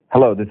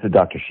Hello, this is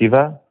Dr.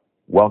 Shiva.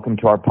 Welcome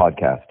to our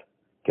podcast,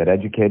 Get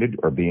Educated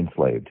or Be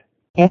Enslaved.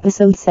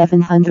 Episode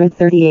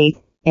 738,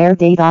 air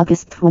date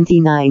August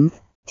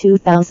 29th,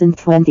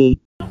 2020.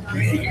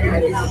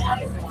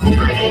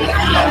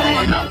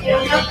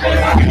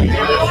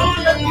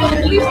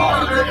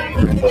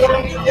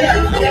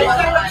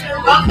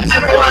 Welcome,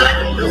 everyone.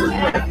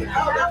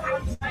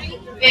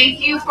 Thank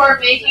you for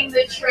making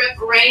the trip,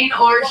 rain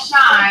or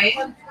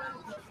shine.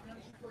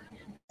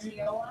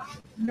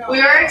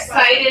 We're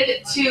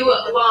excited to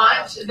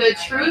launch the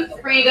Truth,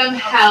 Freedom,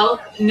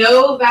 Health,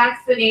 No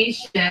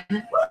Vaccination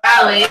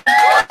Rally. And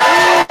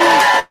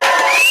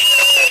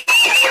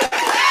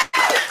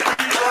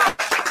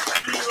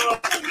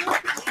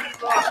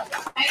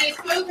it's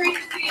so great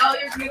to see all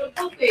your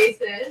beautiful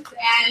faces.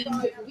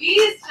 And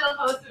we still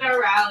hosted our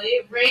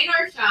rally, rain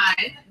or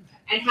shine,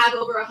 and have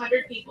over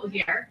 100 people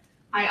here.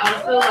 I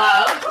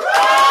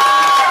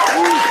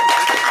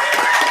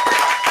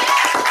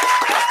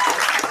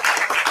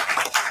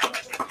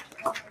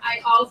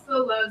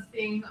also love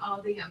seeing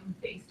all the young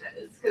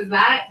faces, because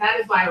that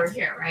is why we're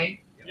here, right?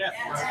 Yes.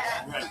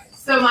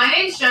 So my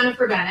name is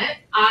Jennifer Bennett.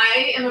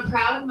 I am a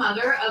proud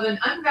mother of an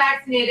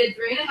unvaccinated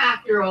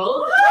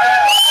 3.5-year-old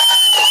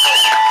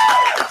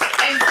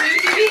and soon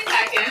to be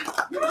second.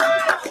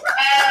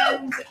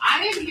 And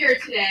I am here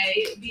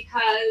today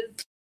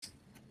because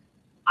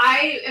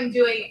I am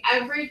doing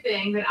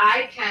everything that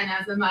I can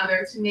as a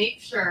mother to make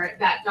sure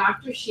that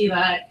Dr.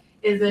 Shiva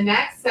is the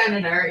next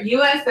senator,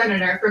 U.S.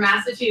 Senator for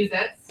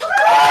Massachusetts.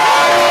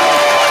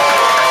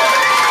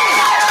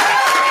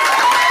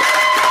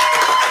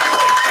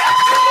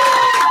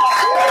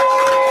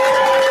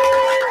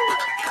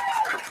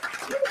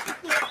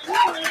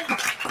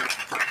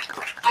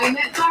 I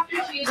met Dr.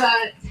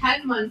 Shiva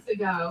 10 months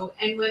ago,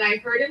 and when I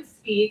heard him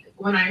speak,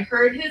 when I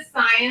heard his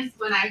science,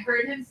 when I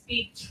heard him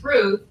speak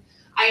truth,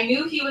 I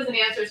knew he was an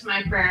answer to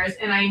my prayers,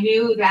 and I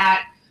knew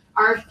that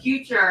our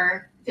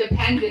future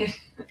depended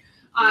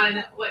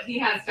on what he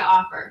has to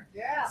offer.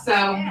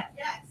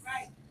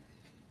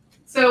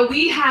 So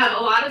we have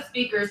a lot of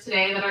speakers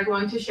today that are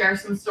going to share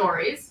some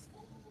stories.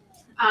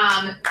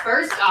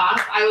 First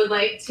off, I would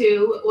like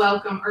to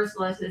welcome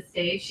Ursula to the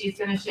stage. She's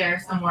going to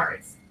share some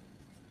words.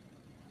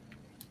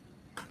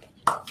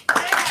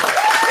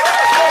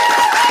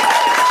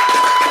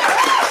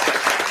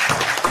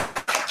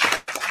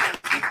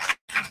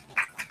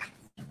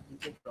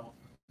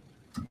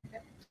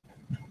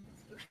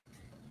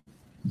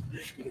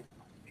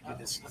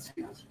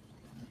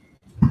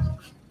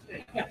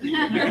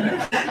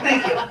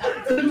 Thank you.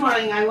 Good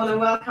morning. I want to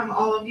welcome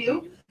all of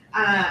you.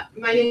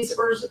 My name is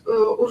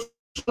Ursula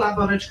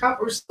Boryczka.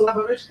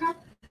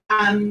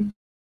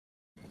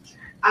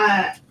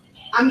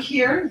 I'm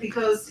here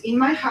because in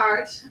my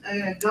heart,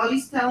 God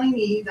is telling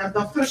me that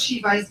Dr.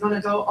 Shiva is going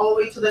to go all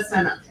the way to the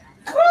Senate.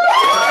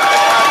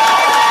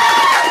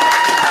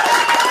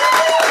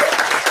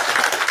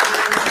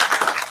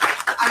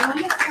 I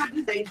want to start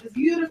this day, this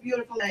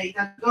beautiful day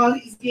that God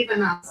is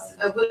giving us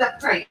with a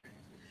prayer.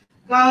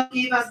 God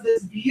gave us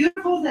this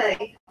beautiful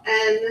day,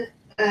 and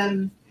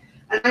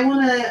I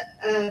want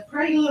to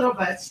pray a little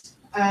bit.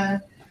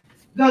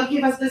 God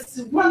gave us this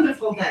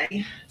wonderful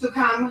day to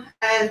come,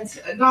 and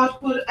God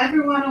put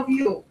every one of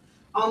you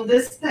on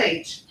this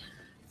stage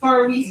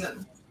for a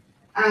reason.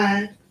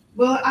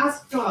 We'll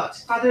ask God,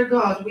 Father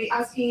God, we're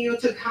asking you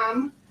to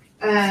come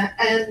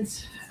and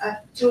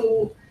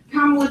to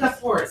come with a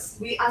force.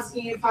 We're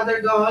asking you, Father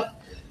God,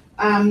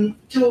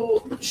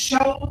 to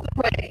show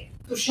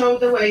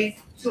the way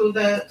to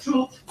the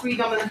truth,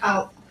 freedom, and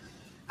health.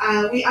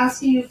 We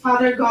asking you,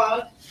 Father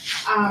God,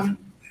 and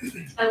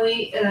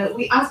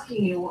we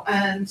asking you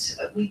and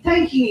we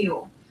thanking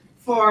you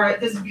for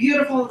this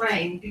beautiful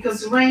rain,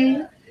 because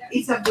rain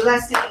is a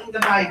blessing in the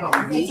Bible.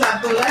 It's a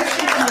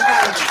blessing in the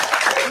Bible,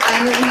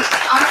 and we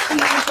asking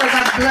you for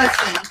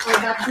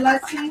that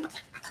blessing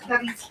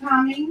that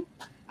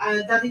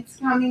is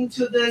coming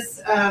to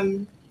this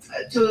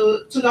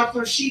to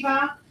Dr.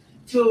 Shiva,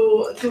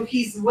 to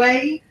his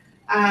way.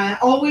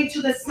 All the way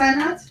to the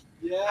Senate.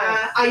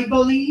 Yes. I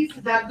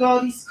believe that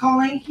God is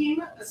calling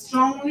him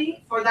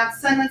strongly for that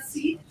Senate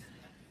seat.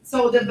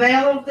 So the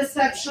veil of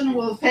deception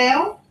will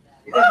fail.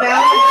 The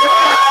veil of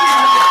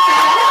deception will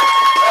fail.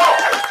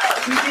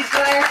 We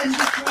declare and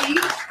decree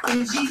in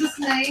Jesus'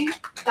 name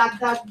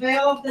that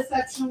veil of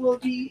deception will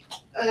be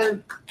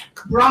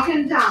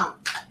broken down.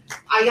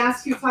 I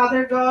ask you,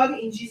 Father God,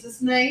 in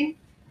Jesus' name,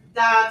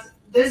 that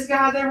this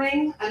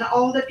gathering and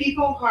all the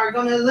people who are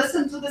going to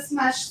listen to this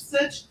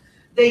message,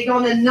 they're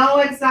going to know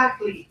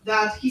exactly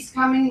that he's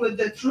coming with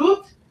the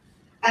truth,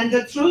 and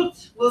the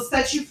truth will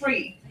set you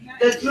free.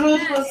 The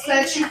truth will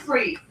set you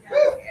free.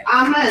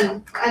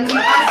 Amen. And we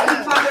ask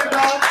you, Father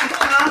God, to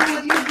come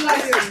with your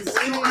blessings,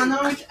 to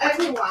anoint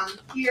everyone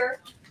here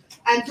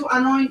and to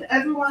anoint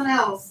everyone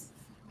else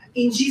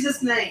in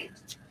Jesus' name.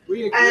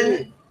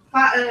 And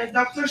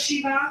Dr.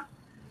 Shiva,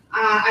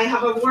 I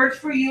have a word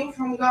for you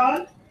from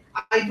God.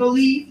 I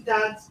believe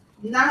that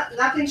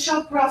nothing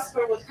shall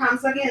prosper what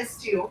comes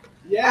against you.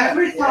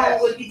 Every tongue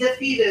will be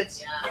defeated,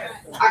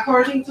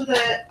 according to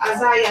the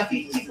Isaiah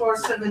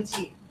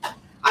 54:17.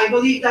 I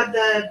believe that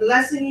the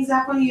blessing is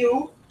upon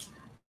you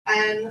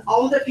and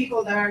all the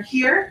people that are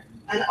here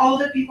and all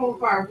the people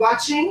who are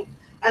watching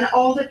and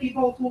all the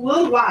people who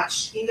will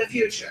watch in the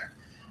future.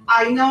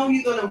 I know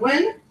you're going to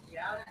win.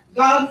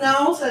 God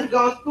knows, and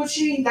God puts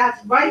you in that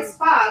right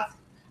spot,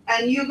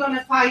 and you're going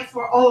to fight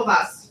for all of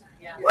us.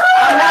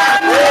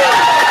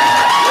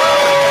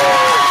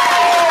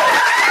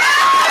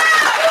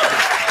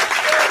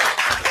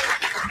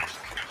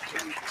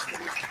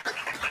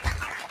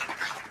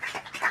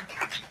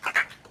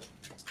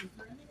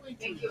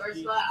 Thank you,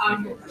 Ursula.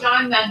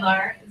 John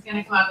Medlar is going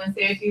to come up and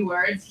say a few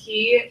words.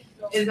 He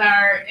is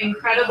our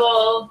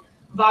incredible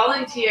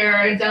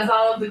volunteer, does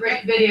all of the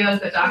great videos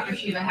that Dr.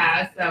 Shiva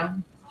has. So,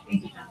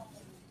 thank you, John.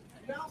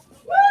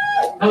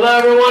 Hello,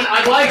 everyone.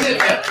 I'd like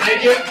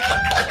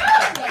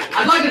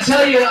to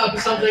tell you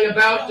something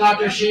about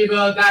Dr.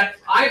 Shiva that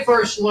I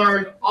first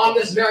learned on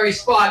this very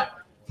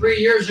spot 3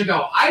 years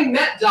ago. I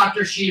met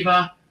Dr.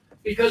 Shiva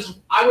because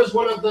I was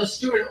one of the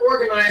student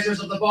organizers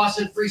of the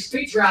Boston Free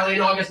Speech Rally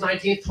on August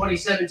 19th,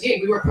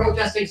 2017. We were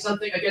protesting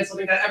something against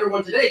something that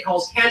everyone today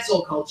calls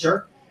cancel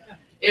culture.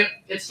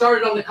 It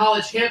started on the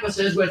college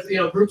campuses with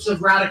groups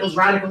of radicals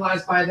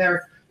radicalized by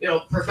their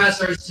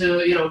professors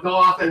to go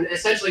off and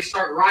essentially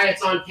start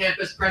riots on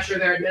campus, pressure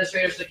their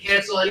administrators to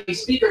cancel any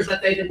speakers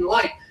that they didn't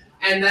like,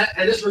 and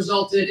this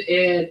resulted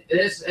in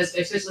this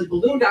essentially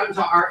ballooned out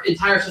into our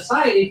entire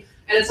society.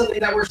 And it's something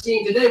that we're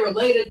seeing today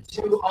related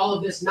to all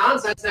of this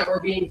nonsense that we're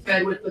being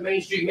fed with the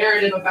mainstream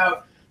narrative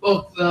about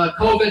both the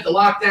COVID, the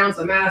lockdowns,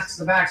 the masks,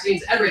 the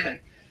vaccines, everything.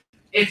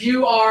 If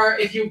you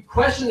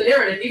question the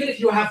narrative, even if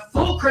you have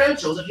full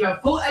credentials, if you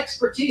have full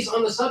expertise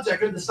on the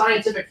subject of the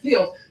scientific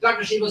field,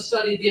 Dr. Shiva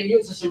studied the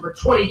immune system for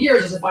 20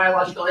 years as a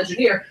biological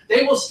engineer,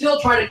 they will still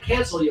try to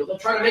cancel you. They'll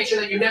try to make sure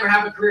that you never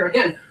have a career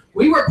again.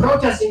 We were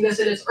protesting this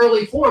in its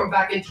early form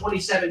back in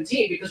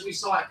 2017 because we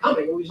saw it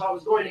coming and we saw it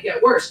was going to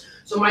get worse.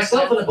 So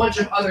myself and a bunch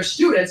of other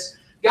students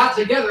got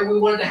together. We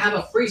wanted to have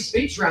a free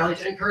speech rally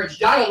to encourage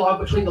dialogue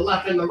between the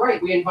left and the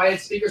right. We invited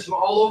speakers from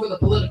all over the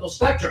political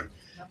spectrum.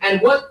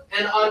 And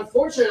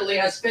unfortunately,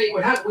 as fate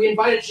would have it, we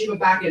invited Shiva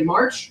back in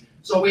March.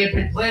 So we had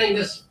been planning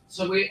this.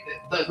 The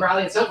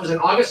rally itself was in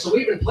August. So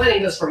we've been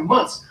planning this for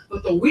months.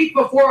 But the week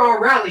before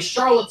our rally,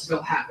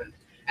 Charlottesville happened.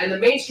 And the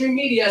mainstream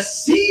media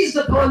seized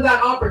upon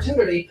that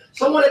opportunity.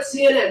 Someone at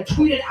CNN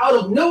tweeted out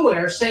of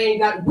nowhere saying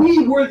that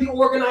we were the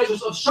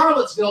organizers of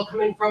Charlottesville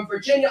coming from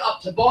Virginia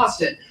up to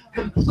Boston.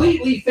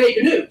 Completely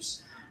fake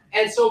news.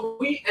 And so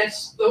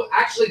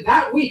actually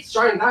that week,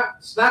 starting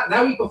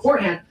that week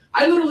beforehand,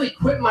 I literally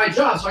quit my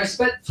job. So I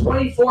spent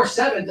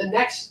 24/7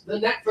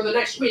 for the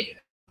next week.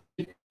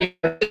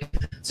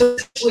 So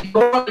actually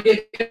go out to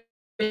get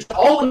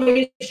all the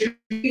mainstream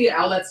media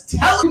outlets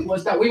telling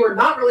was that we were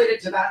not related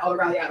to that other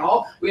rally at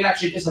all. We had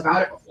actually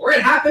disavowed it before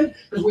it happened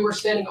because we were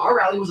standing. Our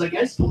rally was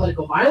against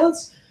political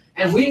violence,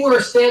 and we were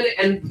standing.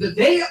 And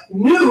they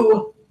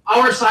knew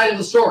our side of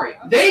the story.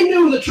 They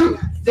knew the truth.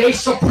 They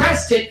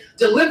suppressed it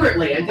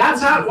deliberately, and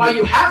that's why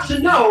you have to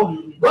know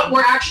what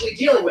we're actually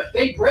dealing with.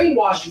 They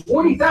brainwashed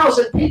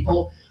 40,000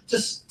 people to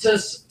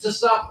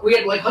stop. We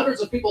had like hundreds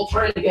of people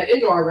trying to get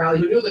into our rally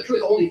who knew the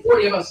truth. Only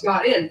 40 of us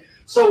got in.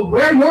 So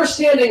where you're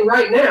standing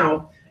right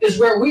now is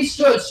where we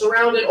stood,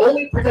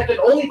 protected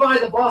only by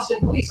the Boston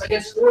police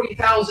against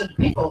 40,000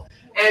 people.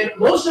 And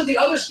most of the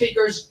other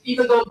speakers,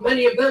 even though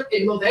they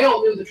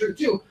all knew the truth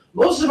too,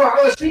 most of our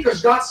other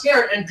speakers got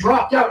scared and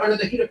dropped out under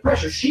the heat of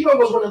pressure. Shiva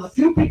was one of the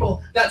few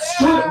people that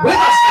stood with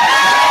us.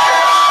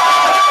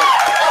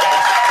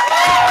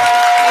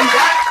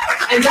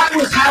 And that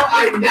was how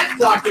I met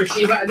Dr.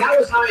 Shiva, and that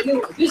was how I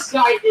knew this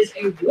guy is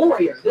a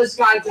warrior. This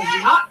guy does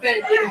not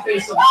bend in the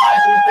face of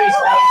lies, in the face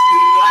of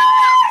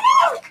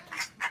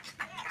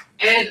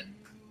media.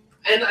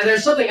 And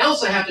there's something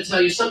else I have to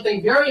tell you,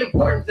 something very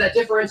important that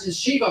differentiates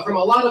Shiva from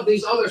a lot of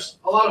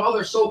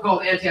other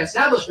so-called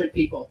anti-establishment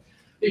people.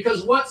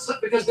 Because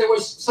there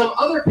was some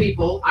other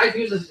people, I've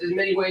used this in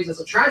many ways as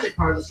a tragic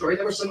part of the story,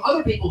 there were some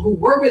other people who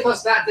were with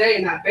us that day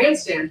in that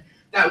bandstand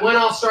that went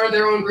off, started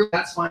their own group.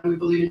 That's fine, we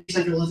believe in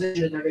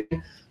decentralization and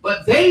everything.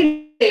 But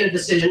they made a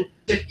decision,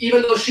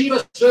 even though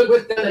Shiva stood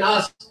with them and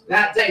us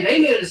that day, they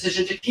made a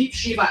decision to keep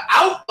Shiva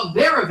out of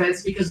their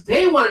events because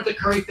they wanted to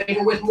curry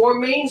favor with more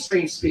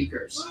mainstream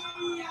speakers.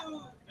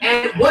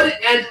 And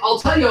I'll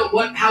tell you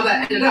how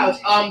that ended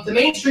out. The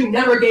mainstream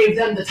never gave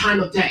them the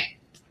time of day.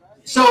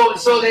 So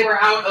they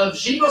were out of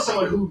Shiva,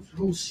 someone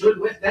who stood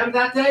with them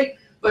that day,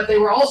 but they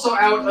were also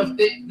out of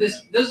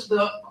this is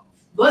the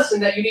lesson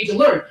that you need to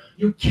learn.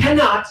 You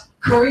cannot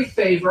curry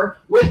favor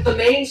with the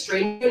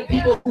mainstream, even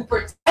people who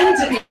pretend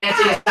to be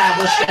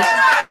anti-establishment.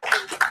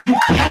 You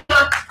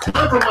cannot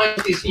compromise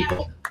with these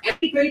people.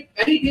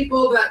 Any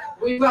people that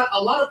we've got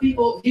a lot of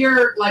people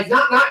here, like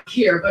not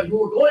here, but who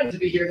were going to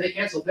be here, they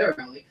canceled their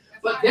rally.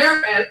 But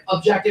their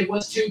objective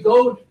was to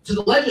go to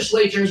the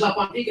legislatures up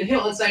on Beacon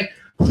Hill and say,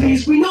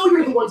 please, we know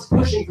you're the ones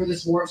pushing for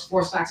this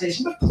forced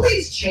vaccination, but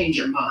please change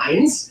your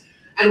minds.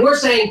 And we're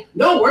saying,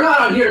 no, we're not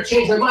out here to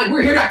change their mind.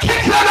 We're here to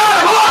kick them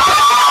out of office!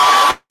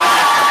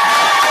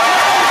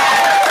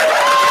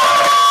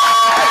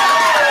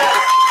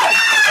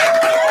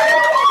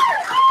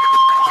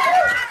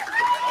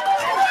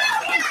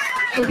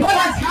 And what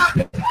has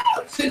happened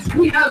since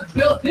we have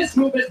built this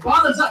movement,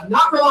 Bottoms Up,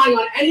 not relying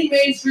on any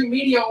mainstream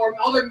media or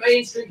other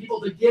mainstream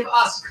people to give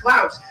us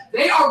clout.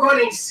 They are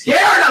running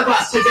scared of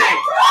us today.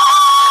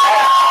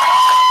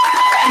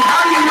 And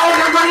how do you know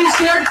they're running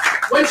scared?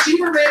 When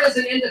Shiva ran as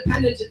an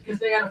independent, because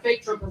they had a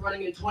fake Trump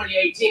running in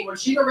 2018, when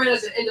Shiva ran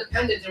as an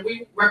independent and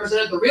we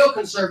represented the real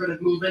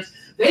conservative movement,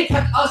 they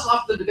kept us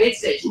off the debate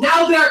stage.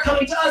 Now they're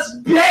coming to us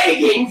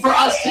begging for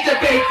us to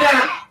debate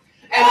them.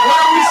 And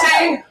what are we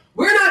saying?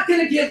 We're not going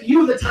to give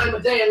you the time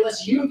of day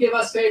unless you give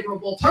us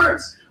favorable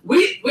terms.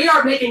 We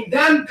are making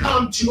them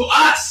come to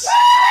us.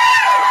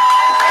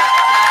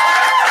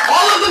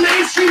 All of the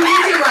mainstream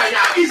media right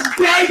now is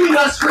begging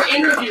us for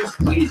interviews.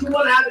 Please, we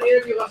want to have an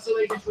interview of us so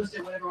they can twist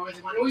it whatever way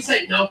they want. And we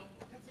say no.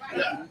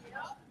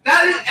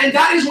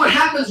 That is what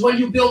happens when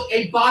you build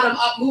a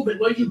bottom-up movement,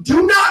 when you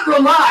do not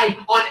rely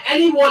on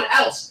anyone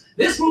else.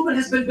 This movement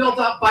has been built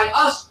up by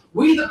us,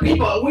 we the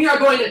people, and we are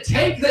going to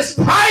take this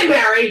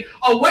primary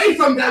away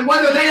from them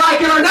whether they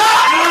like it or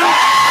not.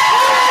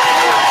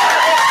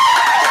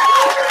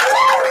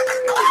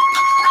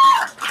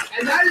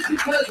 And that is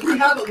because we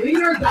have a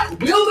leader that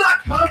will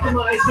not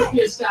compromise with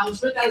the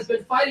establishment, that has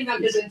been fighting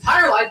them his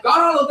entire life, got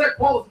all of their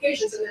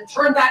qualifications, and then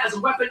turned that as a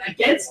weapon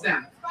against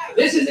them.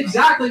 This is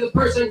exactly the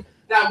person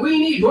that we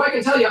need, who I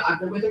can tell you, I've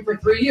been with him for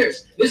 3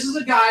 years. This is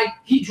a guy,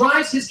 he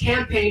drives his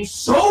campaign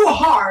so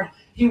hard,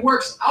 he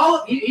works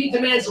he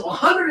demands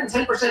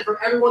 110% from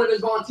every one of his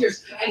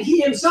volunteers, and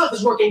he himself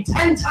is working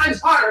 10 times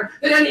harder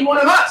than any one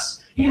of us.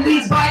 He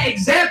leads by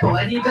example,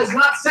 and he does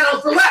not settle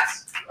for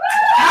less.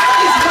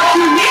 That is what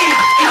you need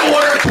in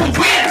order to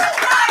win.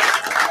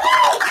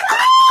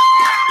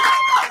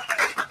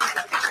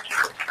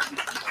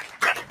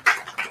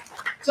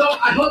 So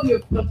I hope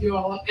you hooked you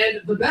all up.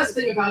 And the best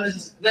thing about it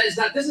is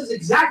that this is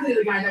exactly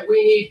the guy that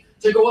we need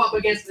to go up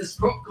against this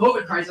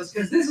COVID crisis,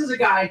 because this is a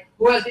guy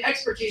who has the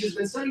expertise, who's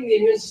been studying the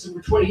immune system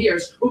for 20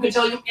 years, who can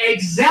tell you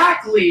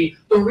exactly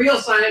the real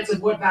science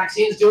of what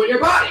vaccines do in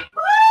your body.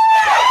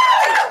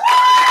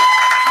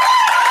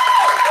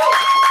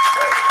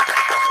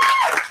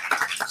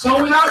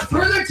 So without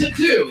further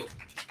ado,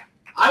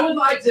 I would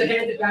like to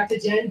hand it back to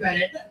Jen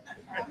Bennett.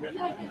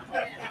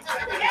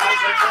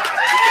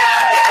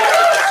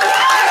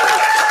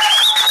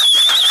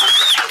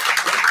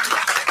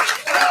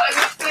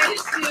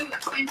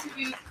 To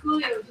introduce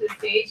Julio to the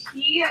stage.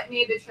 He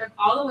made the trip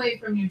all the way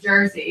from New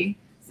Jersey,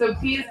 so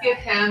please give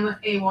him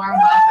a warm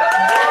welcome.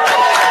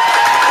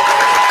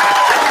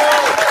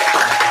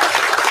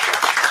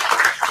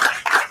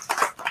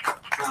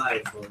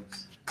 Hi,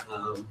 folks.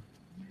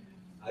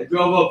 I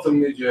drove up from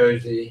New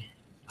Jersey.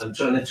 I'm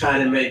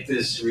trying to make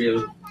this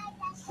real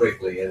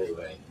quickly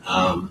anyway.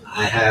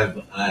 I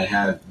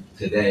have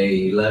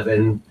today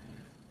 11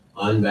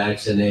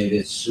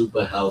 unvaccinated,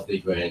 super healthy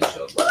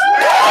grandchildren.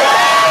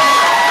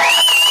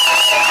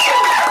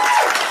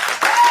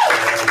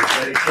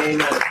 But it came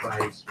at a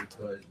price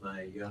because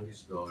my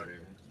youngest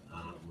daughter,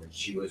 when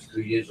she was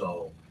 2 years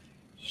old,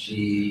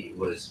 she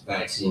was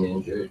vaccine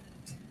injured.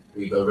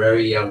 We were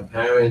very young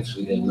parents.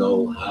 We didn't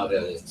know how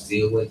to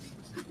deal with.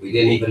 We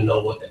didn't even know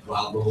what the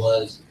problem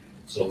was.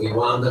 So we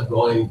wound up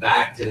going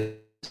back to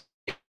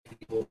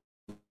people,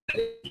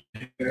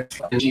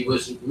 and she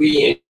was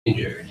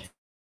re-injured.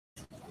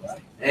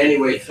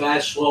 Anyway,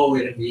 fast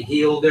forward, we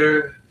healed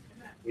her.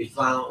 We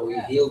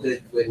healed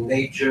it with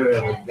nature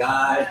and with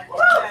God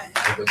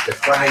and with the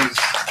Christ.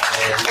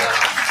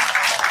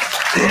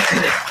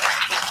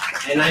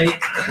 And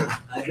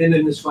I've been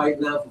in this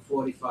fight now for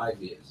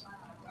 45 years.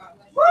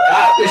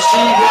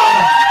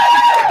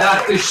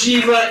 Dr.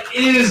 Shiva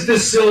is the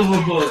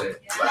silver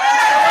bullet. Is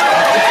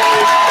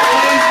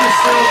the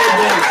silver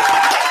bullet.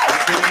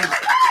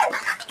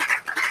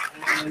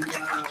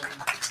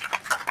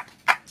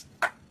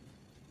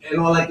 And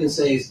all I can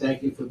say is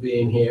thank you for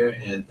being here,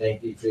 and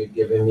thank you for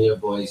giving me a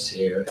voice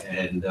here.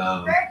 And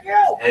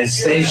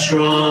stay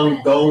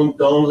strong.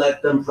 Don't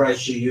let them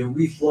pressure you.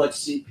 We fought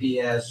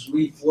CPS.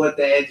 We fought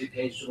the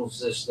educational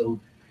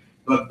system.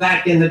 But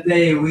back in the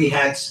day, we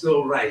had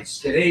still rights.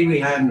 Today, we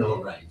have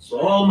no rights. So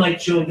all my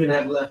children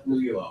have left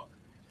New York.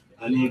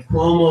 I mean,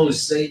 Cuomo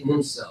is Satan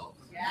himself.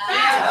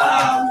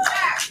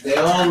 They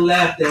all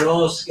left. They're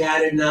all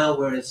scattered now.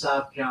 We're in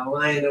South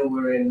Carolina.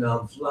 We're in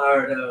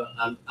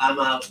Florida. I'm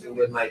out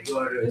with my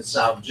daughter in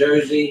South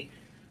Jersey,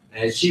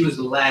 and she was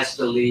the last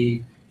to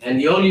leave. And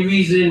the only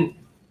reason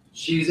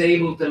she's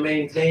able to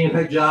maintain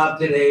her job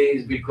today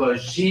is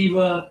because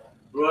Shiva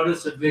brought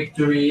us a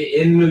victory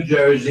in New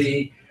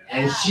Jersey,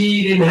 and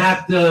she didn't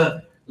have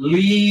to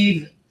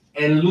leave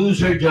and lose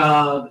her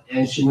job,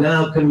 and she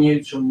now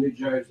commutes from New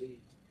Jersey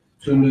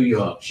to New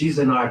York. She's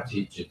an art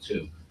teacher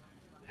too.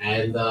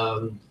 And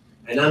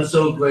I'm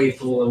so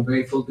grateful. I'm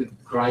grateful to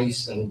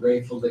Christ. I'm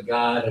grateful to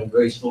God. I'm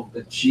grateful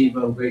to Shiva.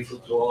 I'm grateful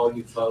to all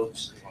you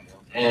folks.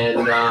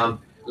 And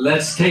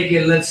Let's take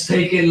it, let's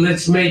take it,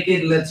 let's make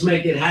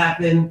it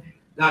happen.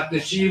 Dr.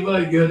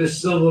 Shiva, you're the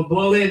silver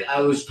bullet.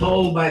 I was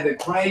told by the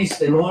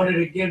Christ in order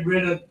to get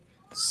rid of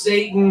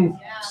Satan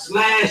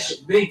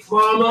 / Big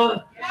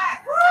Pharma,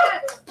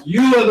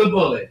 you are the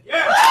bullet.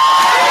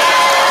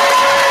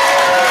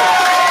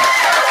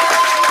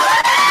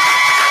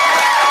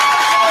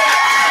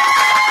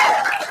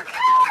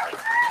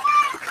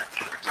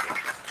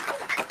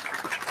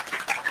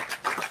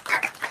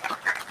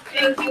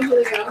 Thank you,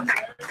 Julio.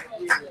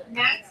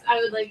 Next, I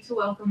would like to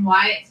welcome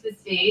Wyatt to the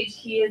stage.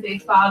 He is a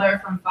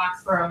father from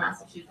Foxborough,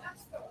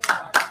 Massachusetts.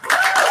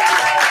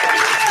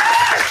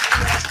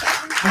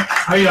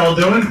 How y'all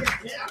doing?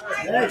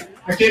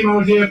 I came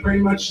out here pretty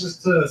much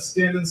just to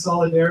stand in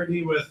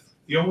solidarity with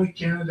the only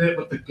candidate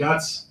with the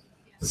guts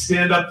to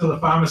stand up to the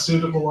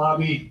pharmaceutical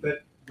lobby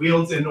that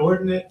wields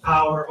inordinate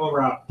power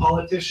over our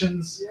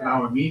politicians and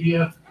our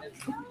media.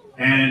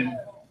 And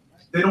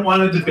they don't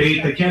want to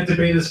debate. They can't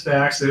debate as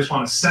facts. They just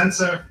want to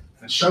censor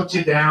and shut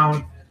you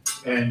down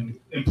and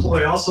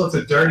employ all sorts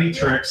of dirty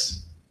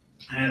tricks.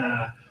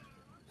 And,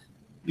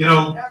 you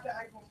know,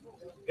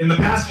 in the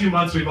past few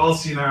months, we've all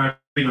seen our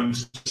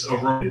freedoms just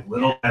eroded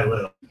little by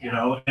little, you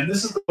know, and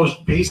this is the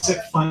most basic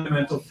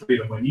fundamental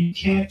freedom. When you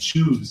can't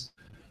choose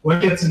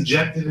what gets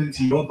injected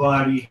into your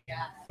body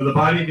or the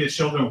body of your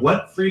children,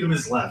 what freedom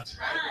is left?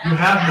 You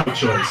have no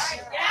choice.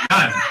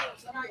 None.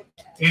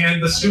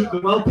 And the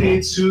well-paid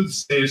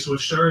soothsayers who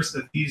assure us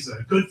that these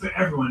are good for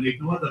everyone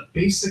ignore the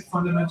basic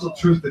fundamental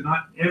truth that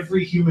not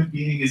every human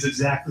being is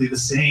exactly the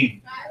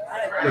same.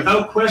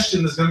 Without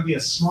question, there's going to be a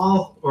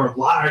small or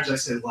large, I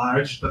say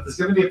large, but there's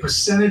going to be a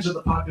percentage of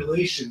the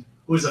population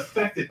who is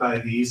affected by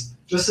these,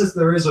 just as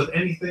there is with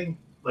anything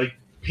like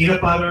peanut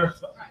butter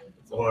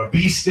or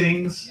bee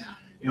stings.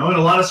 You know, in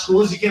a lot of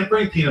schools, you can't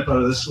bring peanut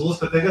butter to the schools,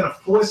 but they're going to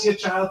force your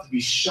child to be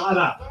shot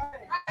up,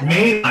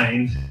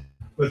 mainlined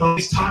with all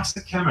these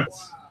toxic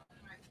chemicals.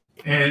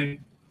 And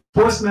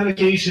forced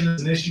medication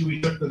is an issue we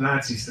took the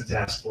Nazis to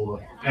task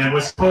for, and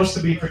was supposed to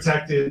be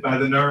protected by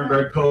the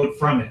Nuremberg Code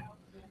from it.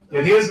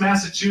 Yet here's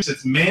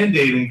Massachusetts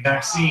mandating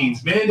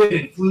vaccines,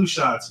 mandating flu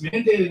shots,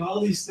 mandating all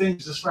these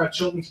things just for our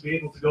children to be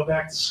able to go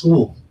back to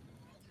school.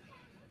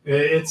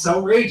 It's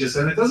outrageous,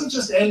 and it doesn't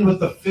just end with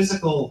the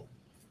physical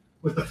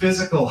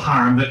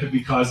harm that could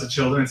be caused to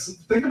children.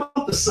 Think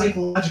about the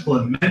psychological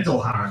and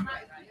mental harm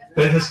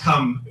that has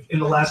come in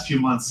the last few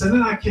months.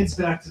 Sending our kids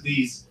back to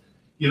these,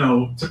 you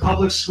know, to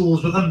public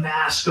schools with a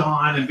mask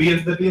on and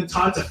they're being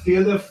taught to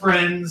fear their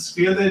friends,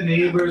 fear their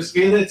neighbors,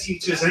 fear their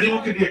teachers.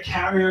 Anyone could be a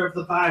carrier of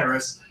the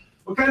virus.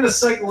 What kind of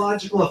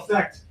psychological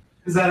effect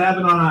is that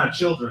having on our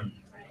children?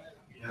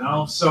 You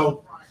know,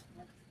 so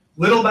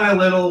little by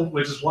little,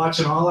 we're just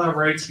watching all our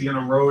rights being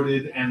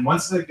eroded. And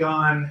once they're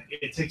gone,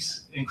 it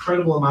takes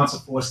incredible amounts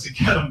of force to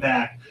get them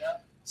back.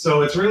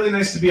 So it's really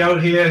nice to be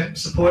out here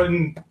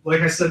supporting,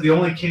 like I said, the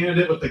only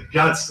candidate with the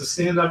guts to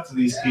stand up to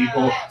these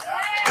people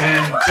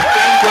and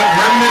defend what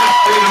remnant of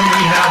freedom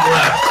we have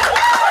left.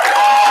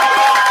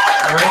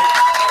 All right?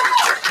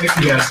 Thank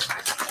you, guys.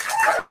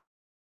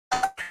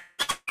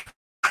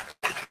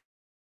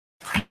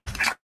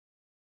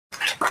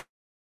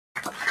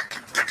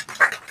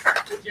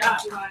 Good job.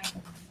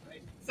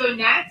 So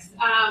next,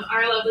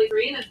 our lovely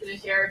Green is going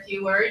to share a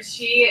few words.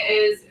 She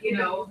is, you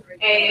know,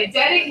 a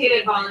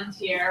dedicated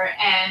volunteer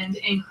and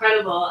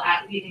incredible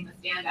at leading the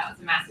standouts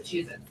in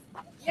Massachusetts.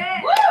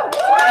 Yay! Woo!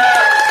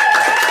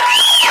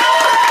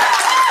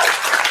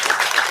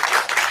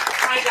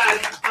 Hi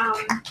guys.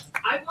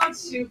 I want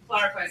to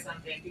clarify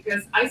something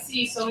because I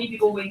see so many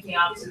people waking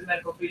up to the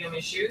medical freedom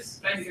issues,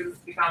 right? Because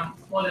it's become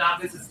more than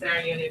obvious, it's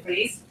staring you in your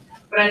face.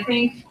 But I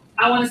think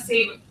I want to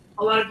save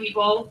a lot of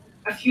people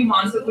a few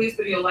months at least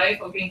of your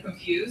life of being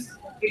confused,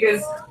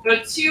 because there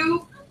are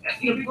two,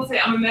 you know, people say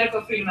I'm a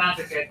medical freedom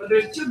advocate, but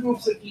there's two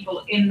groups of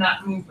people in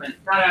that movement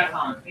that I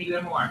found, maybe there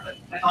are more, but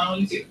I found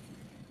only two.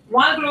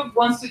 One group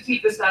wants to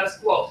keep the status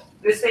quo.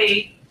 They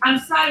say, I'm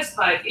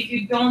satisfied if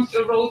you don't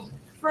erode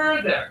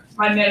further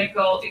my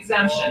medical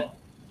exemption,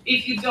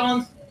 if you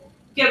don't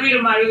get rid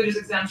of my religious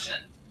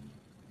exemption.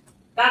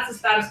 That's the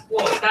status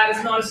quo. That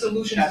is not a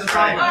solution to the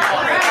problem.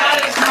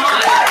 That is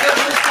not the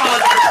root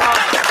cause of the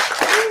problem.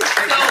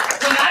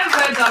 So when I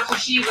read Dr.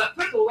 Shiva,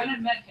 first of all, when I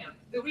met him,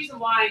 the reason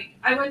why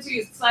I went to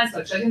his science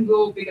lecture, I didn't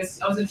go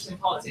because I was interested in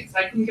politics.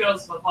 I couldn't care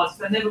less about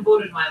politics. I never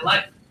voted in my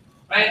life,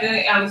 right?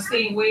 Then I was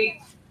staying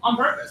away on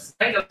purpose,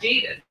 right? I was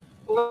jaded.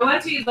 But I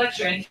went to his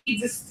lecture and he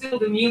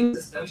distilled the immune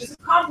system, which is a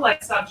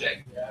complex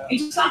subject,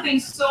 into something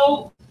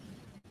so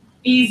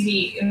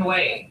easy in a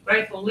way,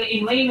 right?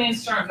 In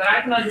layman's terms that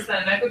I can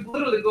understand, and I could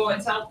literally go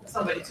and tell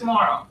somebody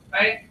tomorrow,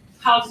 right,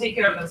 how to take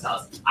care of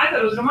themselves. I thought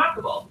it was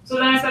remarkable. So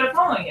then I started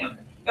following him.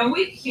 And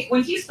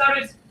when he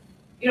started,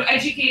 you know,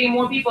 educating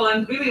more people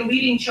and really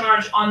leading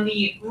charge on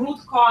the root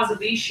cause of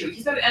the issue,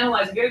 he started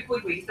analyzing very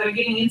quickly. He started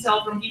getting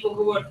intel from people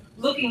who were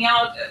looking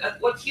out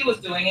at what he was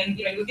doing, and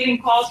you know, he was getting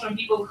calls from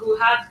people who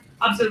had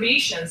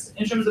observations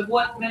in terms of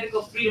what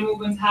medical freedom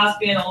movement has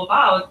been all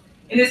about.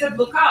 And they said,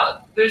 look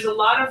out, there's a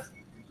lot of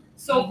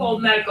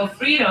so-called medical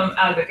freedom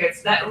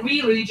advocates that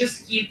really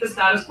just keep the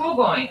status quo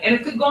going. And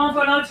it could go on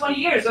for another 20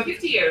 years or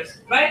 50 years,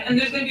 right? And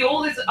there's going to be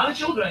all these other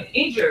children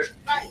injured.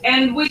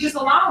 And we're just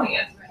allowing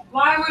it.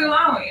 Why are we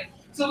allowing it?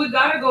 So we've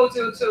got to go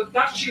to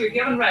Dr. Shiva, if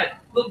you haven't read,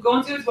 look, go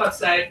onto his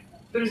website.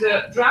 There's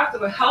a draft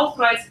of a Health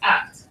Rights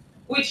Act,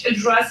 which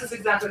addresses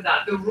exactly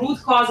that, the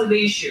root cause of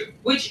the issue,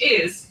 which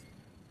is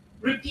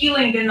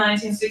repealing the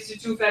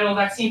 1962 federal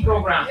vaccine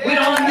program. We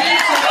don't need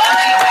to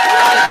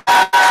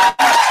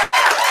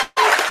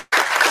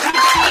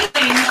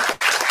repealing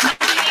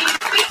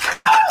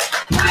 1986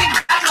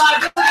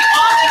 liability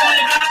on the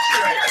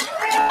manufacturer.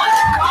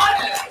 What's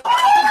product?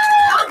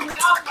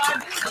 Without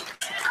liability.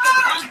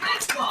 On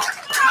this law,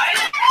 right?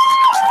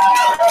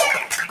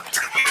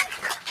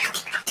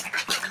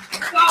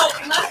 So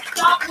let's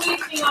stop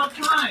wasting our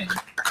time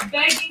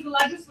begging the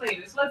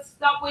legislators. Let's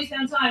stop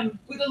wasting time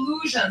with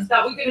illusions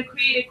that we're going to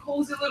create a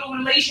cozy little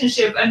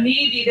relationship and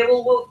maybe they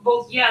will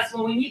vote yes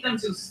when we need them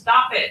to.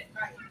 Stop it.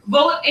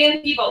 Vote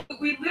in people.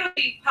 We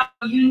literally have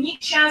a unique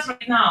chance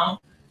right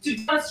now to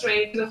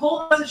demonstrate to the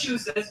whole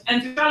Massachusetts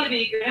and to Charlie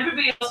Baker and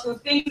everybody else who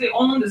thinks they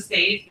own the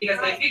state because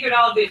they figured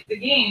out the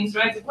games,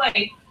 right, to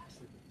play.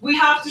 We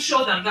have to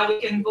show them that we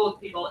can vote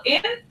people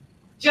in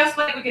just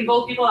like we can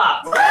vote people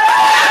out.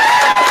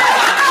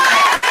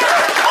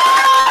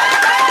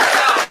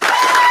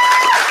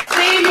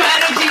 Save your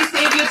energy,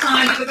 save your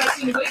time, because I've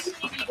seen way too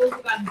many people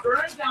who got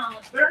burned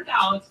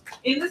out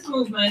in this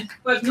movement,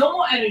 who have no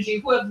more energy,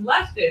 who have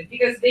left it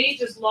because they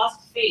just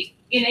lost faith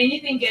in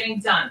anything getting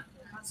done.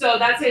 So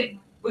that's it.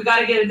 We got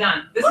to get it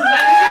done. This is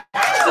that.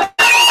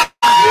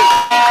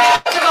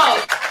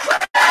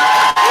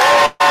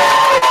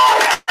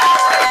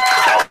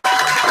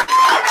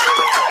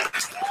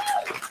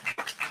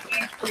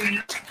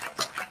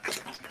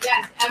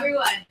 Yes,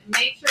 everyone,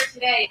 make sure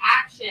today,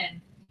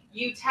 action.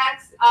 You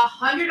text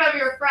 100 of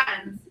your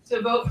friends to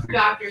vote for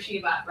Dr.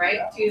 Shiva,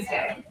 right?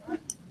 Tuesday.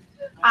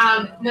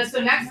 So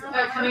next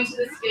coming to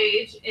the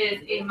stage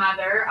is a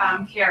mother,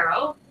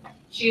 Carol.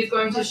 She is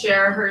going to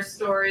share her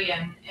story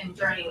and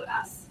journey with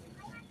us.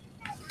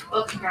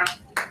 Welcome, Carol.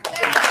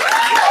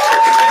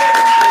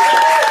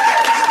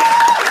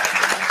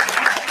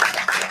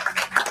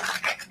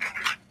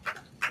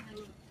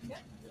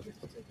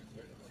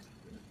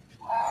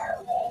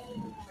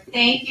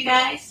 Thank you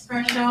guys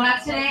for showing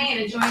up today and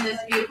enjoying this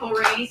beautiful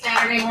rainy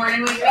Saturday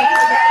morning with me.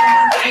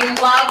 I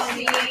love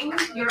seeing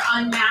your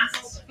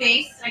unmasked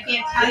face. I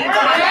can't tell you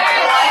how much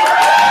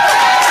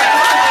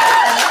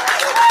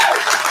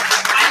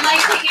I'd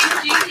like to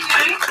introduce you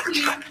guys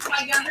to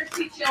my younger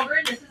two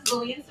children. This is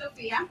Lily and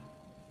Sophia.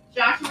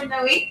 Joshua and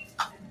Zoe.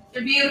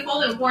 They're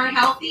beautiful. They're born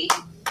healthy,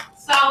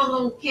 solid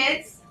little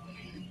kids.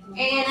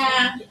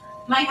 And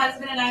my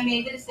husband and I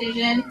made the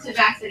decision to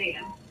vaccinate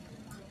them.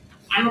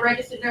 I'm a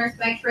registered nurse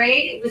by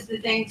trade. It was the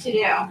thing to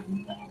do.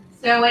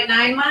 So at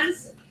 9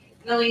 months,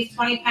 Lily's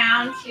 20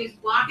 pounds. She's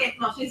walking,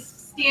 well, she's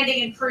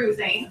standing and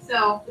cruising.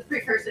 So the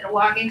precursor to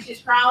walking.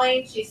 She's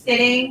crawling, she's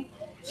sitting.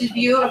 She's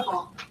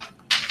beautiful.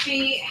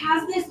 She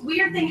has this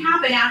weird thing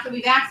happen after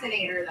we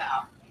vaccinate her,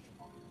 though.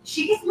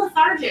 She gets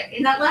lethargic,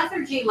 and that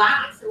lethargy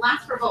lasts. It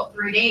lasts for about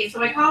 3 days.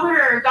 So I call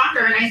her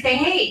doctor, and I say,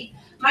 hey,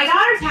 my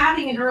daughter's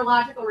having a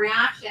neurological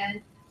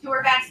reaction to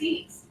her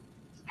vaccines.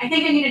 I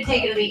think I need to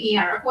take it to the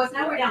ER. Of course,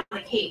 now we're down on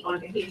the Cape on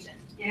vacation,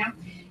 you know?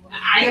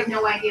 I have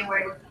no idea where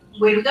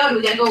to go. Do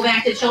we got to go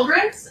back to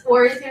Children's?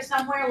 Or is there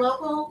somewhere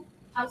local?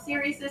 How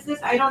serious is this?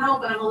 I don't know,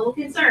 but I'm a little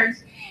concerned.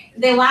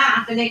 They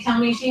laugh, and they tell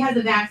me she has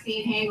a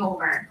vaccine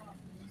hangover.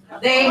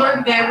 They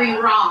were very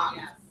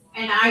wrong,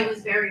 and I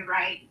was very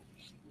right.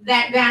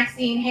 That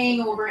vaccine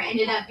hangover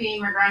ended up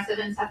being regressive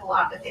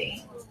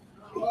encephalopathy.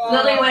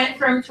 Lily went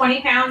from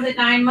 20 pounds at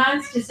 9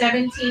 months to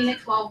 17 at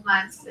 12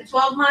 months. At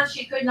 12 months,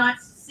 she could not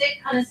sit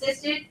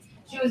unassisted.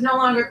 She was no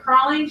longer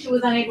crawling. She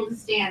was unable to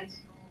stand.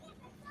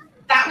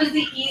 That was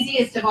the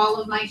easiest of all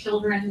of my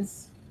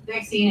children's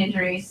vaccine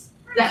injuries.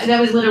 That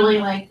was literally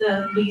like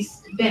the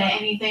least bit of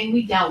anything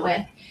we dealt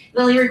with.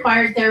 Lily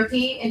required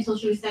therapy until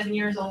she was 7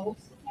 years old.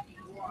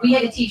 We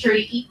had to teach her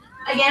to eat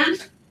again.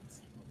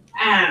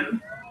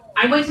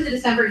 I went to the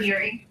December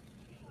hearing,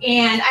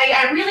 and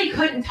I really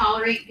couldn't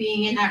tolerate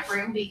being in that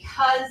room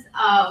because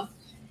of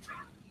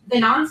the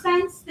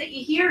nonsense that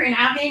you hear. And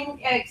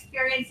having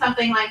experienced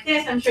something like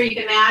this, I'm sure you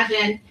can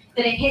imagine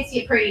that it hits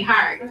you pretty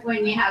hard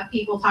when you have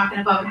people talking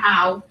about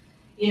how,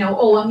 you know,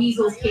 oh, a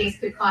measles case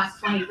could cost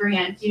 20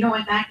 grand. Do you know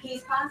what that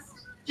case cost?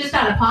 Just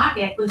out of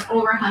pocket was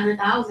over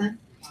 $100,000.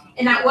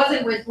 And that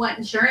wasn't with what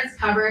insurance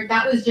covered.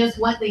 That was just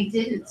what they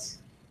didn't.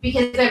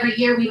 Because every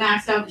year we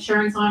maxed out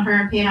insurance on her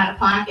and paid out of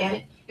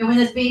pocket. And when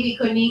this baby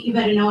couldn't eat, you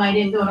better know I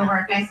didn't go to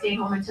work. I stayed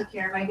home and took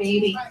care of my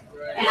baby.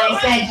 And I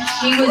said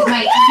she was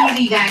my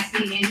easy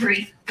vaccine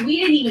injury. We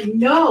didn't even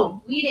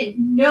know. We didn't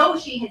know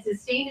she had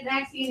sustained a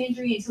vaccine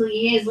injury until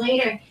years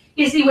later.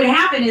 You see, what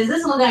happened is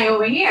this little guy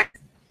over here,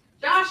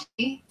 Josh,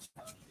 same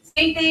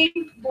thing,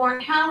 born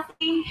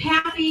healthy,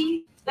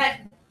 happy,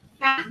 that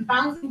fat,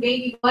 bouncing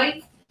baby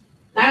boy,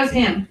 that was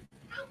him.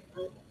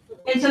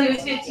 Until he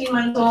was 15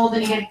 months old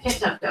and he had a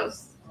catch-up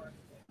dose.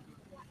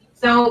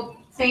 So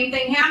Same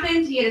thing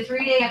happened. He had a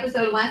 3-day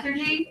episode of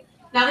lethargy.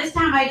 Now this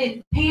time I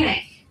didn't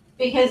panic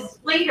because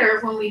later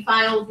when we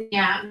filed the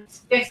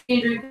vaccine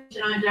injury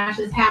petition on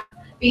Josh's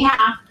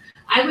behalf,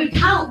 I would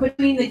count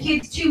between the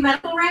kids' 2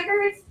 medical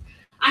records.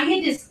 I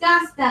had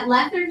discussed that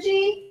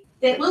lethargy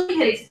that Lily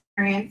had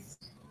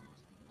experienced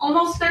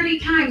almost 30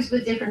 times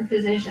with different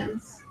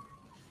physicians.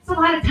 It's a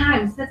lot of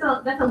times. That's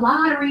a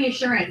lot of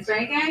reassurance,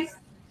 right, guys?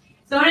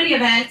 So in any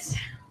event,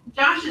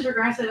 Josh's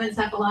regressive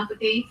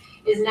encephalopathy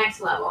is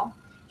next level.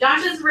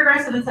 Josh's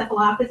regressive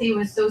encephalopathy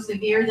was so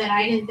severe that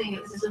I didn't think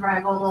it was a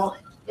survivable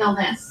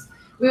illness.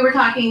 We were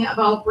talking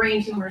about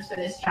brain tumors for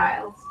this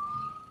child.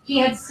 He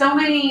had so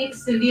many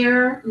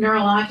severe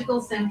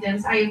neurological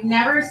symptoms. I have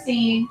never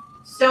seen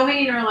so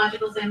many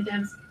neurological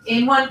symptoms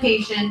in one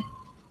patient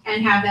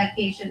and have that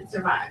patient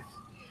survive.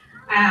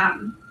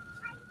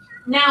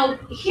 Now,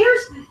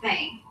 here's the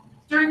thing.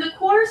 During the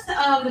course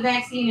of the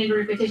vaccine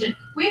injury petition,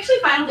 we actually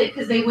filed it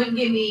because they wouldn't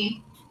give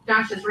me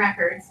Josh's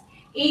records.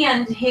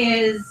 And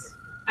his,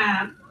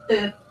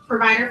 the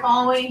provider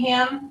following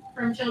him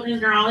from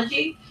Children's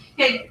Neurology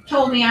had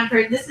told me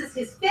after this is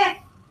his 5th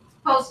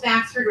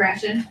post-vax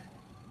regression.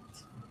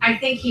 I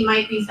think he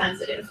might be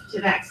sensitive to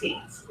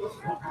vaccines.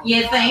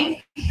 You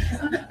think?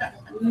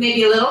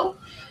 Maybe a little.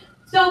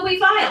 So we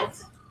filed.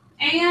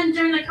 And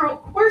during the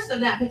course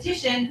of that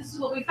petition, this is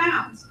what we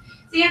found.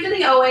 See, after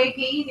the OAP,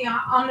 the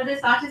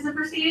Omnibus Autism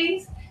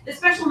Proceedings, the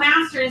special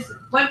masters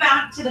went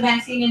back to the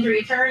vaccine injury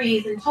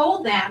attorneys and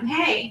told them,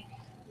 hey,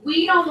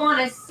 we don't want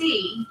to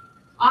see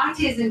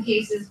autism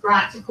cases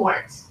brought to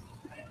court.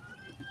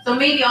 So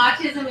maybe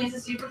autism is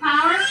a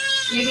superpower.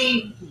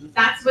 Maybe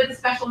that's what the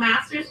special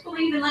masters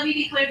believe. And let me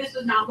be clear, this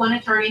was not one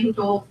attorney who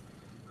told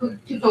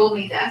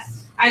me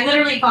this. I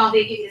literally called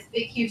this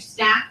big, huge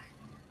stack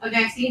of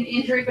vaccine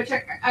injury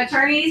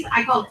attorneys.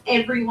 I called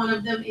every one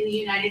of them in the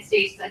United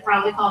States. I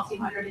probably called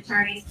 200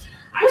 attorneys.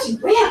 I was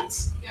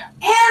ripped.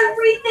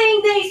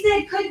 Everything they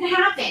said couldn't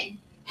happen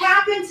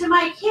happened to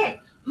my kid.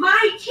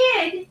 My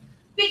kid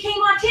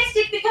became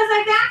autistic because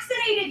I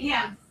vaccinated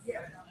him.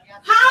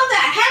 How the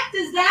heck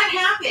does that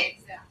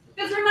happen?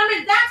 Because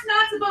remember, that's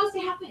not supposed to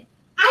happen.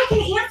 I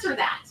can answer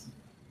that.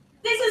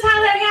 This is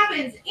how that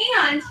happens.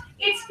 And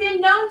it's been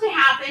known to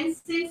happen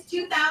since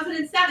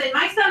 2007.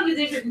 My son was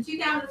injured in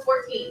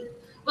 2014.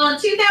 Well,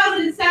 in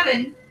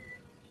 2007,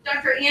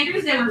 Dr.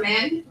 Andrew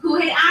Zimmerman, who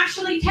had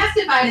actually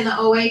testified in the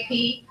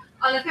OAP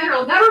on the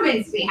federal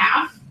government's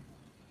behalf,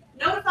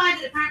 notified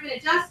the Department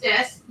of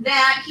Justice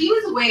that he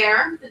was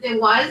aware that there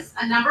was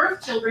a number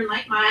of children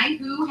like mine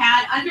who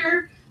had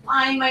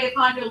underlying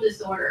mitochondrial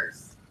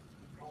disorders.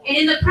 And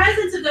in the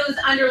presence of those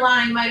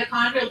underlying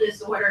mitochondrial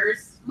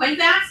disorders, when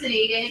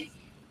vaccinated,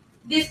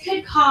 this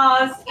could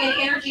cause an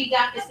energy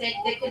deficit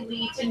that could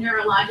lead to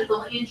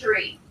neurological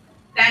injury.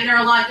 That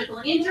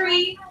neurological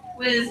injury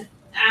was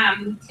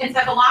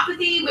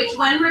encephalopathy, which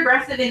when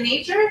regressive in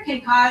nature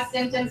can cause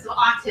symptoms of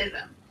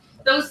autism.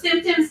 Those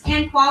symptoms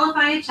can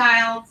qualify a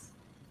child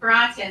for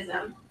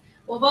autism.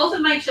 Well, both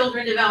of my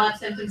children developed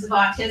symptoms of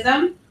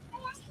autism.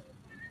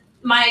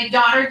 My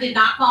daughter did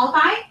not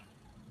qualify,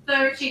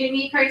 so she didn't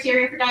meet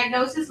criteria for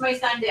diagnosis. My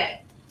son did.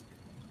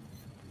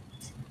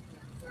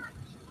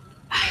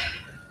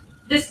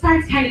 This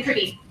part's kind of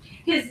tricky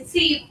because,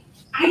 see,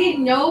 I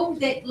didn't know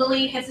that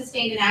Lily had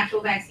sustained an actual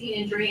vaccine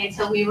injury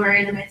until we were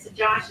in the midst of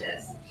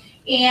Josh's.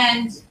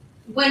 And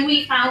when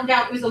we found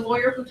out, it was a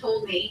lawyer who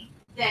told me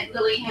that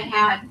Lily had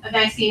had a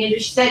vaccine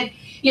injury. She said,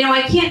 you know,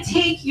 I can't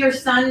take your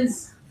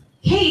son's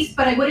case,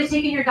 but I would have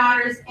taken your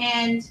daughter's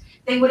and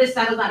they would have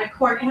settled out of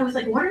court. And I was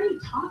like, what are you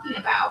talking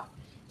about?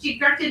 She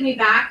directed me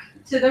back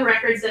to the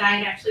records that I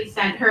had actually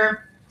sent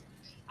her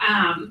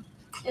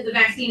at the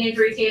vaccine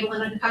injury table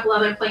and a couple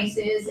other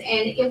places. And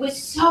it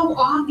was so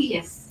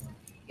obvious.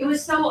 It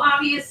was so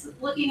obvious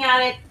looking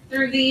at it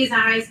through these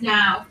eyes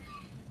now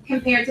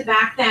compared to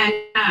back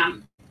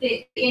then.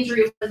 The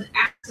injury was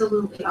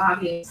absolutely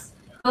obvious.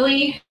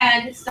 Lily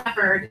had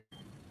suffered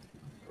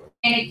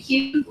an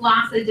acute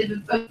loss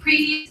of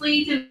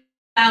previously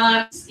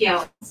developed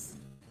skills.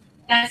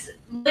 That's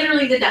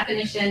literally the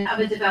definition of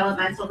a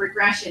developmental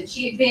regression.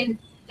 She had been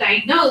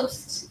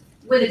diagnosed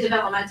with a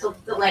developmental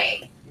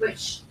delay,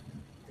 which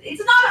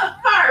it's not a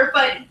far,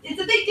 but it's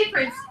a big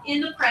difference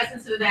in the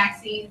presence of a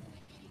vaccine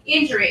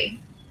injury.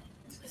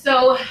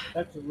 So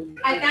at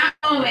that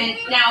moment,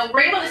 now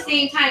right about the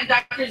same time,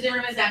 Dr.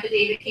 Zimmerman's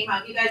affidavit came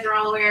out. You guys are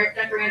all aware of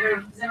Dr.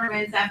 Andrew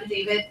Zimmerman's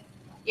affidavit.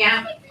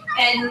 Yeah.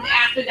 And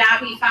after that,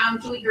 we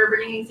found Julie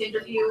Gerberding's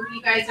interview.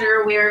 You guys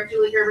are aware of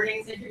Julie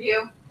Gerberding's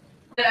interview,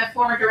 the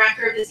former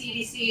director of the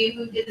CDC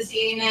who did the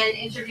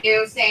CNN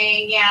interview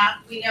saying, yeah,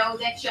 we know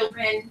that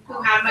children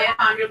who have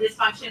mitochondrial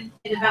dysfunction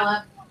can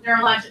develop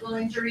neurological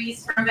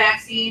injuries from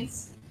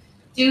vaccines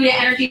due to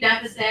energy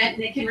deficit, and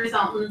it can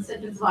result in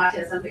symptoms of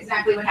autism.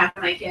 Exactly what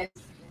happened to my kids.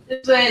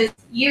 This was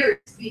years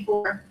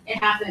before it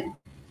happened.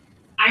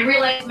 I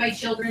realized my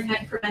children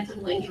had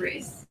preventable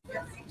injuries.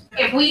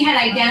 If we had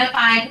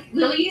identified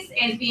Lily's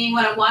as being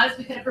what it was,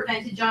 we could have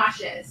prevented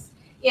Josh's.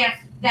 If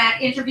that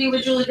interview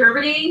with Julie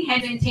Gerberding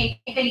had been taken,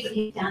 if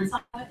anybody had done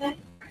something with it,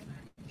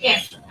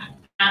 if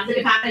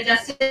the Department of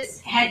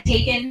Justice had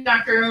taken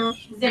Dr.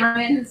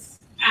 Zimmerman's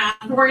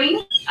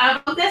warning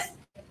about this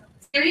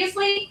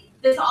seriously,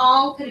 this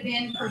all could have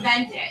been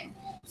prevented.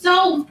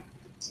 So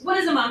what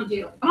does a mom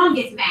do? A mom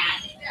gets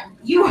mad.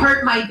 You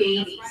hurt my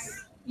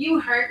babies. You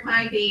hurt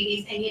my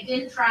babies, and you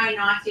didn't try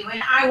not to,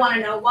 and I want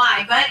to know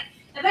why. But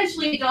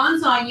eventually it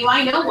dawns on you,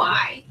 I know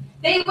why.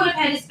 They would have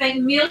had to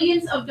spend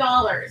millions of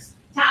dollars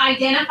to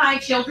identify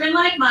children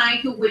like mine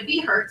who would be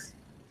hurt.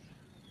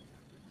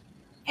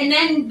 And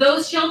then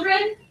those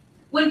children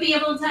wouldn't be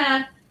able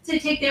to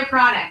take their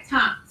product,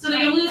 huh? So they're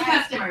going to lose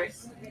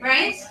customers,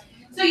 right?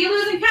 So you're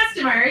losing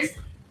customers,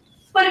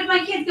 but if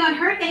my kids got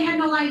hurt, they had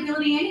no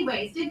liability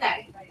anyways, did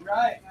they?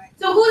 Right.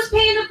 So who's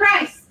paying the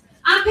price?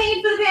 I'm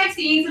paying for the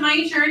vaccines, and my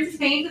insurance is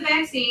paying for the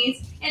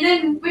vaccines, and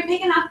then we're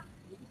picking up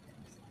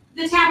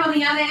the tab on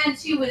the other end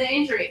too with an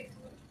injury.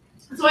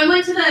 So I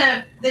went to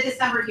the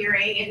December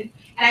hearing,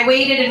 and I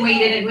waited and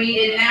waited and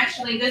waited, and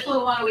actually this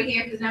little one over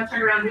here who's now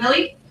turned around,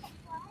 Lily,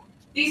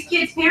 these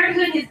kids'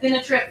 parenthood has been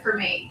a trip for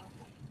me.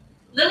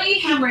 Lily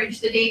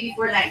hemorrhaged the day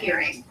before that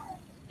hearing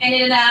and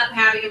ended up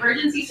having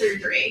emergency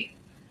surgery.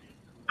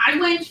 I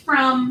went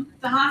from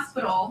the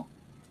hospital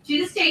to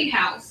the state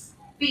house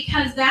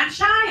because that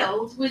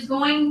child was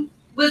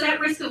at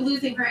risk of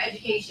losing her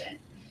education.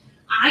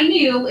 I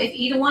knew if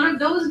either one of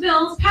those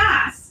bills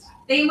passed,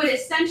 they would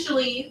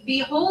essentially be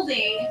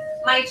holding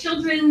my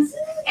children's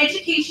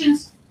education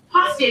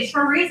hostage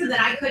for a reason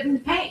that I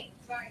couldn't pay.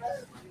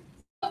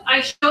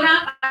 I showed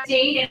up, I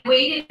stayed and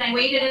waited and I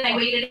waited and I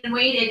waited and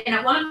waited, and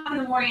at 1 o'clock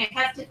in the morning I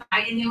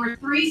testified, and there were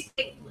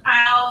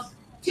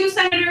two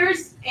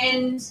senators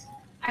and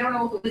I don't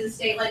know if it was a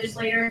state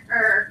legislator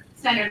or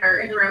senator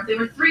in the room. There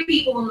were 3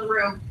 people in the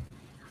room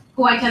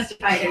who I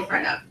testified in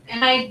front of,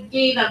 and I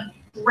gave a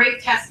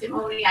great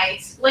testimony. I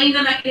explained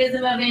the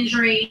mechanism of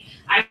injury.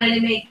 I wanted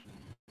to make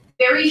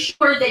very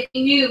sure that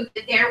he knew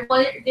that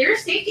there are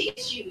safety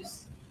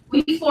issues.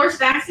 When you force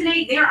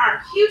vaccinate, there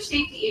are huge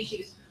safety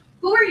issues.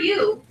 Who are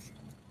you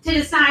to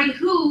decide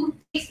who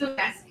takes the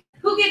risk,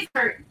 who gets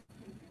hurt,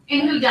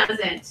 and who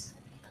doesn't?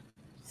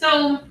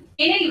 So,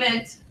 in any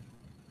event,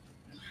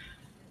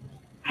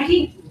 I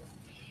think,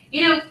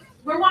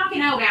 we're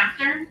walking out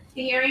after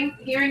the hearing.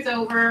 The hearing's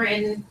over,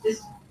 and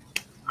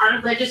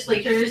our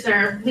legislators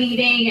are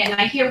leaving, and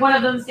I hear one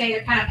of them say,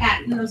 they're kind of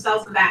patting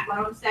themselves on the back. One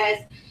of them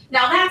says,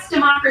 now that's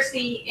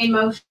democracy in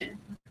motion,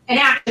 in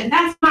action.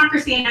 That's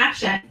democracy in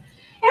action.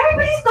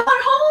 Everybody's gone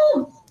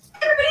home.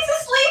 Everybody's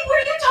asleep. What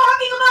are you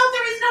talking about?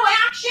 There is no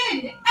action.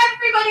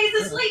 Everybody's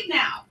asleep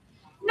now.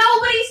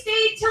 Nobody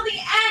stayed till the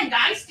end.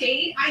 I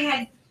stayed. I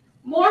had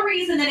more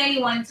reason than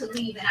anyone to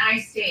leave, and I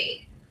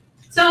stayed.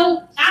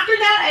 So after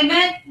that, I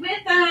met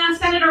with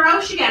Senator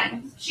Roush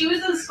again. She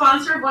was the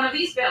sponsor of one of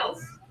these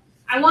bills.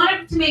 I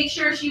wanted to make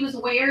sure she was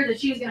aware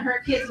that she was going to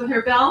hurt kids with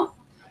her bill,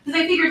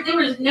 because I figured there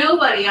was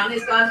nobody on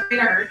this God's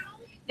green earth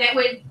that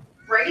would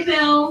write a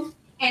bill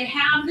and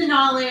have the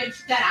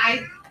knowledge that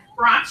I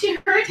brought to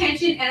her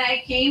attention, and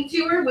I came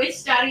to her with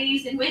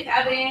studies and with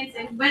evidence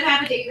and with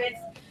affidavits,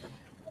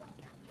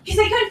 because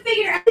I couldn't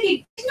figure out,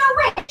 there's no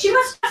way, she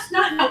must just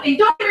not know. And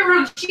don't get me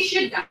wrong, she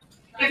should know.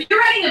 If you're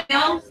writing a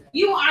bill,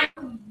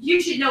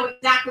 you should know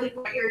exactly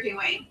what you're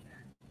doing.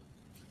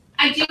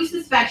 I do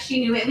suspect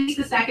she knew at least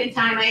the second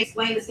time I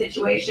explained the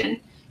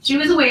situation. She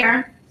was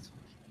aware.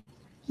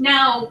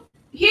 Now,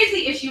 here's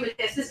the issue with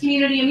this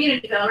community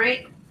immunity bill,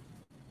 right?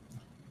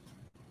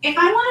 If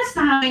I want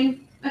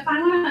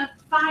to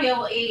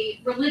file a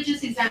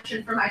religious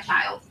exemption for my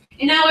child,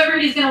 and now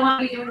everybody's going to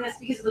want to be doing this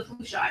because of the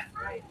flu shot.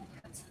 Right.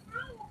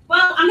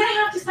 Well, I'm going to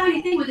have to sign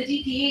a thing with the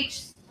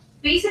DPH,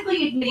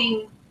 basically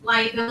admitting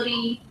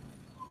liability,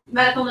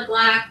 medical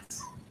neglect,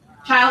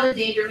 child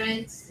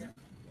endangerment.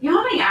 You know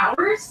how many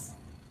hours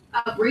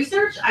of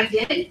research I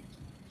did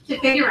to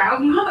figure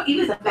out? It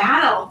was a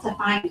battle to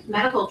find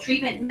medical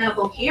treatment and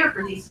medical care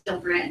for these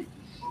children.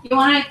 You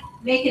want to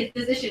make a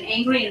physician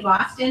angry in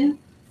Boston?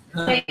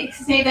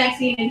 Say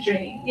vaccine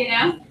injury,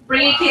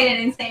 Bring a kid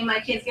in and say, my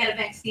kid's got a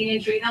vaccine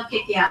injury. They'll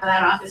kick you out of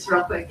that office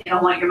real quick. They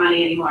don't want your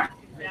money anymore.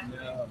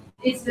 No.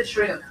 It's the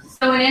truth.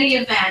 So in any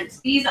event,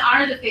 these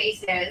are the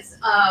faces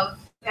of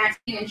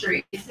vaccine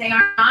injuries. They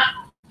are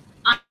not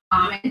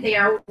uncommon. They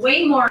are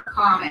way more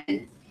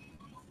common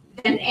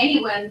than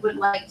anyone would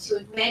like to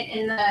admit.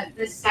 And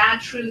the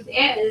sad truth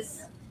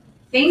is,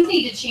 things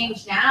need to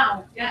change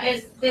now.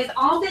 There's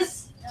all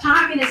this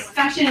talk and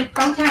discussion and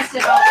protest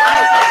about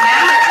lives that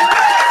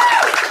matter.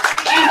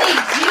 And they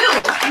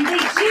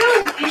do.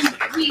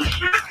 And we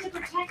have to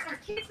protect our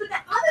kids. But the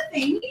other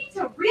thing, we need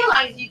to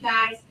realize, you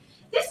guys,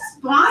 this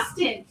is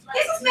Boston.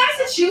 This is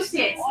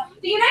Massachusetts.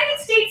 The United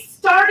States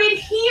started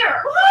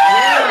here.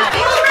 Yeah.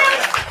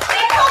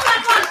 They pulled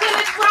up on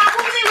Plymouth Rock.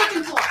 What were they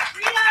looking for?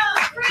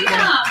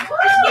 Freedom.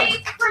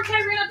 Escape from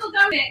tyrannical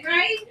government,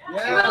 right?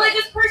 Yeah.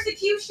 Religious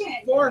persecution.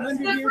 400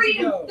 years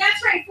ago.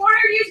 That's right,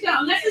 400 years ago.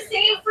 And that's the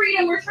same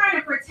freedom we're trying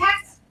to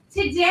protect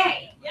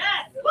today.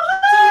 Yes. So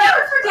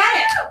never forget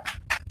it.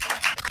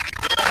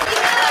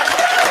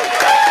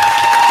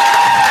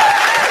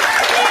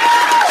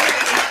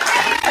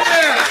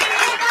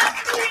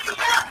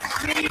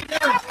 Thank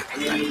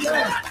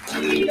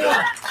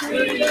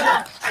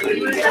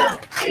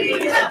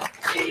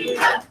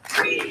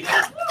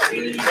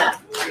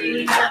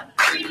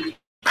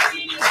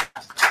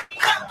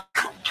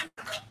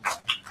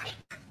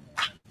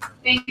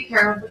you,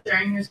 Carol, for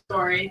sharing your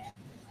story.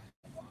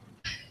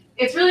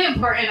 It's really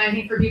important, I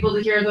think, for people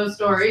to hear those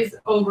stories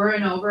over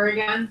and over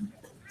again.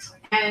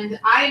 And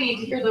I need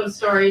to hear those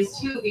stories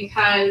too,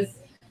 because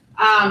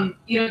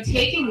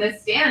taking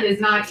this stand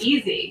is not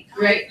easy,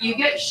 right? You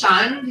get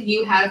shunned.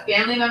 You have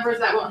family members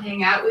that won't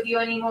hang out with you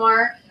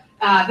anymore.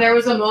 There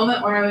was a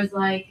moment where I was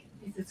like,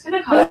 is this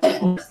going to cost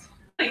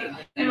me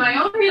in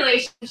my own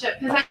relationship?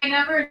 Because I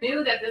never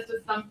knew that this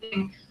was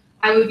something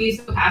I would be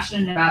so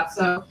passionate about.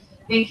 So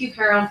thank you,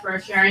 Carol, for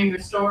sharing your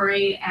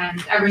story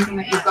and everything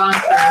that you've gone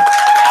through.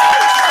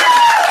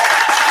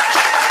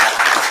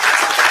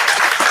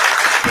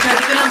 Because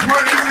it's an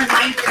important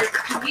reminder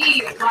to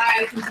me why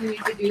I continue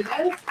to do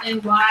this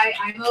and why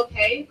I'm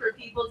okay for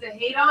people to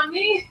hate on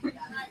me.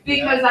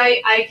 Because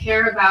I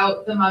care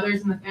about the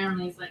mothers and the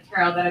families like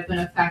Carol that have been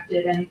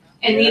affected and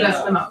need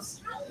us the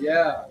most.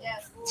 Yeah.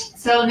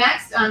 So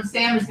next,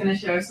 Sam is going to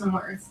share some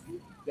words.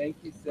 Thank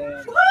you,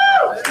 Sam.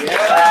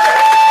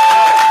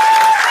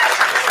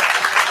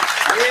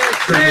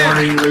 Good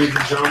morning, ladies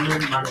and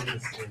gentlemen. My name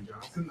is Sam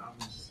Johnson. I'm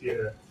just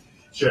here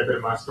to share a bit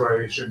of my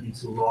story. It shouldn't be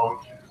too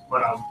long.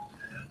 But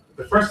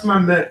the first time I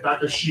met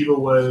Dr. Shiva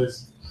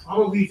was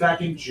probably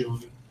back in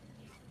June,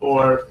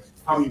 or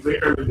probably way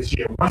earlier this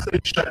year. Once they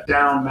shut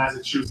down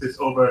Massachusetts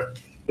over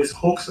this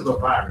hoax of a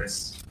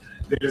virus,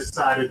 they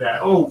decided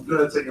that, we're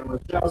going to take a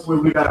look at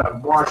we got to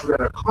march, we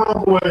got a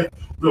convoy,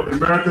 go to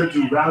America,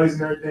 do rallies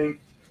and everything.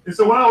 And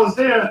so when I was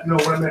there, when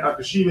I met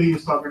Dr. Shiva, he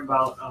was talking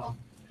about,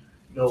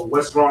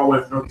 what's wrong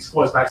with these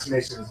forced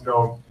vaccinations,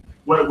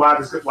 why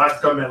is the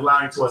government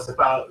lying to us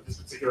about this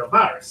particular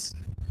virus?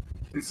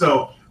 And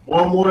so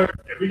more and more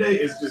every day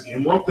is just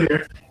getting more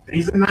clear.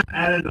 Things are not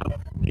adding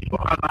up. People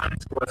are lying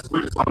to us,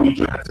 which is why we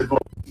have to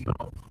vote,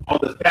 all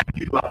the bad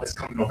people out this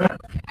coming November.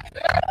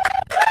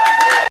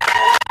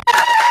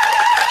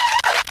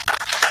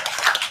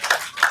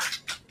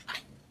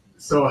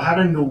 So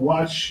having to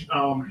watch,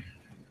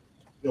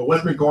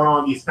 what's been going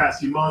on these past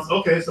few months.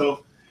 Okay,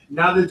 so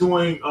now they're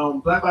doing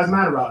Black Lives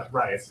Matter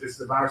riots. Is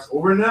the virus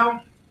over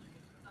now?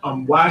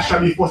 Why should I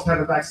be forced to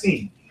have a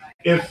vaccine?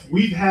 If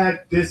we've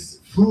had this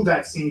flu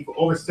vaccine for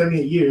over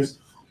 78 years,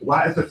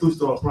 why is the flu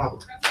still a problem?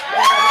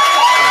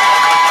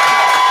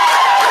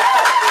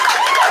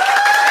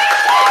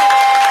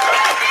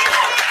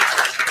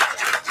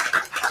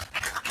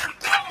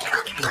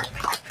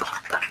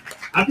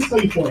 I can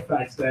tell you for a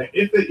fact that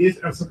if there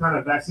is some kind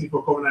of vaccine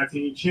for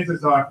COVID-19,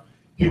 chances are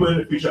people in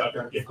the future are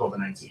going to get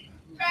COVID-19.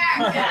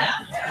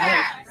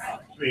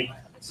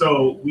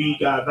 So we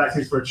got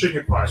vaccines for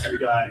chickenpox, we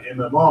got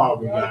MMR,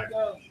 we got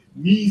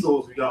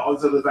measles, we got all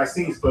these other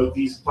vaccines, but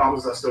these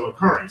problems are still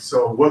occurring.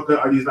 So what good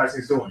are these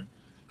vaccines doing?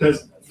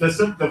 Because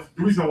the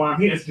reason why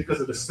I'm here is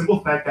because of the simple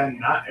fact that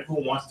not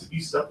everyone wants to be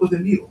stuck with a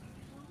needle.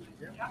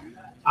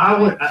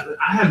 I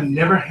have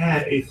never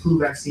had a flu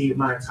vaccine in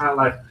my entire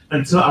life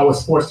until I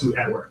was forced to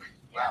at work,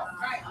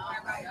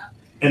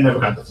 and never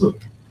got the flu.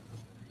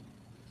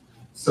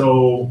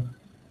 So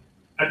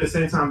at the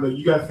same time,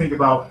 you got to think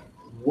about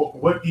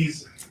what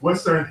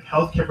certain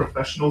healthcare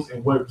professionals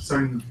and what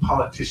certain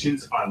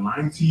politicians are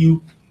lying to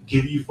you,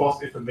 give you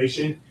false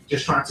information,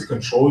 just trying to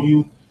control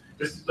you,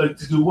 just like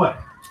to do what?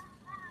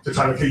 To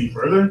try to kill you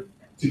further,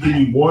 to give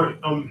you more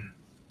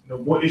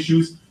more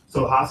issues,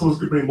 so hospitals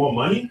could bring more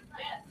money.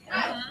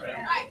 I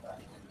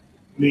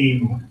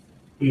mean,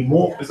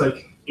 more. It's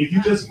like if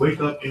you just wake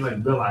up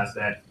and realize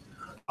that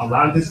a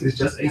lot of this is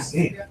just a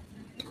scam.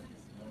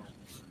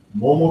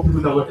 More and more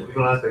people that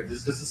realize that this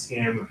is just a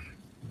scam,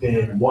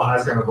 then more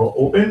eyes are gonna go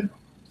open,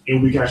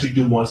 and we can actually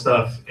do more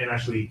stuff and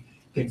actually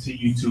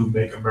continue to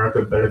make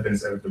America better than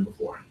it's ever been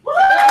before.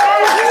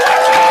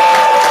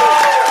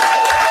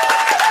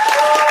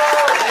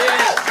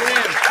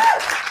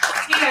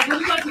 I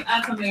would like to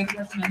add something I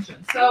just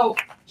mentioned. So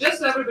just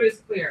so everybody's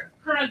clear,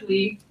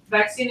 currently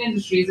vaccine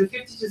industry is a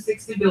 $50 to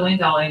 $60 billion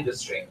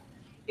industry.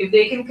 If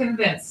they can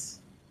convince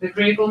the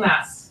critical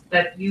mass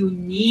that you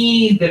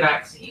need the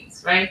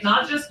vaccines, right?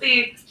 Not just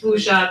the flu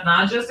shot,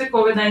 not just the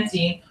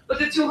COVID-19, but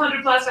the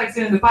 200 plus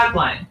vaccine in the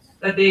pipeline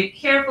that they're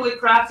carefully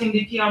crafting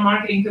the PR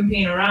marketing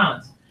campaign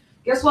around.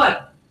 Guess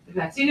what? The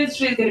vaccine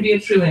industry is going to be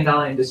 $1 trillion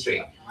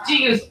industry. Do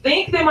you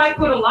think they might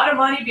put a lot of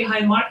money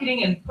behind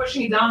marketing and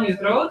pushing it down your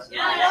throat?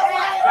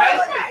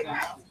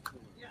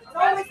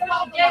 Right?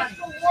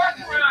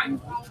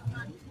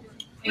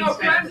 No,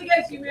 crimes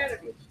against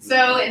humanity.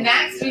 So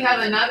next we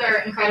have another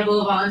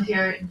incredible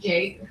volunteer,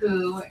 Jake,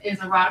 who is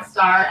a rock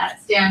star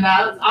at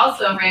Standouts,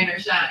 also rain or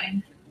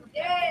shine.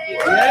 Yay!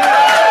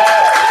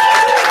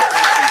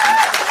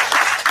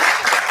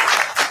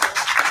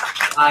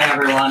 Hi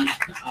everyone.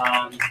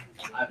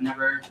 I've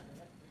never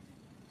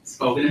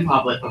spoken in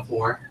public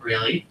before,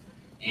 really,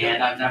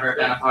 and I've never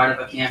been a part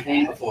of a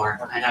campaign before.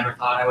 I never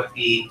thought I would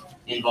be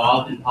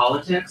involved in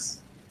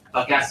politics,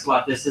 But guess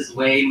what? This is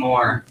way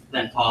more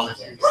than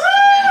politics.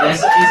 This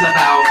is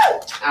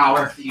about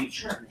our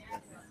future.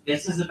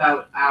 This is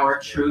about our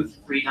truth,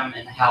 freedom,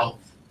 and health.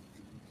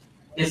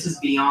 This is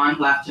beyond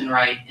left and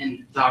right,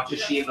 and Dr.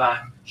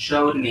 Shiva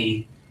showed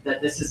me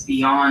that this is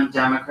beyond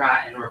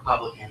Democrat and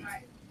Republican.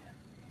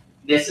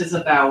 This is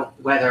about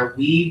whether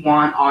we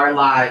want our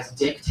lives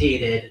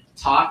dictated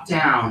top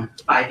down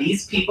by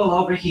these people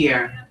over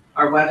here,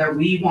 or whether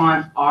we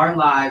want our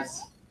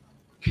lives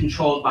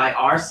controlled by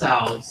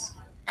ourselves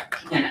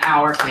and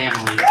our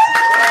families.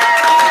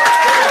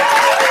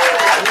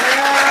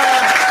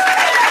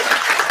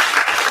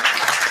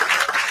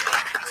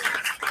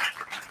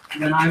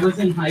 When I was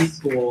in high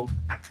school,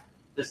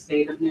 the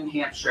state of New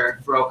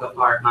Hampshire broke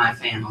apart my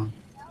family.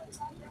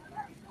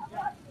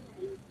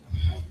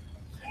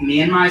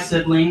 Me and my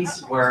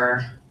siblings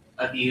were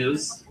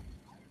abused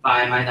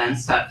by my then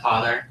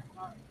stepfather,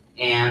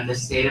 and the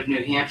state of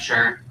New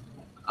Hampshire,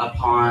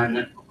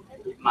 upon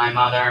my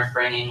mother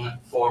bringing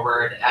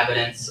forward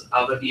evidence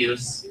of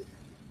abuse,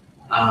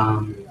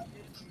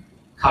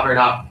 covered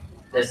up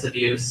this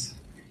abuse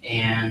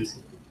and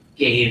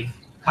gave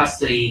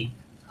custody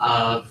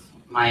of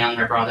my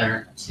younger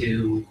brother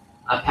to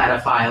a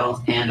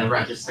pedophile and a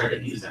registered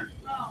abuser.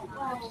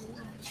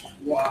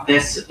 Wow.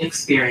 This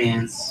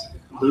experience,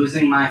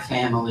 losing my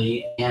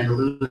family and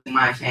losing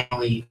my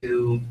family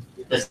to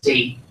the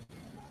state,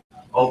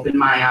 opened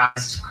my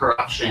eyes to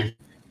corruption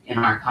in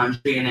our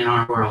country and in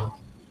our world.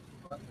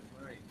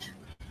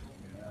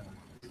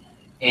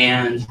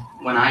 And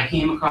when I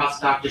came across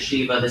Dr.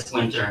 Shiva this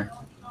winter,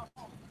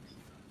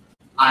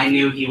 I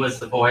knew he was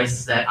the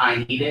voice that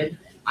I needed.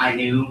 I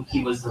knew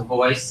he was the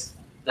voice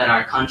that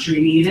our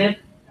country needed,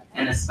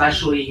 and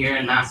especially here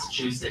in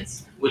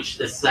Massachusetts, which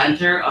the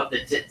center of the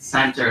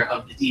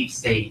deep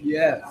state.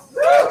 Yes.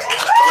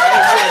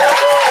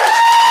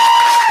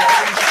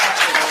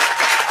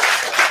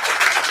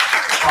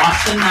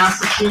 Boston,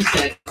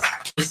 Massachusetts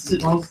is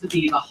supposed to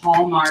be the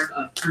hallmark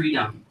of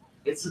freedom.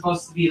 It's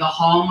supposed to be the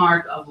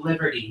hallmark of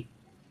liberty.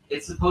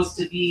 It's supposed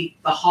to be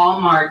the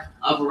hallmark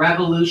of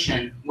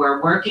revolution,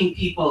 where working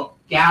people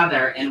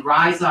gather and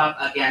rise up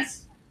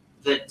against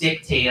the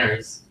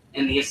dictators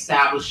and the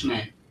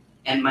establishment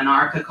and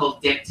monarchical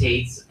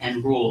dictates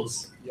and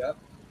rules. Yep.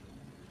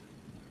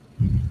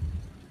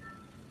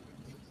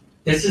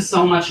 This is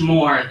so much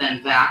more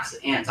than vax,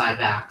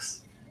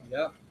 anti-vax.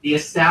 Yep. The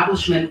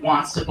establishment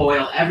wants to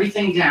boil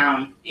everything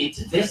down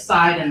into this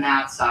side and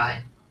that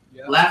side,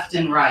 yep. Left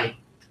and right,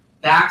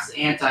 vax,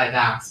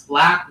 anti-vax,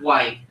 black,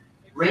 white,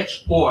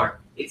 rich, poor.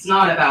 It's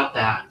not about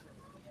that.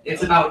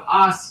 It's about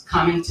us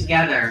coming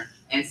together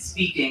and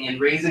speaking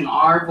and raising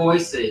our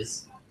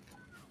voices.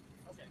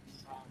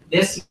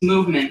 This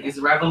movement is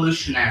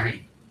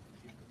revolutionary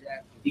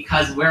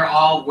because we're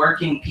all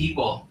working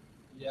people.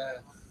 Yes.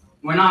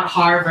 We're not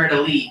Harvard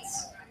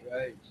elites.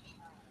 Right.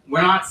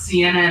 We're not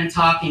CNN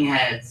talking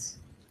heads.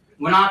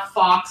 We're not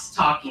Fox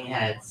talking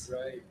heads.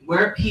 Right.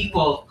 We're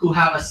people who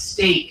have a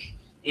stake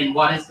in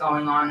what is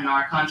going on in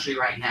our country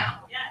right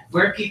now. Yes.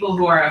 We're people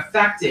who are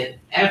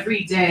affected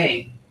every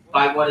day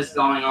by what is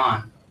going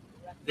on.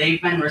 They've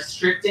been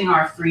restricting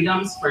our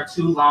freedoms for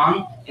too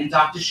long, and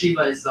Dr.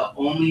 Shiva is the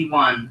only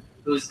one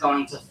who's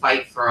going to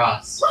fight for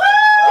us.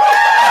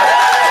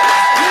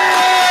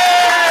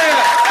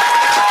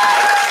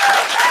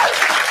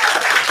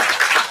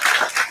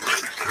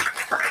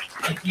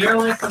 If you're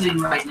listening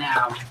right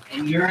now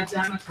and you're a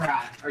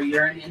Democrat or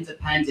you're an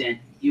independent,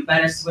 you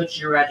better switch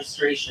your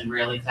registration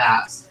really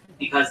fast,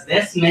 because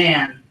this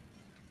man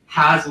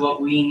has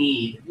what we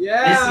need.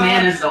 Yeah. This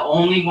man is the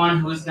only one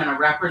who's going to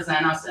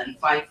represent us and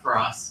fight for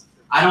us.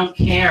 I don't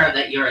care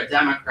that you're a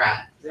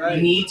Democrat. Right.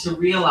 You need to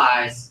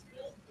realize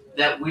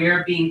that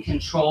we're being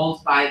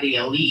controlled by the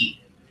elite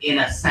in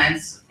a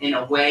sense, in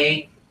a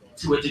way,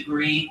 to a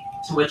degree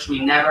to which we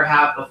never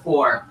have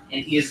before,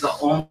 and he is the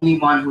only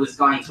one who is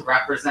going to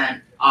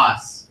represent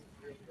us.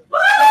 So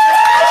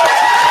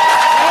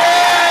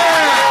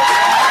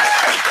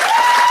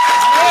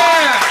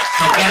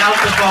get out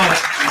the vote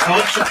and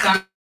vote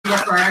September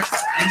 1st,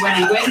 and when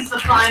he wins the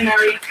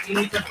primary, you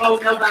need to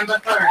vote November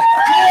 3rd.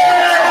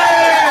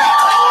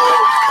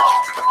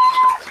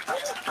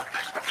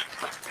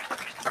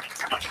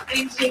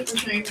 Thanks, Jake, for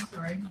sharing your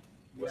story.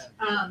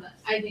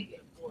 I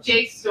think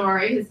Jake's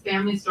story, his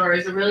family story,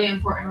 is a really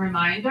important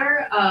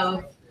reminder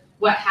of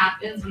what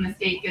happens when the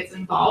state gets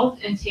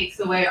involved and takes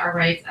away our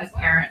rights as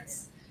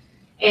parents.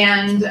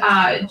 And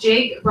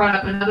Jake brought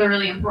up another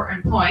really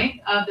important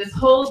point of this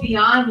whole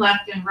beyond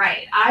left and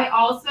right. I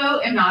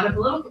also am not a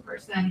political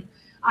person.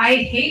 I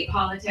hate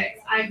politics.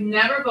 I've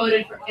never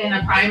voted in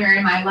a primary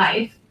in my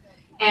life.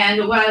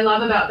 And what I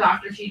love about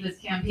Dr. Shiva's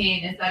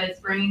campaign is that it's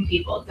bringing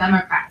people,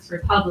 Democrats,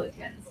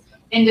 Republicans,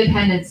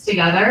 independents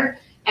together,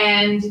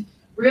 and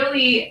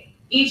really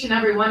each and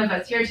every one of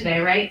us here today,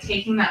 right,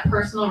 taking that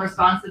personal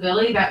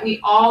responsibility that we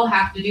all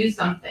have to do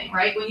something,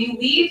 right? When you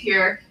leave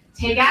here,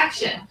 take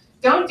action.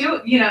 Don't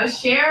do it,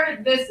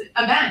 share this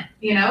event,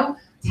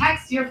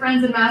 text your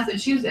friends in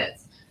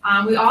Massachusetts.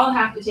 We all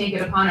have to take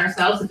it upon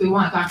ourselves if we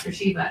want Dr.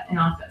 Shiva in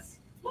office.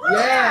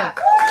 Yeah.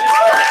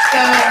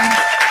 So,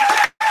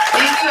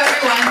 thank you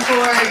everyone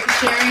for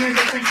sharing your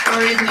different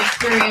stories and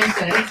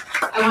experiences.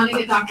 I want to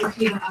get Dr.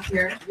 Shiva up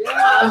here.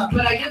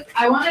 But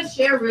I want to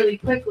share really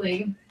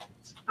quickly.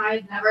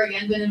 I've never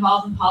again been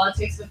involved in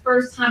politics. The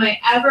first time I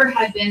ever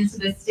had been to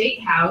the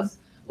State House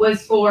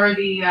was for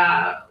the,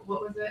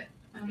 what was it?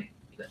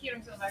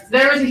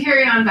 There was a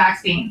hearing on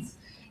vaccines.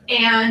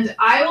 And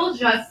I will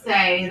just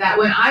say that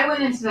when I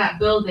went into that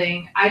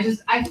building, I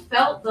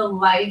felt the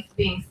life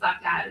being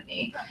sucked out of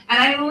me. And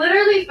I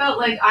literally felt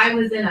like I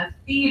was in a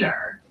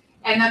theater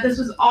and that this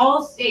was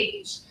all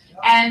staged.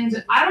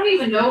 And I don't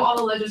even know all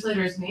the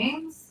legislators'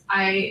 names,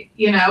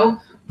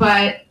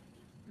 but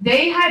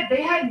they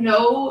had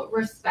no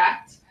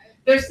respect.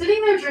 They're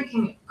sitting there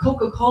drinking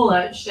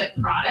Coca-Cola shit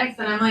products,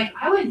 and I'm like,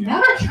 I would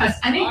never trust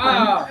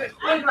anyone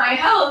with my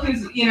health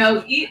who's,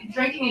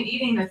 drinking and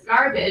eating this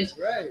garbage.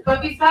 Right.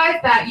 But besides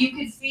that, you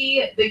could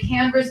see the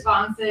canned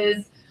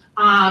responses.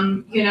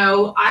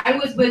 I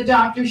was with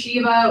Dr.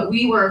 Shiva.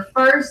 We were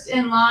first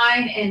in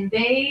line, and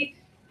they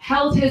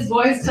held his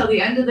voice till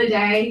the end of the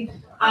day.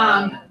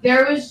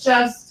 There was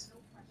just,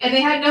 and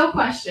they had no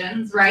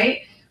questions,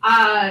 right?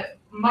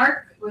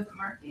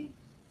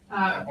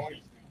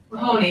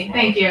 Mahoney,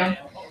 thank you.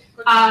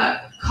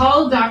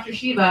 Called Dr.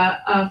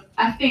 Shiva a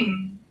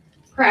effing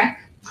prick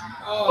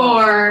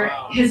for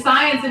his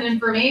science and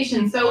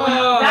information. So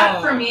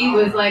that for me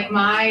was like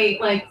my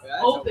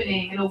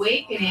opening and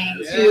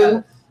awakening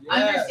to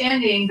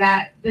understanding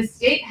that the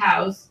State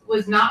House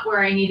was not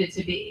where I needed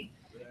to be.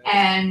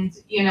 And,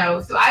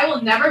 so I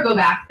will never go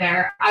back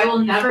there. I will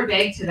never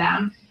beg to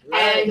them.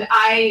 And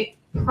I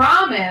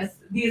promise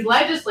these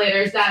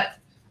legislators that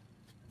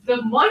the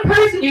one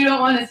person you don't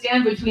want to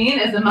stand between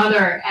is a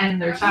mother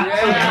and their children,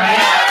 right?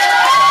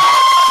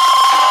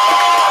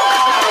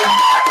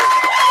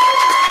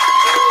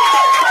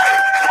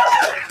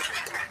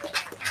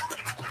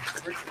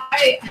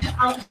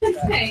 I'll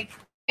just say,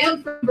 I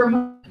am from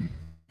Vermont,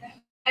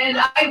 and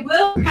I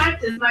will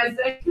practice my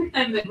Second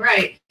Amendment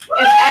right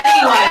if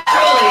anyone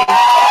truly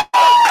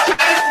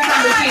tries to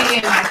come between me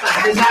and my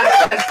son. Is that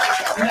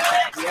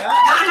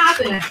not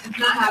happening? It's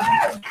not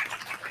happening.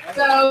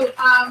 So,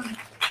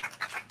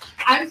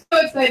 I'm so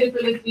excited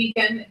for this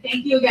weekend.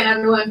 Thank you again,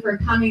 everyone, for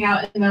coming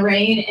out in the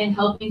rain and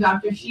helping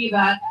Dr.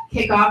 Shiva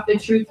kick off the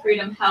Truth,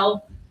 Freedom,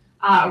 Health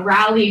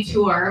rally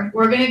tour.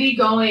 We're going to be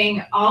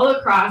going all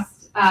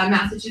across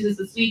Massachusetts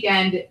this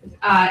weekend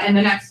in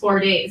the next 4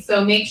 days.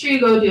 So make sure you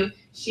go to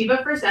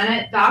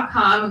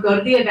ShivaForSenate.com, go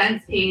to the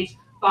events page,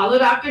 follow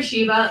Dr.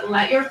 Shiva,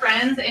 let your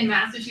friends in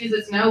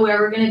Massachusetts know where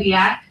we're going to be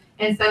at,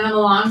 and send them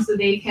along so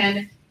they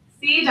can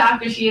see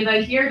Dr.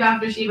 Shiva, hear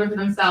Dr. Shiva for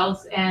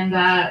themselves, and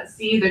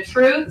see the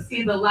truth,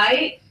 see the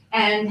light,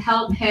 and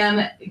help him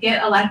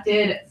get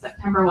elected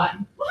September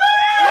 1.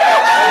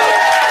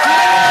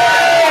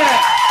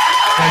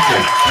 Thank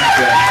you.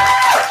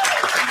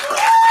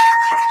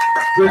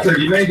 Richard,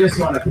 you may just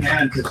want to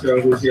pan to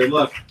show who's here.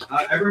 Look,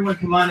 everyone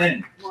come on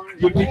in.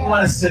 Do people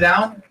want to sit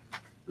down?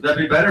 Would that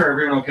be better, or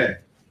everyone okay?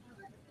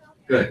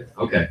 Good,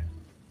 okay.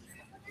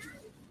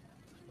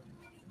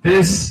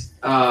 This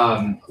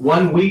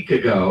 1 week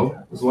ago,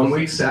 it was 1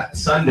 week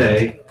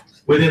Sunday,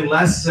 within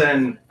less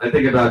than, I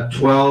think, about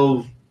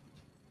 12,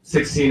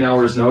 16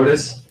 hours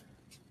notice,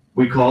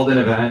 we called an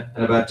event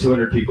and about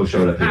 200 people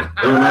showed up here.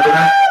 You remember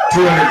that?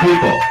 200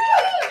 people.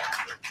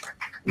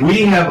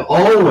 We have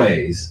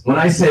always, when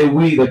I say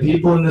we, the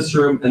people in this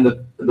room and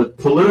the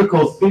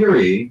political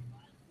theory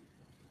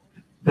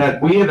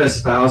that we have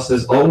espoused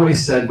has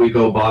always said we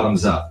go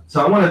bottoms up.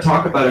 So I want to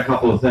talk about a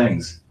couple of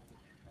things.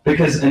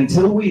 Because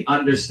until we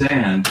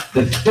understand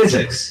the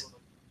physics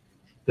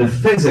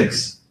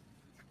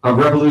of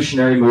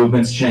revolutionary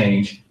movements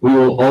change, we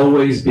will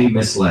always be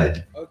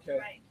misled.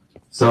 Okay.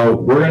 So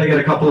we're going to get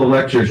a couple of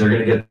lectures. You're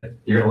going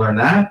to learn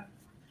that.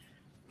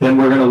 Then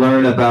we're going to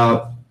learn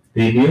about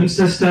the immune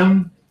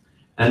system.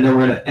 And then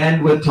we're going to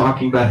end with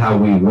talking about how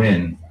we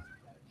win.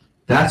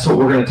 That's what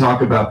we're going to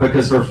talk about,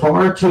 because for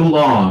far too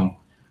long,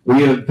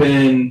 we have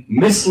been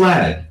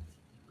misled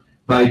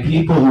by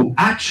people who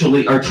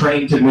actually are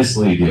trained to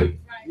mislead you.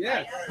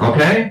 Yes.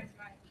 Okay?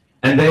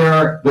 And they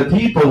are the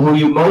people who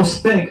you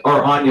most think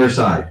are on your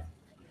side.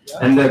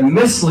 And the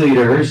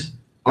misleaders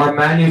are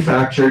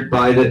manufactured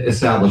by the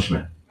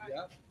establishment.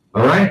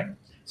 All right?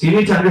 So you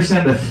need to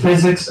understand the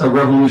physics of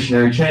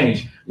revolutionary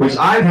change, which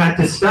I've had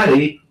to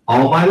study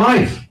all my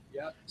life.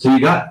 So you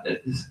got,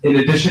 in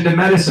addition to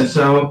medicine,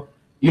 so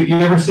you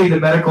ever see the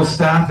medical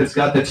staff that's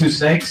got the two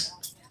snakes,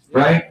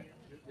 right?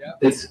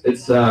 It's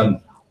a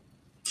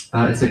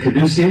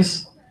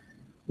caduceus.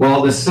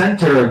 Well, the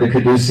center of the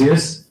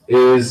caduceus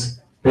is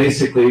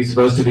basically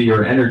supposed to be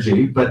your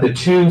energy, but the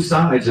two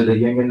sides are the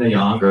yin and the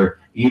yang, or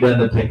Ida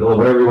and the Pingala,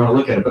 whatever you want to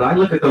look at it. But I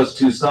look at those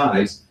two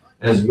sides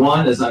as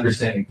one is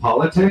understanding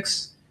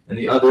politics and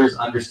the other is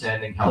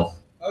understanding health.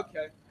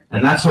 Okay.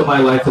 And that's what my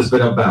life has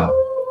been about.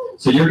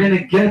 So you're going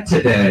to get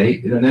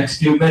today, in the next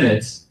few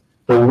minutes,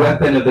 the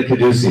weapon of the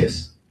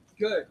caduceus.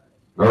 Good.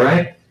 All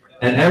right?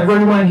 And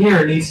everyone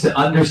here needs to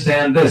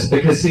understand this,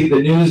 because see,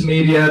 the news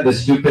media, the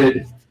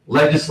stupid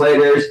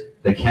legislators,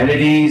 the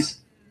Kennedys,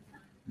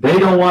 they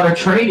don't want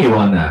to train you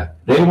on that.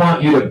 They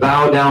want you to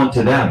bow down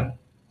to them.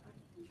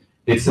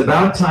 It's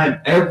about time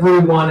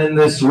everyone in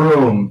this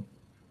room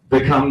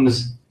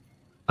becomes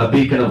a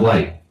beacon of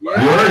light. You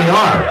already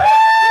are.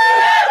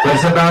 But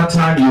it's about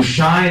time you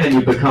shine and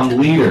you become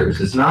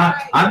leaders. It's not,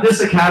 I'm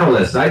just a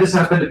catalyst. I just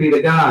happen to be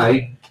the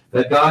guy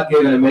that God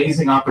gave an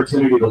amazing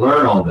opportunity to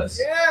learn all this.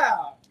 Yeah.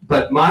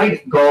 But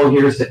my goal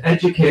here is to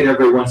educate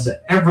everyone so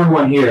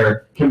everyone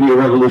here can be a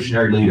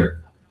revolutionary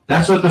leader.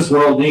 That's what this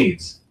world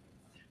needs.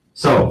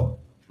 So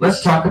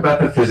let's talk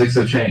about the physics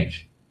of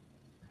change.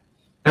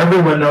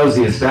 Everyone knows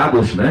the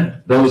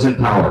establishment, those in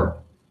power,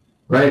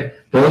 right?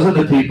 Those are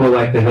the people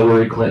like the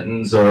Hillary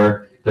Clintons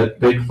or the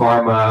big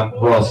pharma.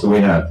 Who else do we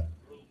have?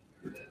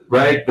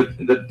 Right?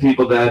 The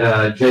people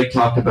that Jake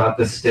talked about,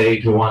 the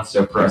state who wants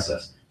to oppress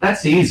us.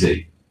 That's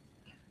easy.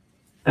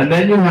 And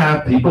then you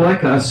have people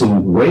like us who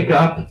wake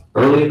up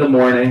early in the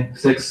morning,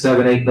 6,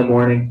 7, 8 in the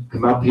morning,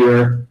 come up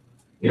here.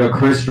 You know,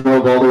 Chris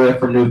drove all the way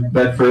from New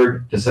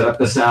Bedford to set up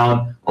the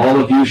sound. All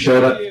of you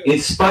showed up in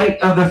spite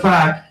of the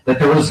fact that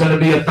there was going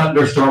to be a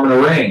thunderstorm and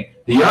a rain.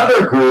 The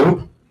other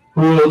group,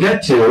 who we'll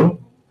get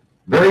to,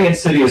 very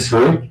insidious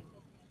group,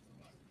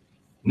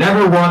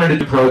 never wanted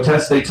to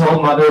protest. They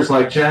told mothers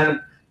like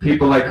Jen,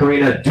 people like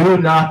Karina, do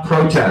not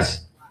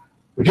protest.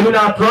 Do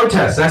not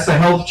protest. That's a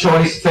health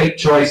choice, fake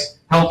choice,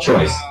 health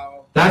choice.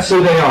 That's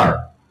who they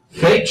are.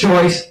 Fake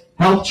choice,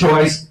 health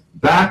choice,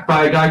 backed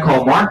by a guy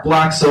called Mark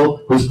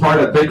Blaxill, who's part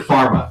of Big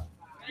Pharma.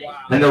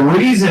 And the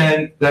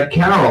reason that,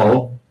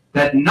 Carol,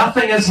 that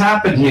nothing has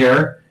happened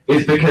here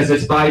is because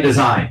it's by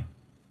design.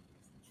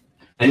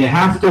 And you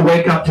have to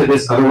wake up to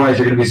this, otherwise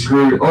you're going to be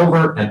screwed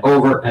over and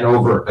over and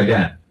over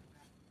again.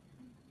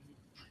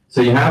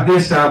 So you have the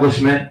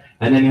establishment,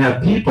 and then you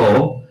have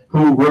people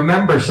who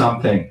remember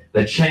something,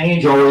 that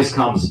change always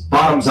comes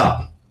bottoms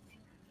up.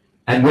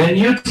 And when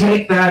you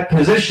take that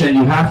position,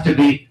 you have to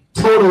be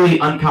totally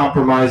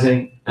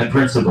uncompromising and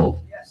principled.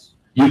 Yes.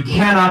 You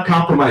cannot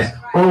compromise.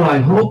 Oh, I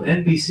hope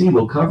NBC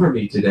will cover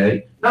me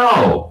today.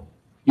 No,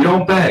 you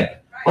don't beg.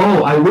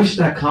 Oh, I wish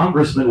that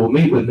congressman will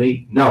meet with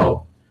me.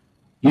 No.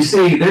 You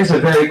see, there's a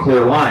very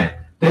clear line.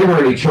 They've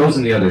already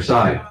chosen the other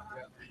side.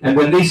 And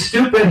when these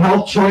stupid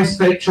health choice,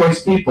 fake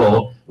choice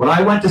people, when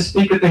I went to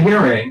speak at the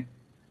hearing,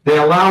 they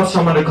allowed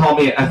someone to call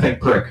me an effing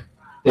prick.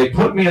 They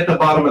put me at the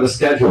bottom of the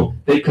schedule.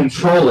 They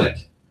control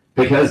it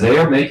because they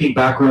are making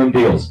backroom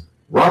deals.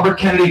 Robert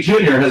Kennedy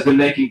Jr. has been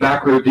making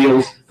backroom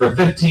deals for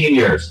 15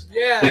 years.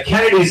 Yeah. The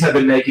Kennedys have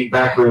been making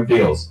backroom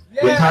deals.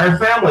 Yeah. The entire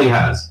family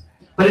has.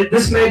 But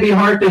this may be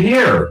hard to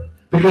hear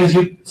because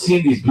you've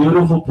seen these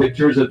beautiful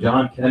pictures of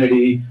John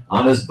Kennedy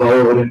on his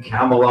boat in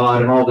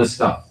Camelot and all this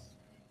stuff.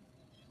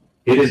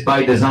 It is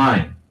by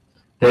design.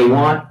 They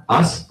want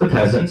us, the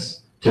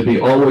peasants, to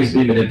always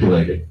be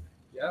manipulated.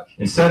 Yep.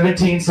 In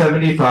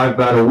 1775,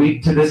 about a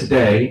week to this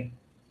day,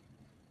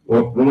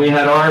 when we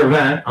had our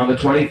event on the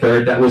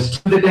 23rd, that was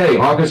to the day,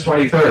 August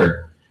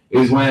 23rd,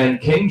 is when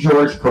King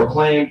George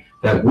proclaimed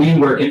that we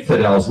were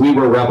infidels, we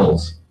were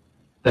rebels,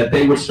 that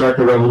they would start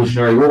the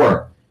Revolutionary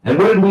War. And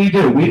what did we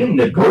do? We didn't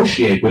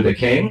negotiate with the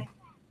king.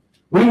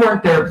 We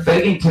weren't there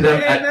begging to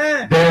them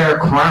at their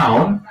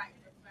crown.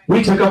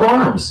 We took up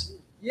arms.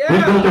 Yeah.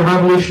 We built a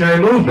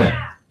revolutionary movement.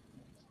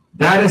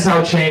 That is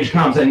how change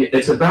comes, and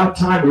it's about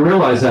time we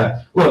realize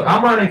that. Look,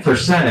 I'm running for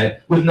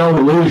Senate with no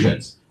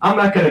illusions. I'm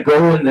not going to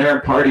go in there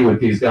and party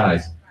with these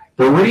guys.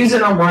 The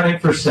reason I'm running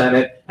for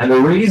Senate and the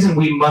reason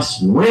we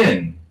must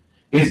win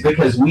is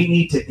because we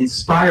need to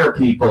inspire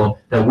people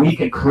that we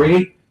can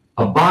create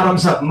a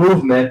bottoms-up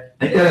movement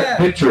and get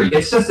a victory.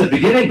 It's just the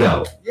beginning,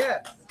 though. Yeah.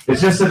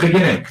 It's just the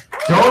beginning.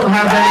 Don't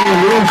have any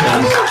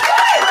illusions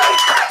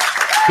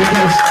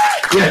because...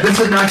 yeah, this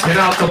is not get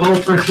out the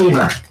vote for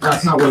Shiva.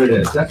 That's not what it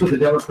is. That's what the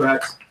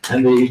Democrats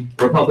and the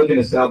Republican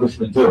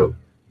establishment do.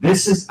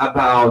 This is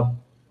about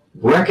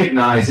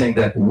recognizing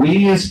that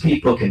we as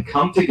people can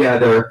come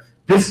together.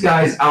 This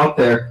guy's out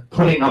there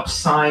putting up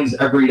signs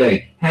every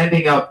day,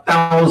 handing out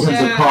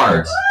thousands of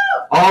cards.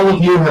 All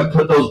of you have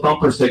put those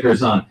bumper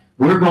stickers on.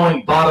 We're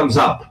going bottoms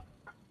up.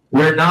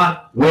 We're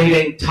not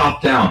waiting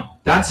top down.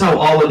 That's how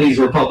all of these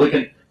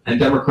Republican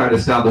and Democrat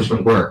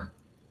establishment work.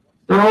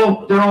 They're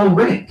all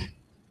rigged.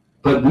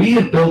 But we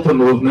have built a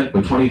movement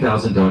with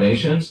 20,000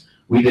 donations.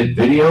 We did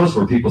videos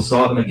where people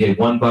saw them and gave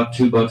 $1,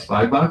 $2,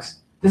 $5.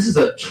 This is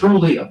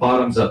truly a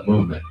bottoms-up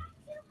movement.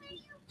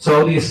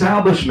 So the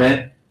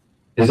establishment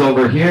is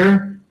over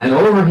here, and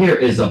over here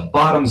is a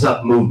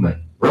bottoms-up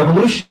movement,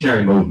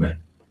 revolutionary movement.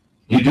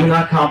 You do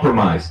not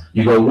compromise.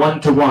 You go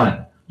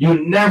one-to-one.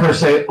 You never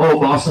say, "Oh,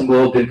 Boston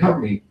Globe didn't cover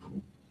me."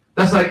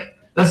 That's like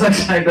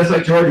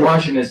George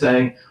Washington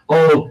saying,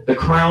 "Oh, the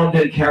Crown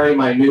didn't carry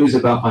my news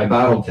about my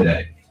battle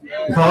today."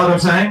 You follow what I'm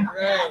saying?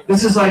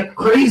 This is like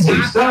crazy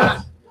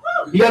stuff.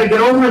 You got to get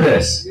over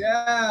this.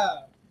 Yeah.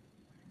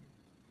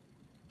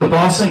 The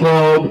Boston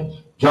Globe,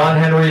 John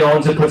Henry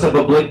owns it, puts up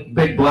a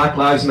big Black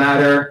Lives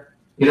Matter.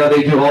 You know,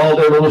 they do all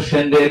their little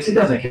shindigs. He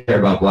doesn't care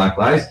about Black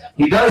Lives.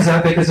 He does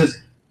that because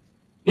his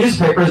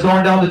newspaper is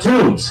going down the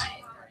tubes.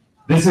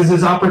 This is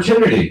his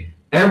opportunity.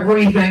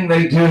 Everything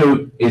they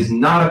do is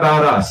not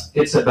about us.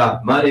 It's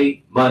about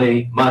money,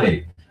 money,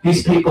 money.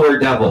 These people are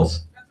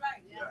devils.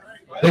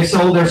 They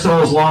sold their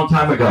souls a long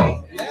time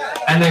ago.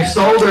 And they've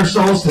sold their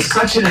souls to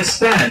such an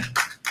extent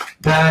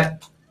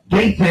that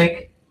they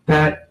think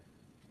that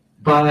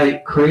by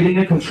creating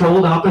a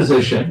controlled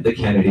opposition, the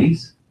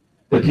Kennedys,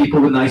 the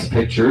people with nice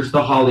pictures,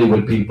 the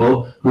Hollywood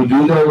people who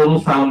do their little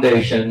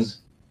foundations,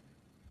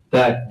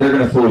 that they're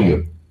going to fool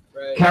you.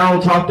 Right.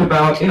 Carol talked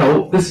about,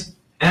 this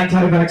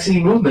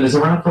anti-vaccine movement is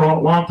around for a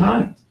long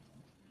time.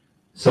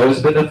 So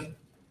has been the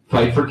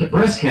fight for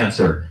breast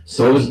cancer.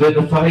 So has been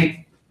the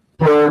fight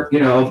for,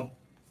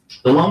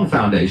 the Lung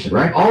Foundation,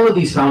 right? All of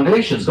these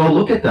foundations, go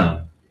look at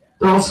them.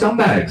 They're all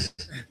scumbags.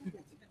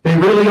 They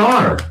really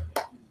are.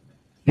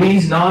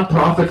 These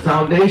nonprofit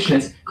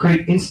foundations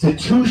create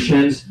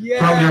institutions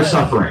from your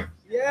suffering.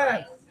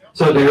 Yes.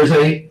 So there's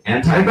a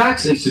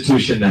anti-vax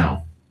institution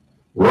now.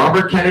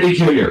 Robert Kennedy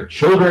Jr.,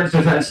 Children's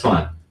Defense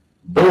Fund.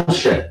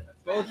 Bullshit.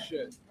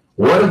 Bullshit.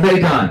 What have they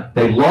done?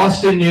 They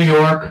lost in New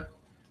York.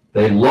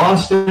 They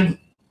lost in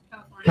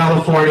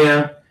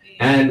California.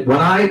 And when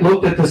I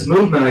looked at this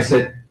movement, I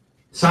said,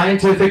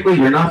 scientifically,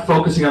 you're not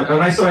focusing on...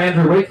 When I saw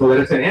Andrew Wakefield,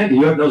 I said, Andy,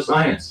 you have no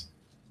science.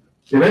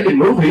 You're making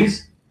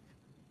movies,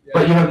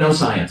 but you have no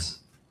science.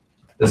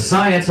 The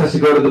science has to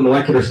go to the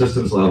molecular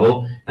systems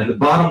level, and the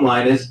bottom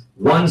line is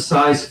one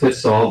size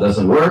fits all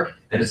doesn't work,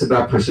 and it's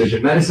about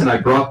precision medicine. I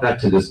brought that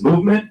to this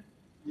movement.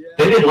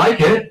 They didn't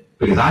like it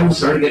because I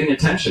started getting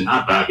attention,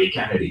 not Bobby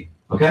Kennedy.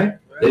 Okay?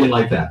 They didn't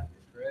like that.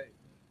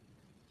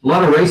 A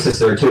lot of racists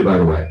there too, by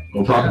the way.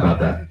 We'll talk about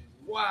that.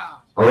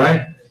 Wow. All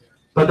right?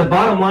 But the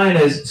bottom line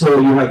is, so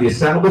you have the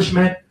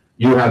establishment,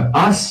 you have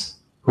us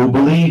who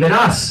believe in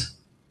us.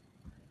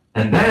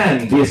 And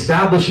then the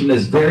establishment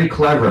is very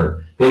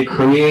clever. They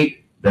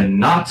create the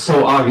not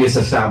so obvious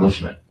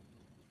establishment.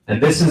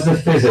 And this is the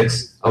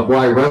physics of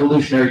why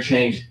revolutionary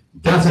change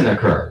doesn't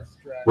occur.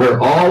 Where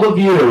all of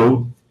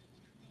you,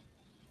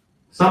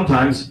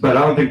 sometimes, but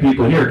I don't think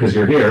people here, because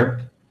you're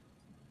here,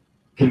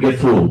 can get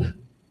fooled.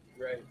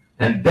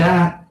 And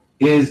that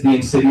is the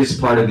insidious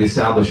part of the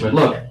establishment.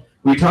 Look,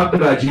 we talked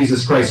about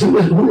Jesus Christ. Who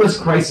was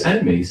Christ's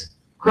enemies?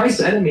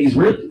 Christ's enemies,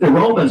 really, the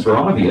Romans were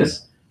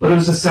obvious, but it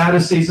was the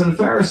Sadducees and the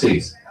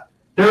Pharisees.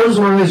 Those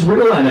were his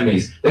real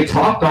enemies. They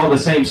talked all the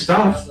same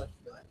stuff,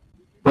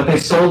 but they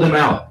sold him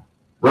out,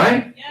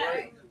 right?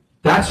 Yeah.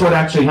 That's what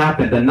actually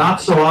happened. The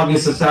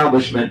not-so-obvious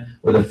establishment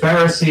were the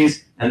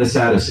Pharisees and the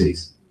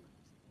Sadducees.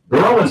 The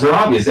Romans are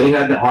obvious. They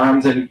had the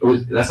arms, and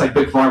that's like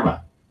Big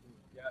Pharma.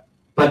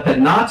 But the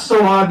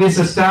not-so-obvious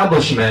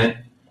establishment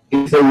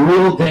is the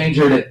real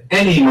danger to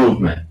any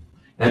movement.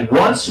 And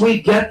once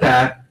we get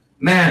that,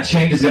 man,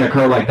 change is going to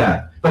occur like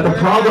that. But the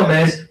problem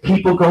is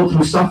people go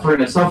through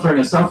suffering and suffering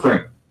and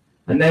suffering.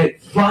 And they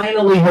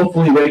finally,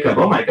 hopefully, wake up.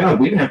 Oh, my God,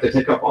 we didn't have to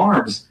take up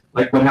arms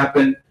like what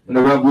happened in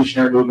the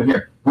revolutionary movement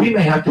here. We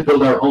may have to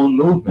build our own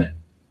movement.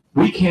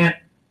 We can't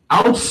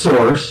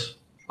outsource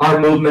our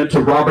movement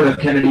to Robert F.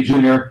 Kennedy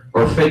Jr.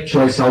 or fake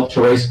choice, health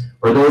choice,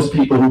 or those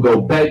people who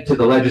go beg to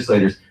the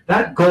legislators.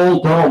 That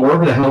gold dome,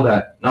 wherever the hell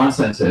that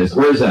nonsense is,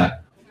 where is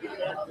that?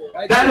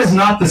 That is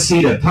not the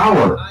seat of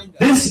power.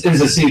 This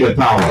is a seat of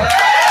power.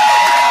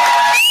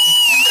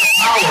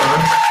 Power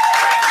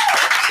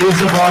is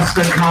the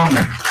Boston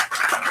Common.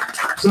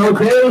 So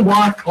they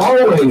want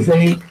always,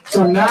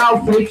 so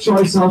now fake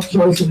choice, health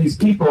choice, and these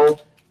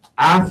people,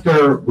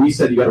 after we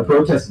said you got to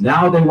protest,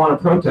 now they want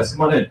to protest.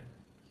 Come on in.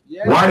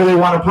 Why do they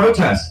want to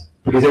protest?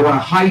 Because they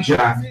want to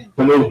hijack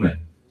the movement.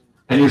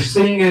 And you're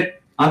seeing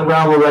it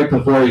unravel right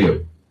before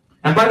you.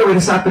 And by the way,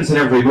 this happens in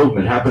every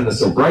movement. It happened in the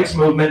Civil Rights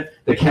Movement.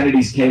 The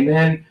Kennedys came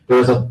in. There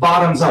was a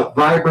bottoms-up,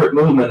 vibrant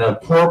movement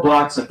of poor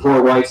blacks and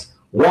poor whites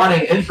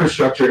wanting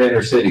infrastructure in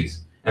inner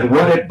cities. And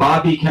what did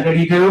Bobby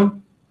Kennedy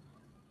do?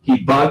 He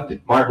bugged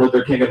Martin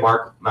Luther King and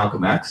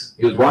Malcolm X.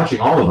 He was watching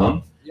all of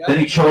them. Yep. Then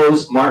he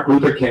chose Martin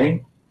Luther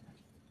King.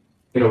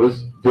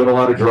 Was doing a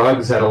lot of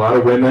drugs, had a lot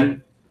of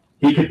women.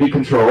 He could be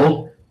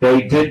controlled.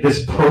 They did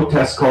this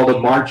protest called a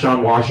March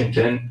on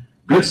Washington.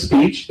 Good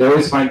speech. They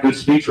always find good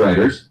speech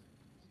writers.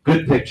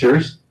 Good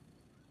pictures.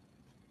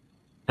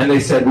 And they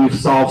said, we've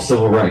solved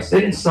civil rights.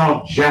 They didn't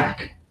solve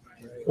jack.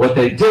 What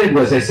they did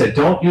was they said,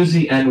 don't use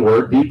the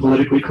N-word, be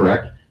politically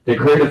correct. They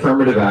created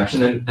affirmative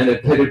action, and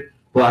it pitted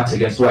blacks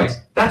against whites.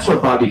 That's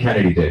what Bobby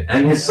Kennedy did.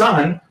 And his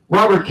son,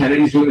 Robert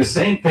Kennedy, is doing the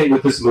same thing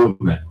with this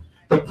movement.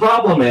 The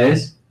problem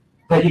is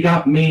that you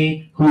got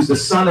me, who's the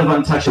son of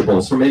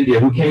untouchables from India,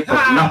 who came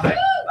from nothing.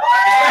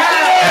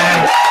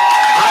 And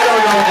I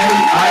don't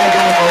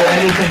know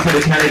anything to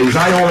the Kennedys.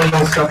 I only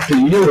know stuff to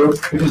you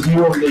because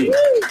you are me.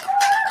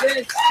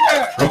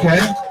 Okay?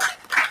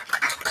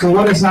 So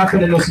what has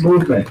happened in this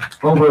movement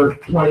over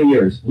 20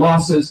 years?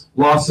 Losses,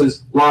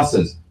 losses,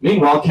 losses.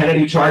 Meanwhile,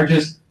 Kennedy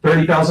charges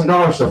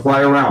 $30,000 to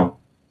fly around.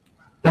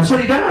 That's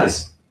what he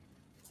does.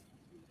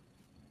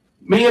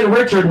 Me and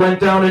Richard went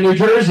down to New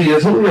Jersey,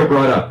 as Julio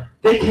brought up.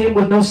 They came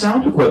with no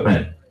sound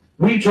equipment.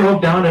 We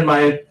drove down in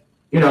my,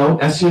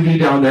 SUV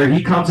down there.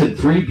 He comes in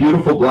 3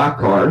 beautiful black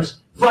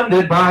cars,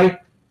 funded by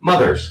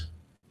mothers.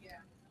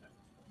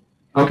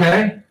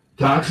 Okay?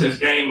 talks his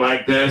game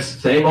like this,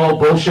 same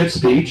old bullshit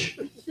speech,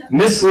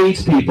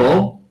 misleads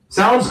people,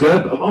 sounds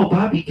good. Oh,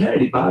 Bobby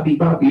Kennedy, Bobby.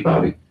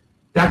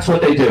 That's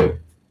what they do.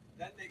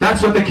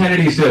 That's what the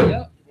Kennedys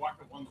do.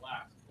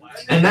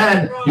 And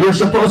then you're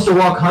supposed to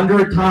walk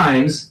 100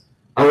 times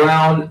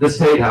around the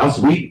State House.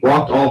 We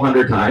walked all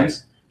 100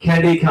 times.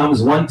 Kennedy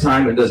comes one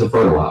time and does a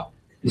photo op.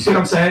 You see what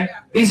I'm saying?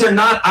 These are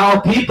not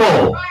our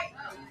people.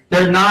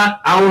 They're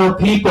not our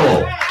people.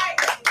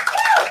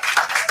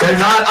 They're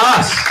not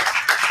us.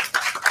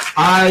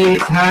 I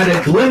had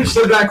a glimpse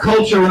of that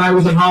culture when I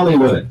was in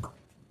Hollywood.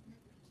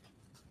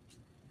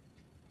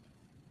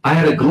 I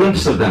had a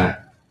glimpse of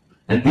that.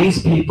 And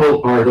these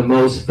people are the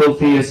most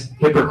filthiest,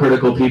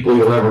 hypocritical people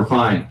you'll ever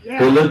find.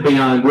 They live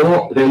beyond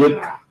wall. They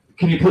live.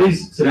 Can you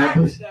please sit down,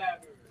 please?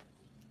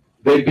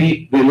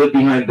 They live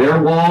behind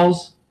their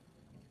walls.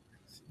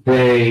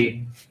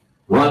 They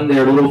run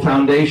their little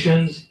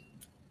foundations.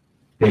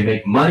 They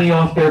make money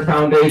off their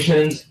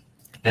foundations,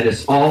 and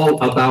it's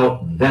all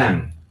about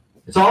them.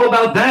 It's all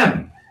about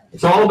them.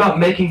 It's all about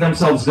making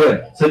themselves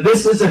good. So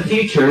this is the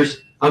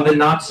features of the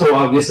not so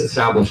obvious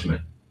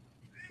establishment.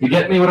 You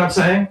get me what I'm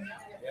saying?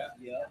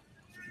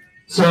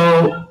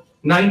 So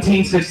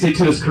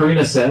 1962, as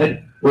Karina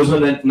said, was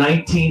when the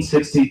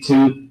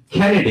 1962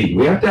 Kennedy,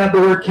 we have to have the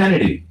word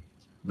Kennedy,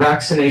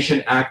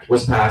 Vaccination Act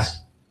was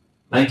passed.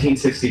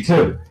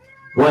 1962,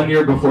 1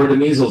 year before the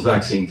measles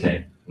vaccine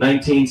came.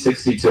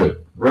 1962.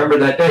 Remember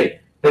that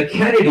date. The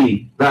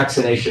Kennedy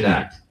Vaccination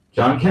Act.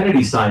 John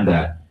Kennedy signed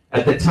that.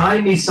 At the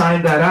time he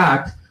signed that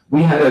act,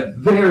 we had a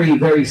very,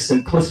 very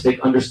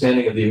simplistic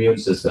understanding of the immune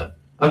system.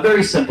 A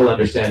very simple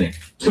understanding.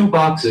 2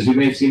 boxes. You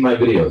may have seen my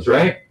videos,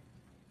 right?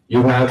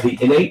 You have the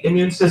innate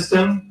immune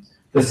system,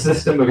 the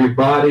system of your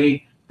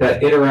body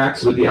that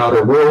interacts with the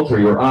outer world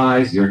through your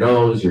eyes, your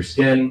nose, your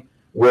skin,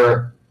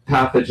 where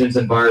pathogens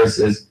and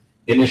viruses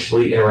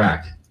initially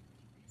interact.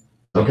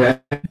 Okay?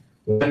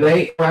 When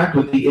they interact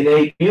with the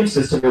innate immune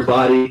system, your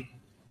body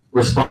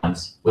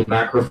responds with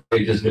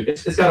macrophages.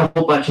 It's got a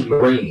whole bunch of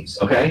marines,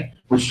 okay,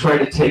 which try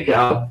to take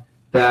out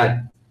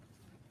that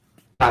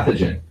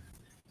pathogen.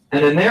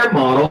 And in their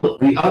model,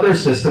 the other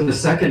system, the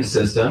second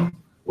system,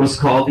 was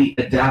called the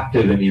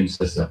adaptive immune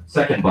system.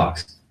 Second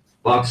box.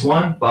 Box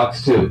 1,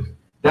 box 2.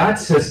 That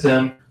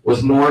system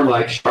was more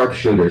like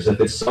sharpshooters. If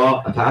it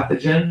saw a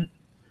pathogen,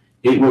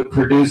 it would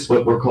produce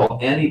what were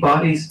called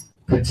antibodies,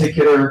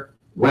 particular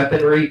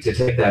weaponry to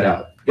take that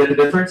out. Get the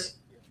difference?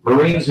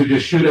 Marines who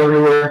just shoot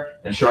everywhere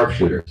and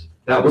sharpshooters.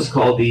 That was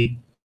called the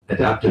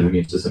adaptive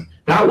immune system.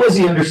 That was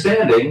the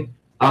understanding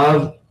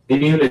of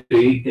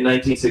immunity in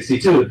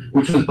 1962,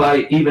 which was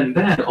by even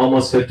then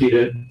almost 50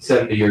 to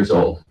 70 years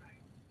old.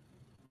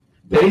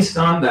 Based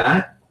on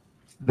that,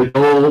 the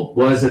goal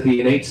was that the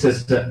innate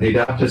system, the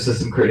adaptive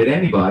system created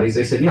antibodies.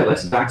 They said, yeah,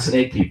 let's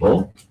vaccinate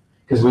people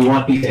because we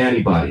want these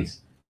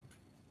antibodies.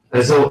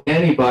 As though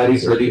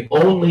antibodies are the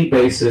only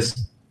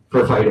basis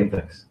for fighting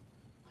things.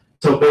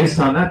 So based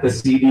on that, the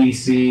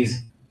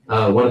CDC's,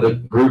 one of the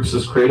groups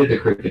was created to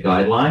create the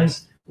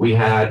guidelines. We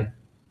had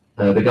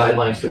the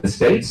guidelines for the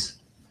states,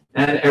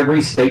 and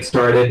every state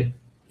started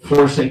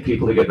forcing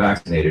people to get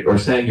vaccinated or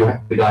saying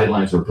the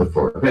guidelines were put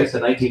forward. Okay, so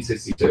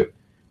 1962.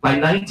 By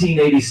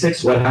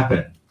 1986, what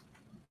happened?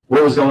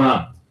 What was going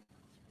on?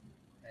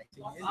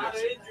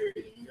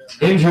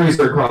 Injuries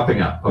are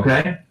cropping up,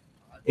 okay?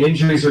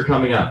 Injuries are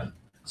coming up.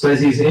 So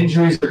as these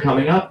injuries are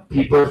coming up,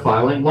 people are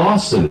filing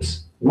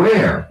lawsuits.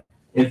 Where?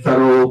 In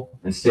federal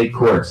and state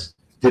courts,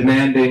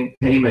 demanding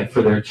payment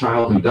for their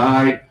child who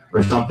died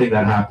or something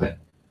that happened.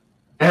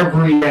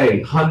 Every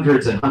day,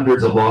 hundreds and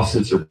hundreds of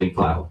lawsuits are being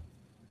filed.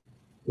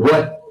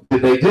 What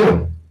did they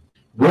do?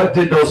 What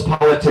did those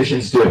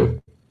politicians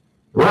do?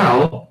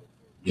 Well,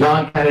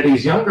 John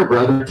Kennedy's younger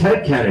brother,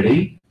 Ted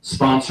Kennedy,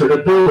 sponsored a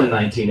bill in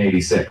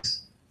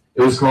 1986.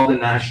 It was called the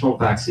National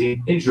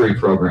Vaccine Injury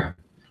Program.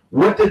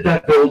 What did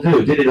that bill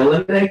do? Did it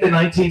eliminate the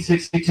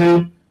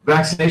 1962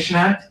 Vaccination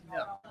Act?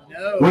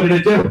 No. What did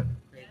it do?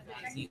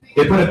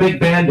 It put a big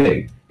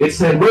Band-Aid. It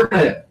said, we're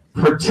going to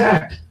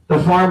protect the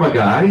pharma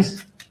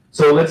guys.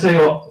 So let's say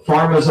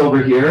pharma's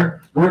over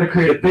here. We're going to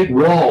create a big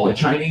wall, a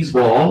Chinese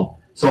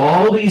wall, so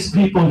all these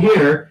people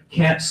here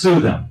can't sue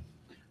them.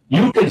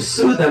 You can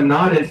sue them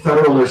not in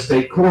federal or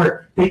state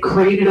court. They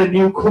created a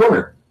new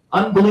court.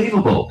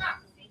 Unbelievable.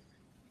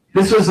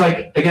 This was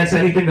like against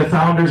anything the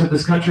founders of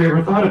this country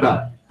ever thought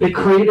about. They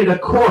created a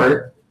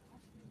court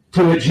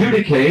to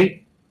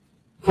adjudicate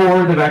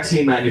for the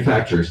vaccine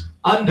manufacturers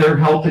under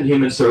Health and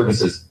Human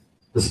Services.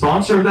 The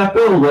sponsor of that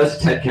bill was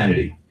Ted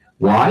Kennedy.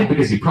 Why?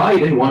 Because he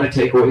probably didn't want to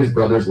take away his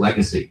brother's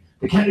legacy.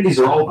 The Kennedys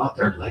are all about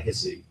their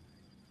legacy,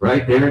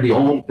 right? They're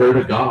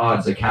the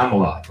gods of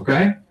Camelot,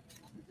 okay?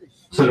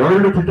 So in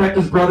order to protect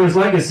his brother's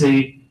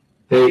legacy,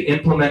 they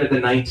implemented the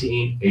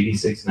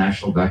 1986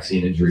 National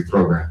Vaccine Injury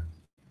Program.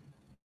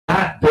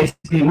 That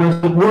basically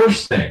was the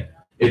worst thing.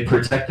 It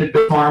protected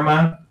the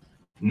pharma,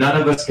 none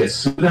of us could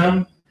sue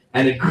them,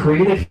 and it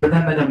created for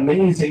them an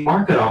amazing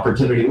market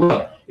opportunity.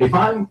 Look,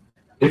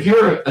 if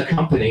you're a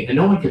company and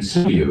no one can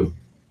sue you,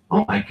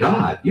 oh my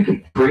God, you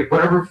can create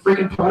whatever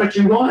freaking product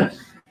you want.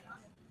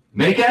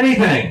 Make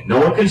anything. No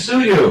one can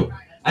sue you.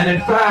 And in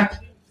fact,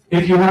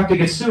 if you have to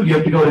get sued, you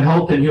have to go to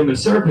Health and Human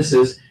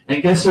Services,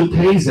 and guess who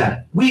pays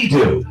that? We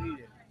do.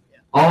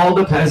 All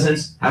the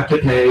peasants have to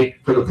pay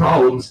for the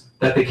problems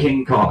that the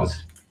king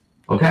caused.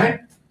 Okay?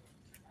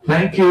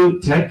 Thank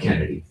you, Ted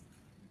Kennedy.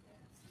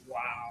 Wow.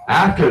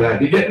 After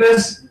that, you getting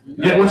this?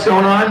 You get what's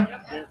going on?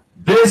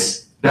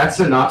 That's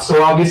a not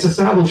so obvious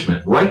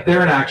establishment, right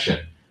there in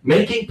action.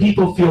 Making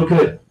people feel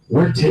good.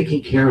 We're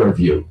taking care of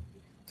you.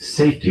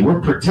 Safety,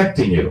 we're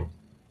protecting you.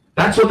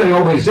 That's what they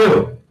always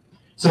do.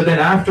 So then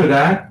after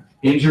that,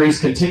 injuries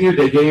continued.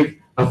 They gave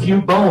a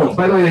few bones.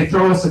 By the way, they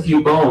throw us a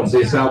few bones, the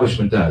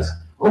establishment does.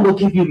 Oh, we'll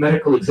give you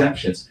medical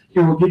exemptions.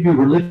 Here, we'll give you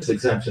religious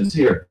exemptions.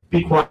 Here,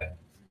 be quiet.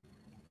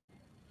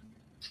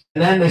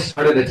 And then they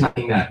started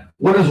attacking that.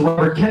 What does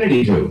Robert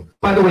Kennedy do?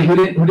 By the way, who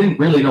didn't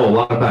really know a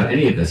lot about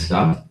any of this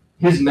stuff.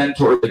 His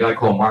mentor, the guy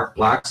called Mark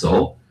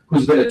Blaxall,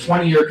 who's been a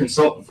 20-year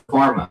consultant for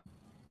pharma.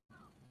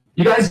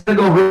 You guys gotta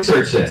go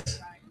research this.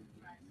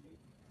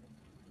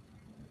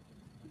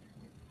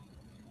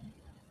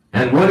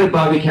 And what did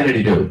Bobby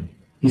Kennedy do?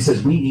 He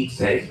says, we need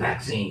safe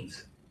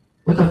vaccines.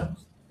 What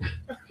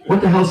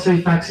the hell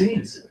safe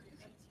vaccines?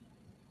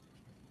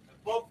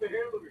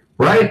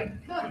 Right?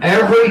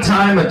 Every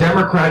time a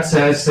Democrat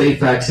says safe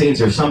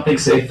vaccines or something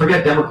safe,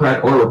 forget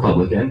Democrat or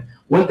Republican,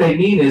 what they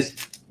mean is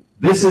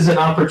this is an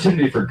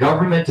opportunity for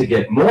government to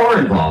get more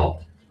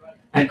involved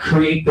and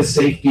create the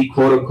safety,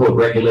 quote-unquote,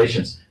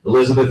 regulations.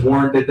 Elizabeth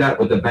Warren did that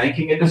with the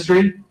banking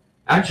industry.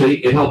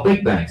 Actually, it helped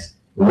big banks.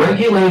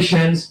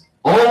 Regulations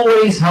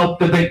always help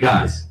the big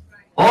guys.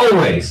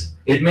 Always.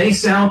 It may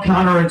sound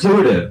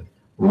counterintuitive.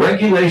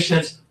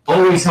 Regulations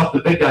always help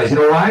the big guys. You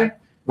know why?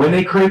 When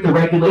they create the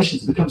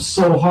regulations, it becomes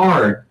so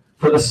hard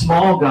for the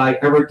small guy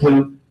ever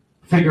to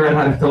figure out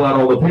how to fill out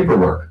all the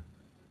paperwork.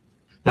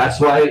 That's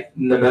why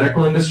in the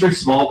medical industry,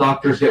 small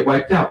doctors get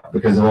wiped out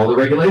because of all the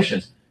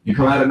regulations. You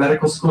come out of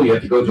medical school, you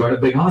have to go join a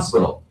big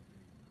hospital.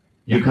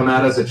 You come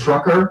out as a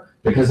trucker,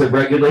 because of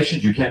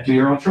regulations, you can't do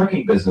your own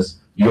trucking business.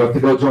 You have to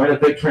go join a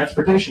big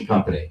transportation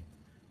company.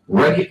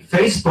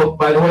 Facebook,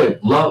 by the way,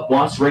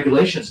 wants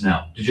regulations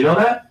now. Did you know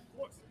that?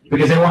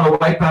 Because they want to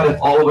wipe out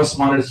if all of us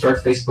wanted to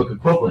start Facebook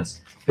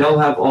equivalents. They'll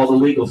have all the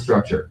legal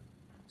structure.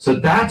 So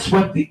that's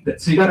what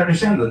so you got to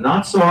understand, the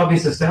not so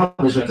obvious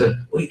establishment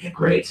said, well, you can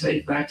create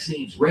safe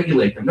vaccines,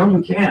 regulate them. No,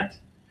 you can't.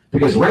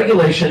 Because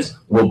regulations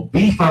will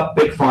beef up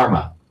big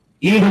pharma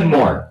even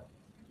more.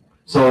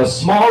 So a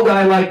small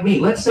guy like me,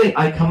 let's say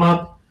I come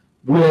up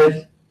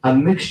with a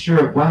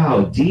mixture of,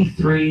 wow,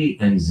 D3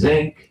 and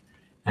zinc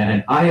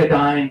and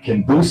iodine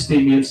can boost the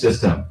immune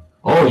system.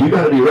 Oh, you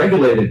got to be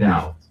regulated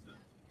now,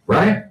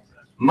 right?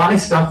 My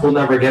stuff will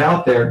never get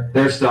out there.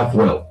 Their stuff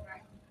will.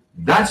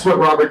 That's what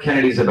Robert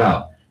Kennedy's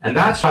about. And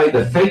that's why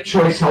the fake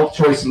choice, health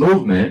choice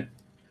movement,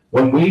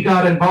 when we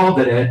got involved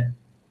in it,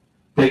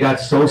 they got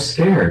so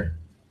scared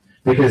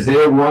because they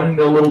were running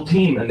their little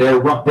team and they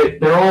all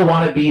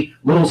want to be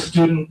little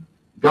student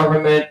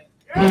government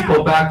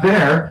people back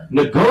there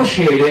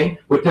negotiating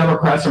with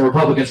Democrats and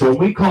Republicans. So when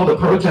we called the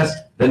protest,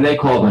 then they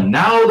called them.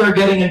 Now they're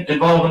getting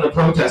involved in the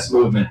protest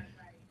movement.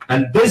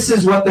 And this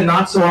is what the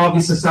not so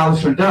obvious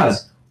establishment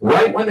does.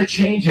 Right when the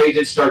change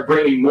agents start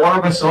bringing more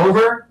of us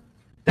over,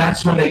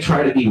 that's when they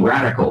try to be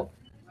radical.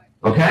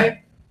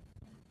 Okay?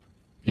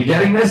 You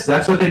getting this?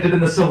 That's what they did in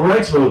the Civil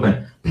Rights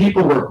Movement.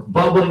 People were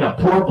bubbling up,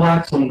 poor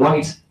blacks and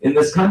whites in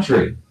this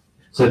country.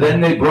 So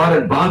then they brought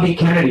in Bobby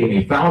Kennedy and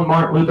he found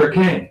Martin Luther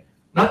King.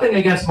 Nothing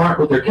against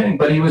Martin Luther King,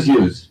 but he was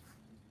used.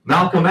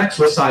 Malcolm X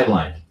was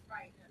sidelined.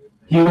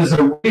 He was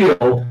a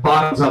real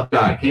bottoms-up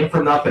guy, came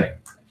from nothing.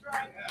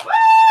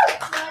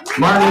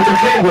 Martin Luther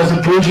King was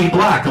a bougie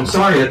black, I'm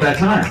sorry, at that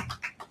time.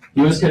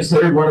 He was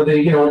considered one of the,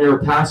 when you're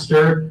a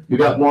pastor, you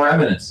got more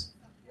eminence.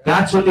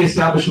 That's what the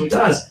establishment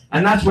does.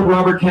 And that's what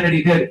Robert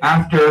Kennedy did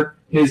after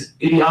his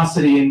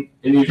idiocy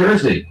in New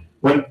Jersey.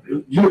 When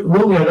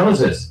Julio knows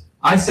this,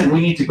 I said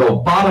we need to go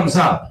bottoms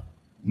up,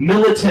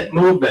 militant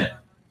movement.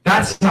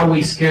 That's how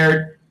we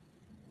scared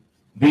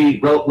the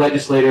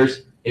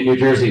legislators in New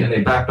Jersey, and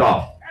they backed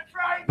off.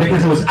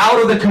 Because it was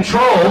out of the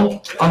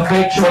control of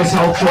fake choice,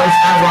 health choice,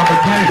 and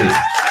Robert Kennedy.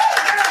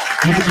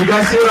 You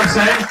guys see what I'm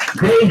saying?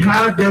 They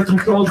have their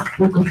control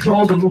to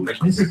control the movement.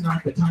 This is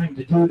not the time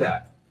to do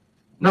that.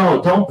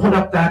 No, don't put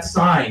up that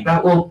sign.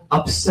 That will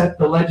upset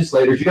the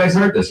legislators. You guys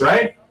heard this,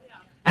 right?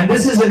 And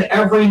this is in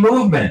every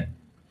movement.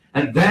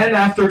 And then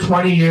after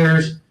 20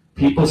 years,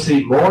 people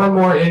see more and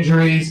more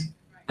injuries,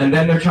 and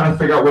then they're trying to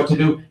figure out what to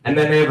do, and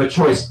then they have a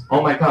choice.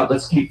 Oh my God,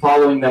 let's keep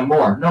following them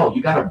more. No,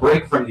 you got to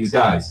break from these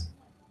guys.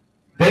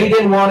 They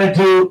didn't want to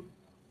do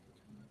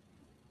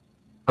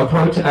a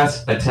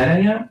protest at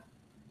 10 a.m.,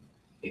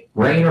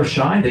 rain or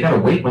shine. They got to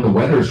wait when the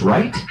weather's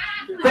right.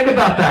 Think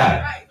about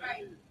that.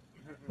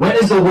 When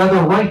is the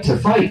weather right to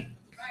fight?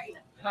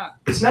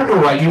 It's never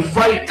right. You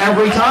fight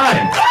every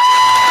time.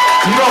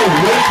 You don't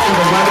wait for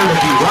the weather to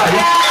be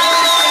right.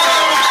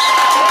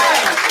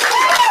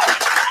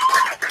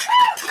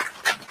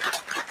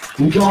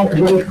 You don't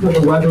wait for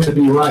the weather to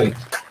be right.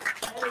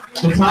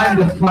 The time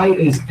to fight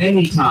is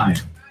any time.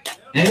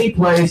 any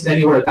place,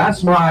 anywhere.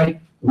 That's why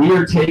we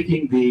are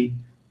taking the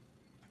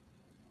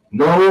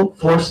no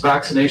forced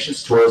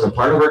vaccinations tour as a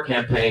part of our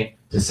campaign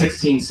to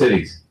 16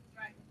 cities.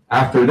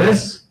 After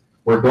this,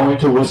 we're going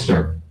to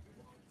Worcester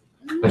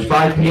at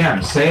 5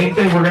 p.m. Same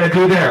thing we're going to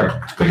do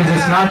there, because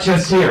it's not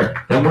just here.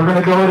 Then we're going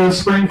to go to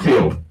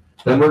Springfield.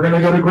 Then we're going to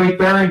go to Great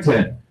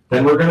Barrington.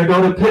 Then we're going to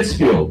go to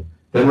Pittsfield.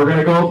 Then we're going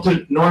to go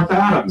to North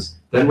Adams.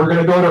 Then we're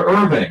going to go to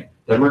Irving.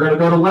 Then we're going to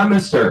go to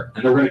Leominster.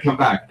 And then we're going to come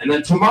back. And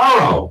then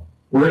tomorrow,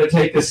 we're going to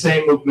take the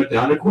same movement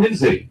down to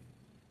Quincy,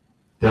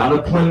 down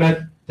to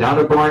Plymouth, down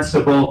to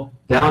Barnstable,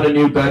 down to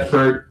New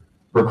Bedford,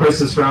 where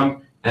Chris is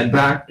from, and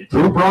back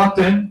through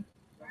Brockton.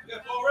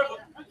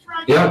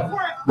 Yep,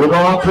 we'll go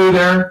up through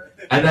there,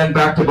 and then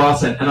back to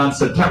Boston. And on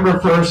September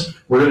 1st,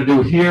 we're going to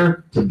do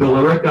here to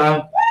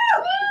Billerica,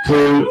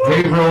 to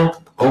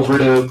Haverhill, over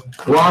to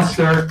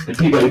Gloucester, and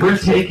Peabody. We're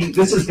taking,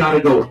 this has got to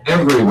go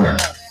everywhere.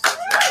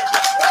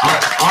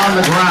 On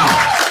the ground.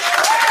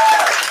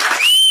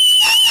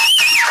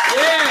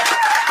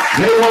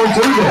 They won't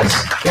do this.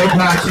 They've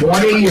had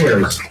 20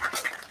 years.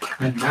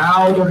 And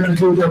now they're going to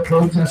do their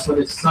protest when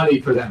it's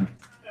sunny for them.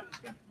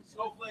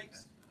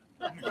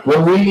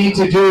 What we need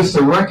to do is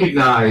to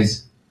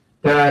recognize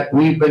that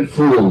we've been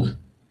fooled.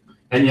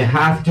 And you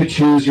have to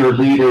choose your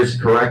leaders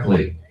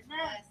correctly.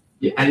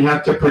 And you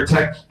have to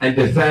protect and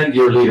defend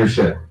your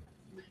leadership.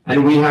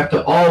 And we have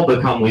to all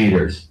become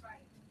leaders.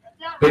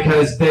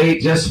 Because they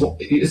just,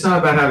 it's not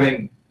about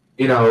having,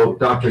 you know,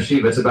 Dr.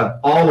 Shiva, it's about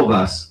all of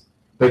us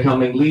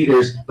becoming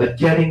leaders, but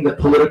getting the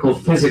political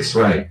physics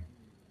right.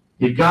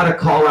 You've got to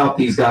call out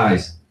these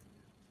guys.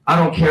 I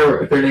don't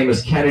care if their name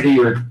is Kennedy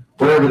or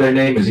whatever their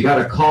name is. You got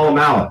to call them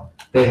out.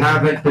 They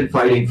haven't been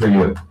fighting for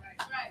you.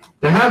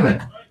 They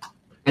haven't.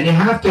 And you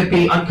have to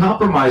be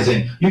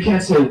uncompromising. You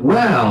can't say,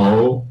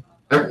 well,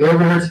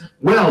 everyone hears,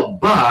 well,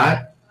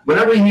 but,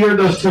 whenever you hear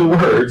those two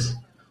words,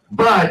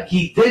 but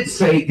he did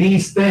say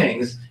these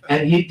things,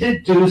 and he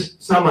did do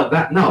some of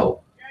that.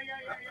 No.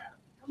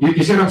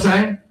 You see what I'm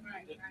saying?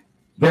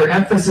 Their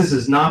emphasis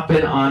has not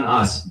been on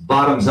us,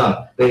 bottoms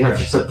up. They have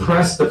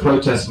suppressed the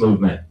protest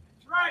movement.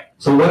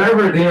 So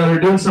whatever, you know, they're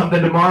doing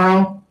something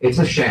tomorrow, it's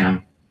a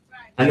sham.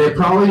 And they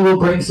probably will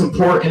bring some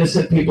poor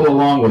innocent people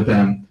along with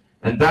them.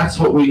 And that's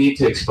what we need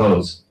to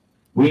expose.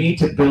 We need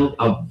to build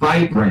a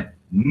vibrant,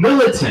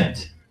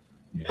 militant,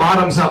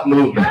 bottoms-up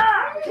movement. And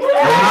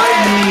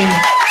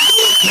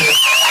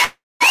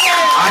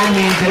I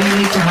mean they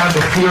need to have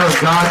the fear of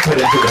God put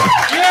into them.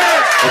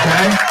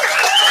 Okay?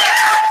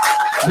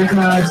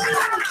 Because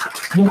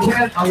you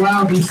can't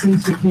allow these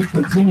things to keep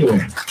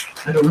continuing.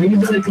 And the reason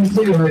they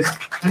continue is,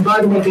 and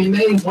by the way, they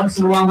may once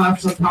in a while have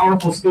some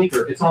powerful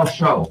speaker. It's all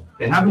show.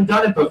 They haven't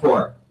done it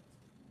before.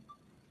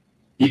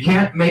 You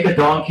can't make a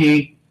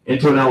donkey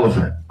into an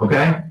elephant,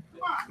 okay?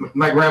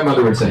 My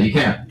grandmother would say, you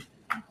can't.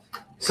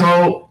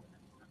 So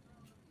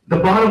the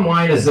bottom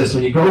line is this: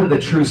 when you go to the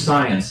true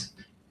science,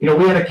 you know,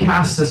 we had a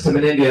caste system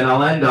in India, and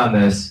I'll end on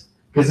this,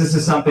 because this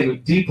is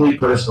something deeply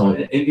personal.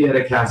 India had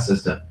a caste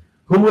system.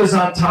 Who was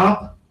on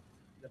top?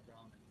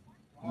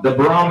 The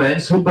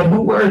Brahmins. But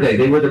who were they?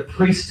 They were the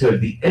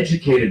priesthood, the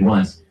educated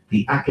ones,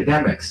 the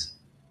academics,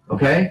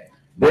 okay?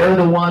 They're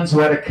the ones who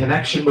had a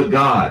connection with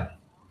God.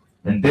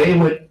 And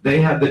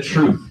they had the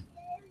truth.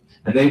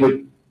 And they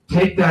would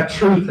take that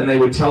truth and they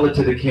would tell it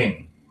to the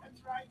king.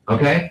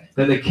 Okay?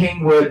 Then the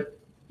king would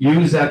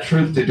use that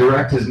truth to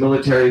direct his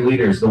military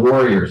leaders, the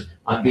warriors,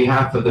 on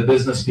behalf of the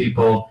business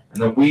people,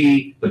 and then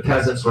we, the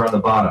peasants, were on the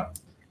bottom.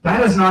 That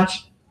has not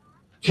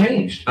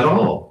changed at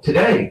all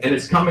today. And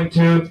it's coming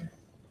to,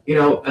 you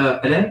know,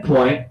 an end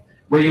point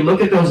where you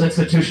look at those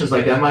institutions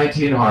like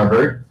MIT and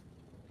Harvard,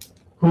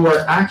 who are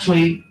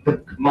actually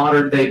the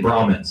modern day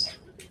Brahmins.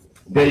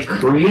 They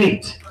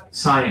create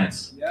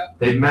science.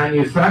 They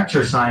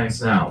manufacture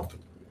science now.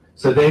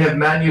 So they have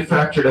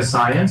manufactured a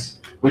science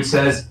which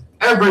says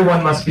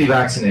everyone must be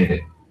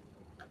vaccinated.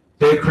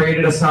 They've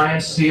created a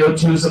science,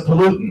 CO2 is a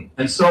pollutant,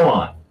 and so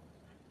on.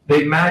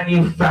 They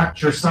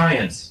manufacture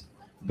science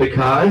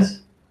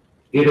because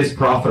it is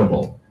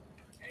profitable.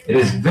 It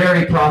is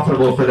very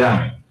profitable for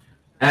them.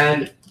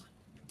 And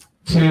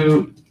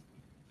to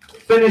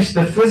finish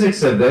the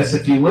physics of this,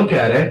 if you look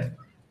at it,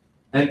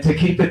 and to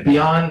keep it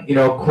beyond, you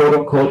know,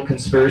 quote-unquote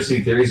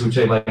conspiracy theories, which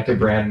they like to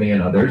brand me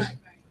and others,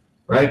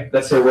 right?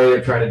 That's their way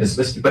of trying to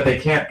dismiss me, but they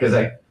can't, because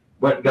I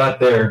went and got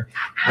their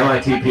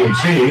MIT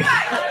PhD,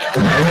 so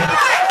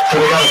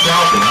they got a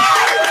problem.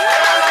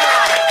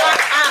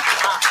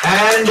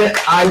 And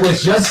I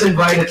was just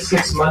invited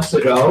 6 months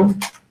ago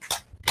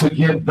to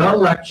give the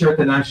lecture at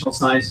the National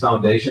Science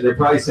Foundation. They're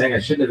probably saying I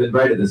shouldn't have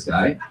invited this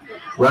guy,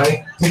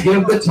 right? To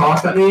give the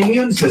talk on the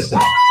immune system,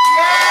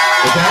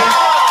 okay?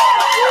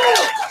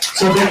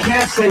 So they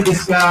can't say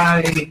this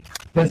guy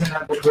doesn't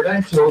have the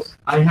credentials.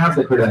 I have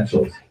the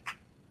credentials.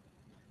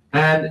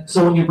 And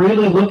so when you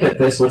really look at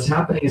this, what's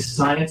happening is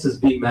science is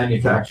being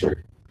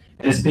manufactured.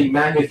 And it's being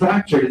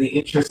manufactured in the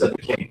interest of the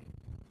king,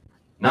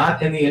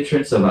 not in the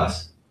interest of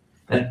us.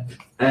 And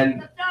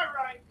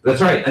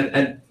that's right.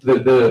 And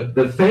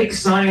the fake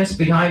science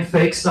behind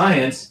fake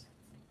science,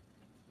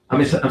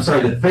 I'm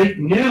sorry, the fake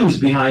news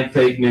behind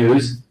fake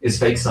news is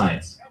fake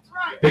science.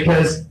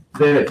 Because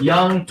the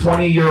young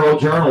 20-year-old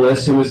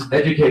journalist who is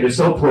educated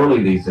so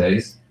poorly these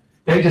days,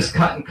 they just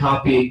cut and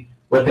copy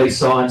what they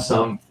saw in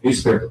some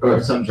newspaper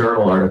or some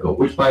journal article,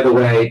 which, by the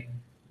way,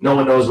 no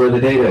one knows where the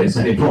data is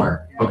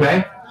anymore,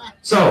 okay?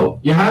 So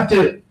you have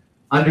to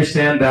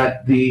understand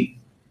that the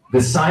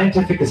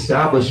scientific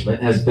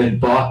establishment has been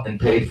bought and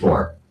paid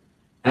for.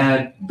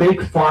 And Big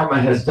Pharma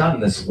has done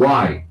this.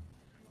 Why?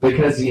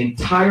 Because the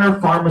entire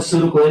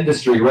pharmaceutical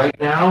industry right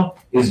now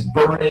is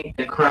burning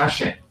and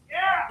crashing.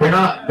 They're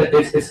not,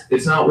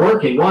 it's not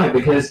working. Why?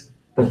 Because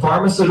the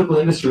pharmaceutical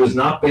industry was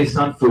not based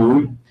on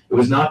food. It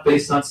was not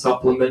based on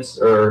supplements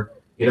or,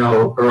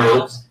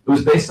 herbs. It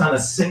was based on a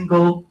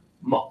single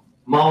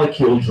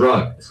molecule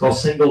drug. It's called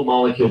single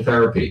molecule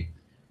therapy.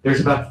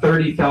 There's about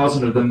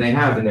 30,000 of them they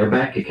have in their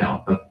bank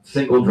account of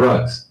single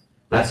drugs.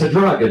 That's a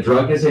drug. A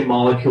drug is a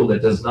molecule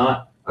that does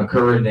not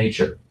occur in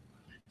nature.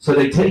 So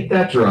they take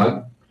that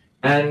drug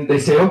and they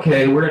say,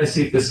 okay, we're going to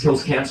see if this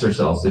kills cancer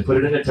cells. They put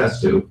it in a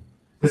test tube.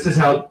 This is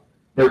how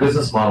their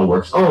business model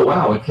works. Oh,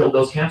 wow, it killed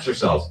those cancer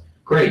cells.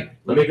 Great.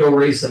 Let me go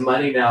raise some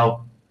money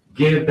now.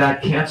 Give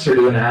that cancer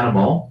to an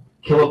animal.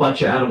 Kill a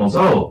bunch of animals.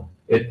 Oh,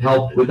 it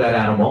helped with that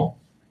animal.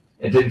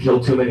 It didn't kill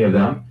too many of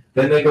them.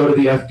 Then they go to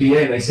the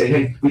FDA and they say,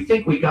 hey, we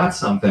think we got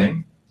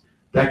something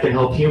that can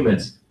help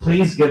humans.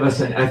 Please give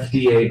us an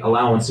FDA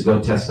allowance to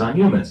go test on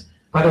humans.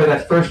 By the way,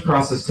 that first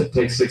process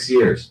takes 6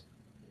 years.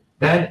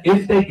 Then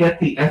if they get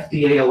the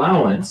FDA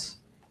allowance,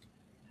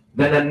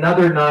 then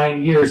another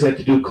 9 years they have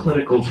to do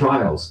clinical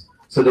trials.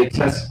 So they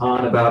test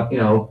on about,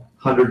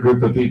 100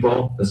 group of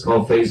people. That's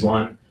called phase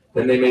 1.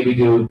 Then they maybe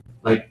do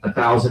like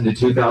 1,000 to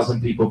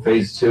 2,000 people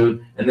phase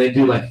 2, and they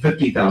do like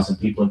 50,000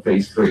 people in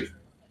phase 3. You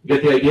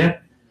get the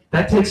idea?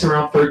 That takes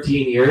around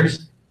 13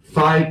 years,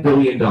 $5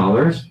 billion,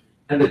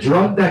 and the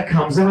drug that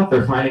comes out,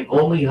 they're finding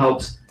only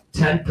helps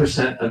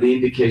 10% of the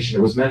indication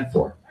it was meant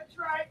for. That's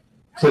right.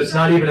 So it's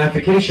not even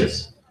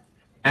efficacious,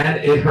 and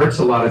it hurts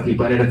a lot of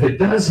people. And if it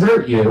does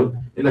hurt you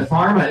in the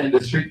pharma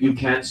industry, you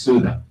can sue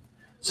them.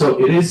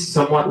 So it is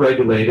somewhat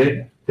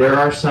regulated. There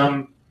are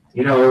some,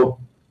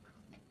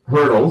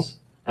 hurdles,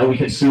 and we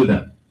can sue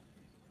them.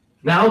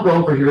 Now go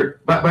over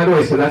here. By the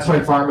way, so that's why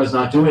pharma is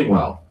not doing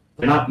well.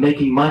 They're not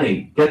making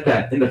money. Get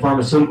that in the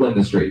pharmaceutical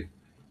industry.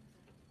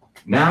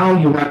 Now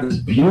you have this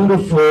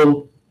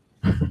beautiful,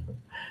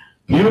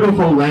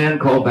 beautiful land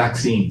called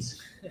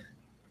vaccines.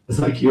 It's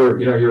like you're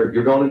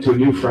going into a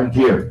new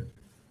frontier.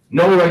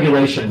 No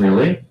regulation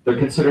really. They're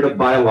considered a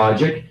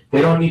biologic.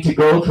 They don't need to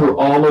go through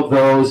all of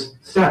those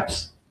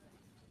steps.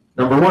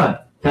 Number one,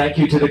 thank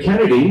you to the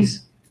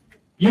Kennedys.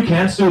 You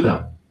can't sue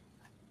them.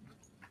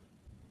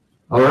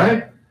 All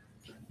right?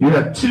 You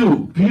have two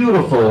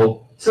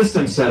beautiful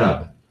systems set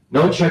up.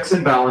 No checks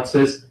and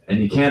balances, and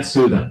you can't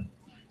sue them.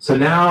 So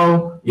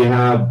now you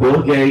have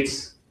Bill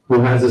Gates,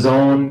 who has his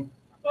own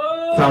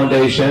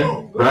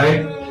foundation,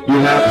 right? You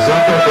have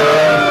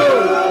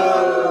Zuckerberg,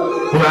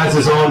 who has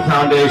his own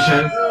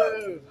foundation.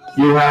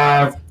 You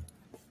have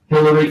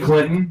Hillary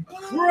Clinton,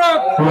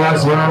 who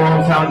has her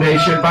own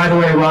foundation. By the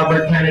way,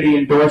 Robert Kennedy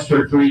endorsed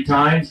her 3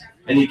 times,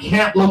 and you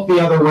can't look the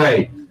other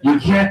way. You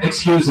can't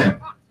excuse him.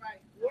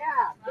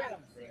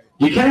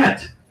 You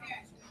can't.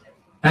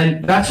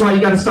 And that's why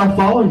you got to stop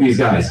following these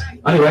guys.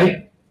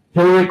 Anyway,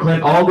 Hillary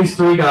Clinton, all these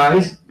 3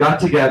 guys got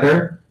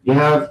together. You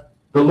have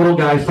the little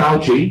guy,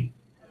 Fauci,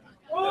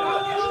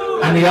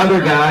 and the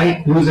other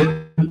guy, who's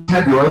a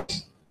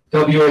Tedros,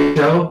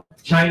 WHO,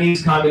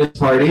 Chinese Communist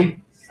Party.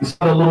 You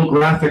saw the little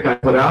graphic I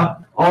put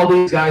out. All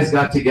these guys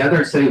got together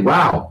and say,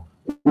 wow,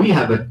 we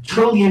have a $1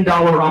 trillion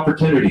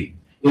opportunity.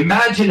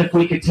 Imagine if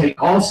we could take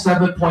all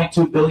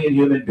 7.2 billion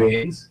human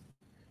beings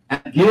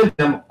and give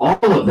them, all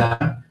of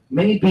them,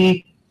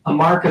 maybe a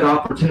market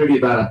opportunity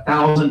about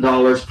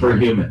 $1,000 per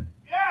human.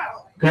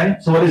 Okay,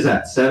 so what is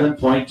that?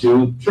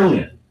 7.2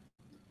 trillion.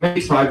 Maybe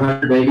it's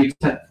 500, maybe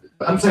 10.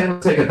 I'm saying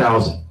let's take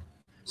 1,000.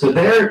 So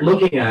they're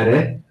looking at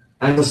it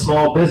as a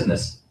small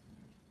business.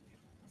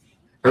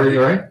 Everything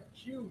all right?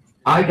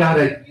 I got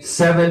a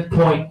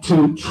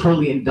 $7.2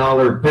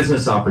 trillion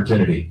business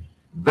opportunity.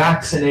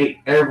 Vaccinate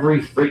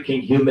every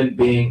freaking human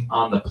being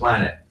on the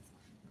planet.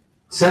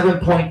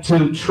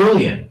 7.2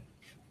 trillion.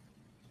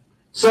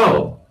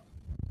 So,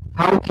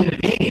 how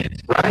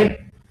convenient,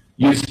 right?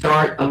 You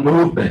start a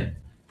movement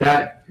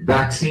that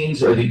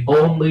vaccines are the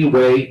only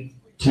way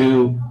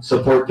to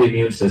support the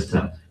immune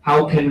system.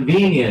 How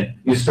convenient.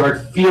 You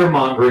start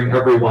fear-mongering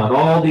everyone.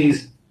 All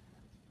these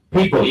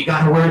people, you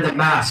got to wear the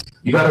mask.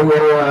 You got to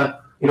wear,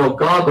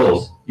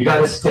 goggles. You got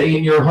to stay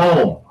in your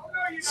home.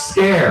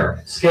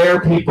 Scare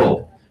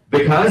people.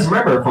 Because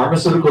remember,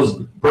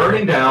 pharmaceuticals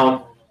burning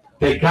down.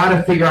 They got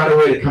to figure out a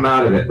way to come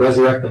out of it,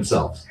 resurrect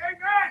themselves.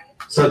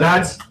 So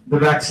that's the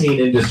vaccine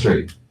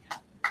industry.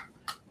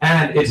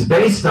 And it's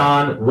based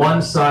on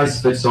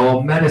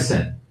one-size-fits-all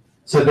medicine.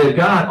 So they've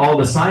got all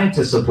the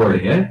scientists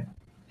supporting it.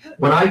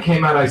 When I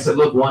came out, I said,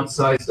 look, one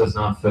size does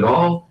not fit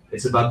all.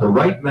 It's about the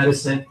right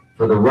medicine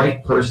for the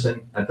right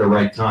person at the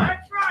right time.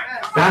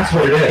 That's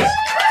what it is.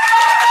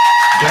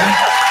 Okay?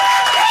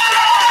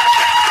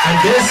 And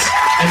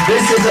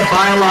this is a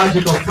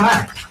biological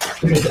fact.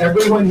 Because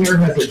everyone here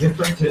has a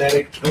different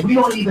genetic, and we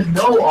don't even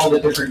know all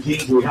the different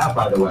genes we have,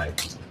 by the way.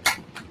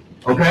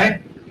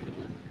 Okay?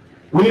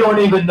 We don't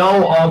even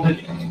know all the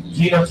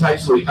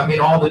genotypes,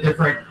 all the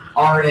different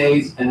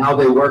RNAs and how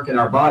they work in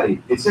our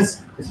body.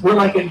 We're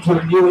like into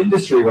a new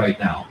industry right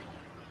now.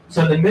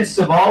 So in the midst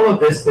of all of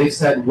this, they've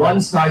said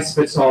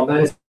one-size-fits-all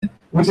medicine,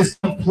 which is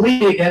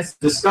completely against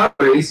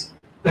discoveries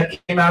that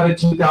came out in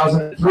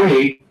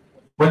 2003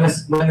 when the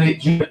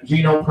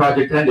Genome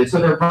Project ended. So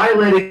they're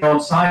violating their own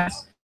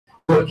science.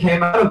 What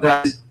came out of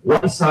that is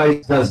one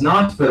size does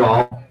not fit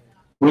all.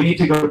 We need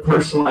to go to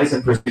personalized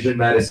and precision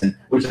medicine,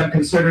 which I'm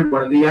considered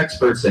one of the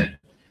experts in.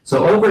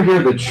 So over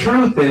here, the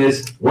truth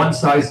is one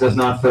size does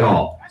not fit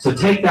all. So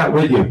take that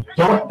with you.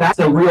 That's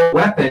a real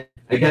weapon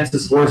against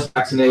this forced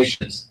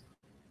vaccinations.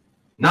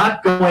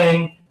 Not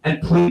going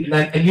and pleading,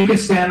 and you can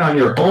stand on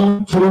your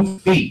own 2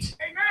 feet.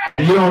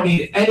 And you don't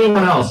need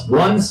anyone else.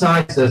 One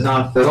size does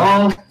not fit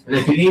all. And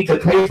if you need the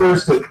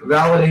papers to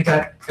validate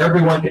that,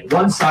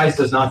 one size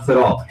does not fit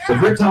all. So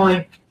if you're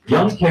telling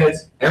young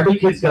kids, every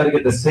kid's got to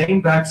get the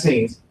same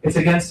vaccines, it's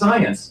against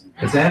science.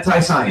 It's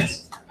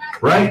anti-science,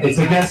 right? It's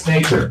against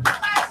nature,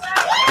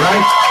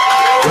 right?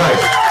 Right.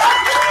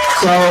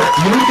 So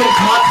you can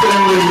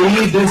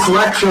confidently leave this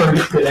lecture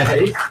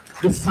today,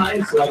 this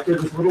science lecture,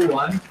 this little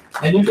one,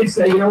 and you can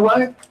say, you know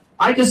what?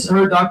 I just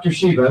heard Dr.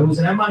 Shiva, who's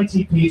an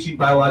MIT PhD in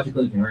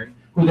biological engineering,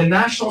 who the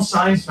National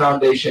Science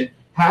Foundation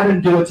had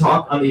him do a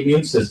talk on the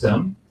immune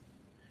system,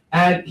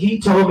 and he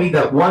told me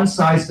that one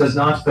size does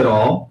not fit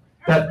all,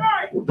 that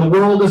the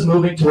world is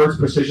moving towards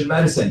precision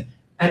medicine.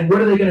 And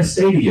what are they going to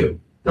say to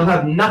you? They'll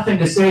have nothing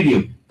to say to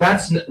you.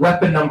 That's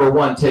weapon number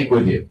one, take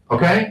with you,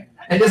 okay?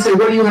 And just say,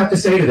 what do you have to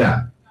say to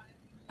that?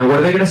 And what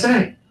are they going to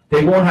say?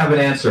 They won't have an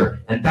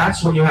answer. And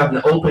that's when you have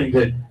an opening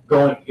to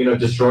go and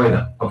destroy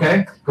them,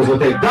 okay? Because what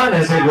they've done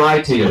is they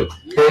lied to you.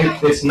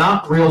 It's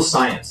not real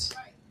science.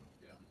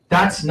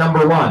 That's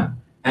number one.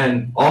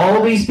 And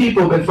all these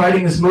people who've been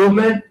fighting this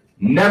movement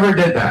never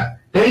did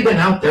that. They've been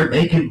out there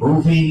making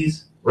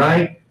movies,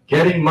 right?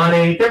 Getting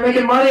money. They're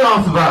making money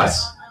off of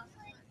us.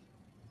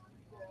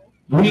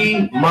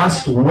 We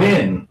must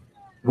win.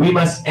 We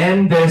must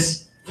end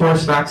this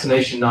forced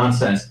vaccination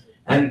nonsense.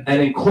 And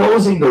in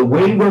closing, the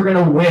way we're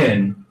going to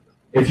win,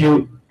 if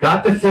you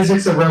got the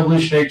physics of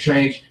revolutionary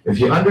change, if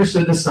you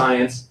understood the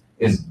science,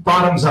 is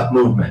bottoms-up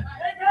movement.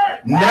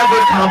 Never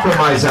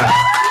compromise that.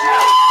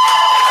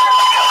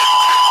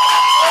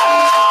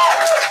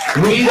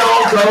 We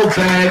don't go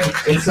beg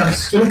in some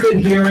stupid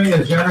hearing,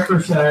 as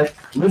Jennifer said,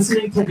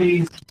 listening to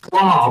these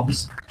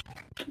slobs,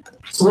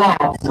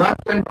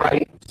 left and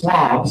right,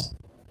 slobs,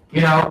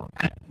 and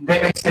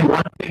they may say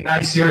one thing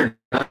nice here,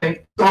 nothing.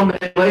 It's all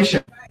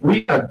manipulation.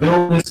 We got to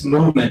build this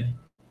movement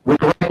with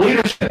the right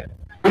leadership.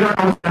 We don't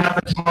know what's going to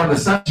happen tomorrow in the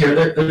sun's here.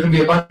 There's going to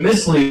be a bunch of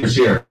misleaders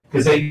here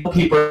because they know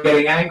people are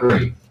getting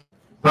angry.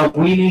 But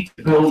we need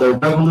to build a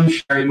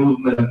revolutionary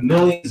movement of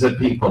millions of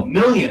people,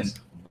 millions,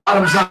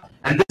 bottoms up.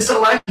 And this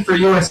election for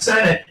U.S.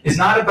 Senate is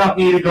not about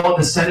me to go in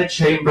the Senate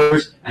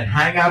chambers and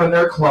hang out in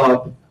their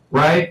club,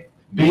 right?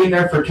 Be in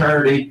their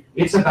fraternity.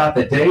 It's about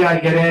the day I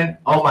get in,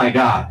 oh my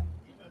God.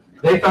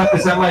 They thought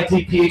this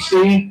MIT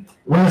PhD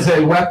was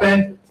a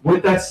weapon.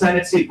 With that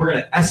Senate seat, we're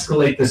going to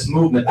escalate this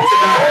movement. It's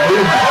about a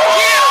movement.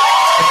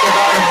 It's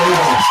about a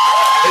movement.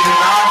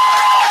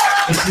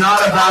 It's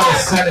not about a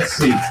Senate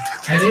seat.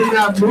 And in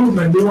that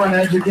movement, we want to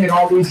educate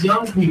all these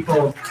young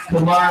people to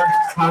learn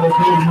how to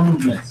build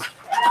movements.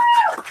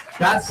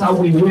 That's how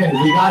we win.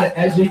 We got to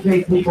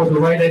educate people the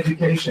right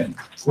education,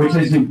 which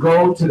is you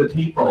go to the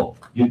people.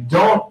 You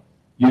don't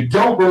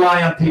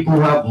rely on people who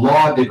have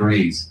law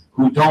degrees,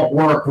 who don't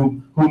work,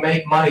 who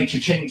make money,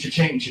 cha-ching,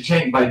 cha-ching,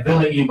 cha-ching, by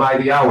billing you by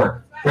the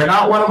hour. They're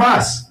not one of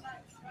us.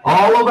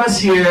 All of us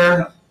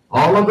here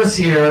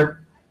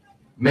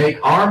make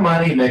our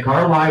money, make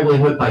our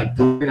livelihood by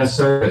doing a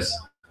service,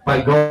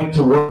 by going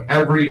to work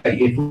every day.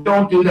 If we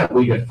don't do that,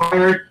 we get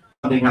fired.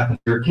 Something happens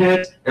to your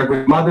kids.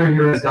 Every mother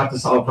here has got to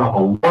solve a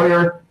problem. A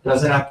lawyer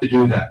doesn't have to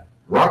do that.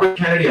 Robert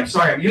Kennedy, I'm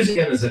sorry, I'm using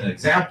him as an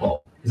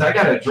example because I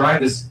got to drive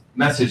this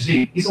message.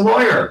 He's a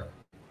lawyer.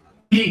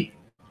 You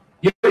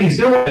know what he's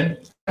doing?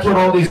 That's what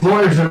all these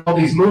lawyers and all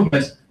these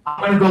movements, I'm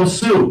going to go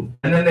sue.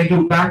 And then they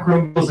do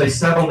backroom deals, they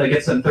settle, and they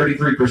get some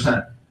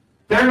 33%.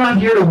 They're not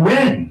here to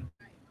win.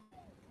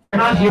 They're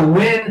not here to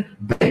win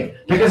big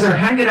because they're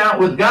hanging out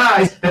with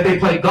guys that they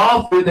play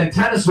golf with and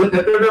tennis with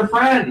that they're their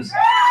friends.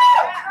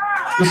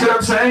 You see what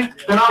I'm saying?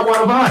 They're not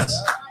one of us.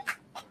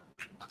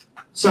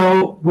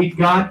 So we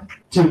got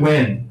to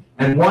win.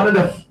 And one of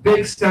the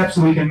big steps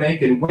we can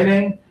make in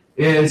winning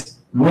is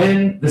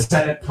win the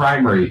Senate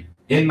primary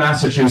in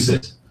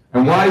Massachusetts.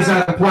 And why is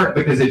that important?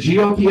 Because the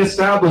GOP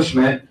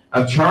establishment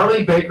of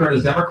Charlie Baker and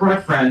his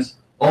Democrat friends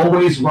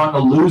always run a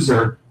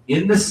loser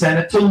in the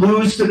Senate to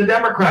lose to the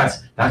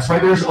Democrats. That's why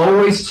there's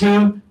always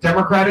 2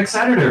 Democratic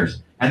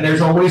senators. And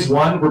there's always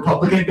 1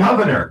 Republican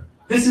governor.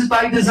 This is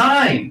by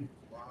design.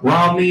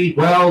 Romney,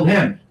 well,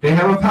 him. They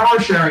have a power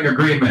sharing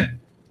agreement.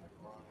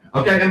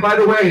 Okay, and by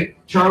the way,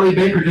 Charlie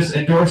Baker just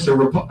endorsed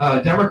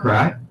a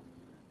Democrat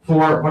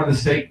for one of the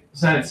state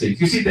Senate seats.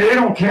 You see, they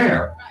don't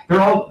care.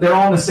 They're all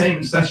in the same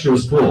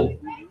incestuous pool.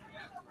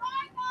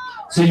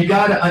 So you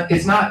gotta,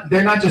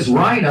 they're not just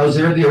rhinos,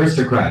 they're the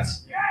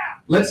aristocrats.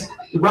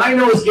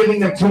 Rhino is giving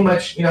them too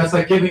much, it's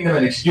like giving them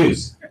an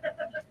excuse.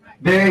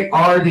 They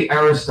are the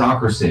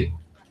aristocracy.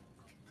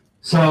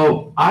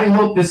 So I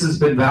hope this has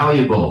been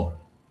valuable.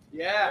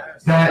 Yeah.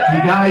 That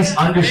you guys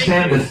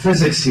understand the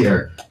physics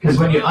here. Because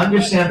when you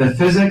understand the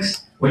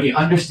physics, when you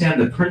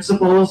understand the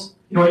principles,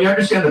 when you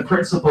understand the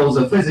principles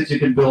of physics, you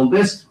can build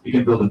this, you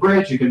can build a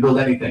bridge, you can build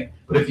anything.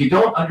 But if you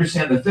don't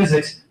understand the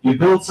physics, you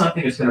build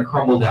something that's going to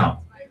crumble down.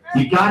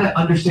 You got to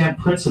understand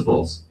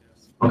principles,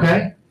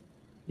 okay?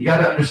 You got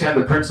to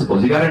understand the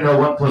principles. You got to know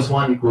 1 +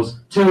 1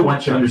 = 2.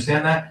 Once you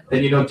understand that,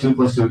 then you know 2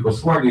 + 2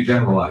 = 4, and you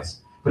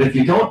generalize. But if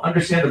you don't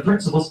understand the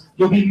principles,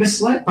 you'll be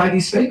misled by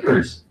these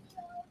fakers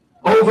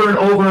over and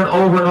over and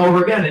over and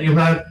over again, and you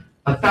have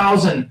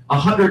 1,000,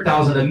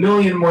 100,000,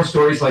 1,000,000 more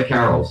stories like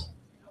Carol's.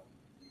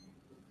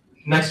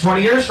 Next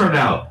 20 years from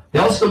now,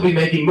 they'll still be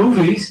making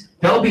movies.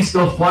 They'll be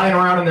still flying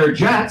around in their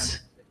jets.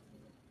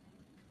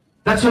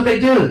 That's what they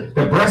do.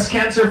 The Breast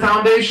Cancer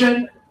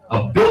Foundation,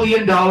 $1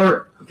 billion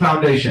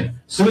foundation.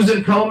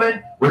 Susan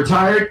Komen,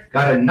 retired,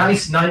 got a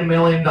nice $9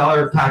 million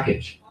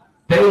package.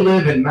 They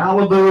live in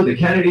Malibu, the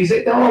Kennedys,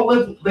 they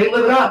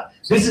live it up.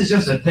 This is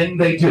just a thing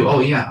they do. Oh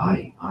yeah,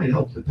 I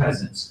help the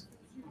peasants.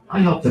 I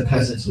help the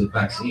peasants with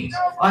vaccines.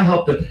 I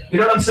help the, you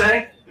know what I'm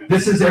saying?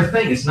 This is their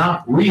thing. It's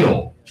not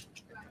real.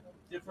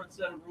 Different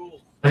set of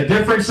rules. A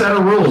different set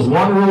of rules.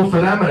 One rule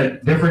for them and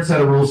a different set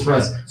of rules for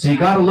us. So you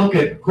got to look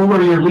at who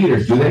are your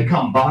leaders. Do they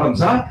come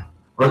bottoms up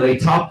or are they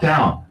top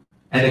down?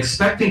 And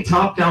expecting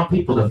top down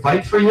people to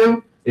fight for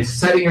you is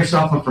setting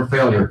yourself up for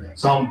failure.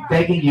 So I'm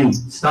begging you,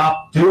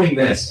 stop doing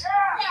this.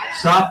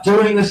 Stop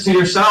doing this to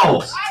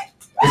yourselves.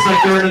 It's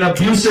like you're in an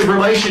abusive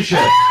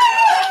relationship.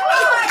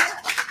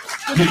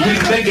 You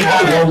keep thinking,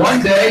 oh, well,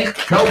 one day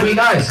they'll be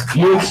nice.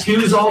 You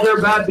excuse all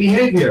their bad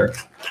behavior.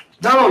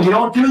 No, you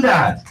don't do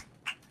that.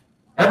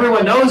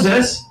 Everyone knows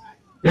this.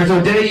 There's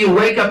a day you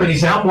wake up and you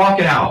say, I'm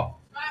walking out.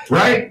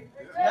 Right?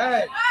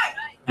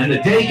 And the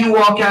day you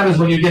walk out is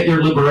when you get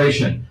your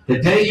liberation. The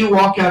day you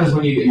walk out is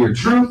when you get your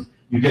truth,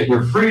 you get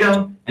your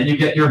freedom, and you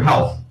get your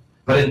health.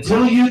 But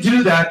until you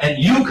do that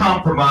and you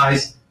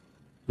compromise,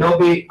 there'll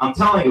be, I'm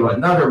telling you,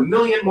 another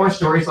 1,000,000 more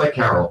stories like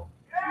Carol.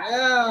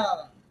 Yeah.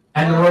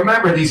 And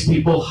remember, these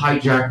people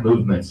hijack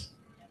movements.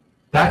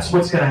 That's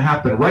what's going to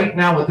happen right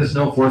now with this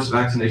no-force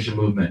vaccination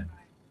movement.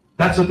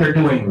 That's what they're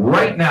doing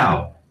right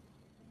now.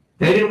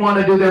 They didn't want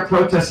to do their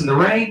protests in the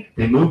rain.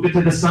 They moved it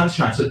to the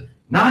sunshine. So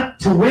not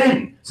to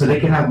win, so they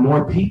can have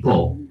more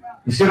people.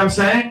 You see what I'm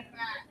saying?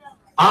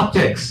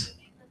 Optics.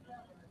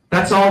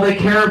 That's all they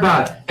care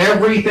about.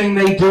 Everything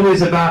they do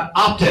is about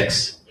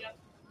optics.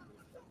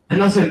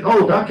 And they'll say,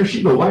 oh, Dr.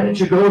 Shiba, why didn't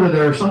you go to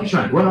their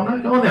sunshine? Well, I'm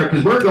not going there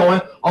because we're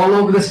going all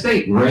over the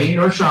state. Rain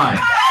or shine.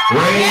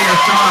 Rain or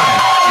shine.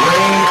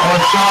 Rain or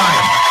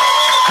shine.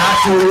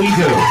 That's what we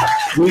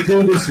do. We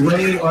do this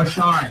rain or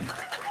shine.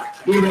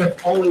 Even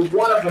if only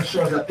one of us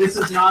shows up. This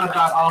is not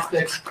about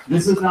optics.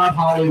 This is not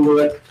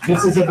Hollywood.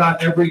 This is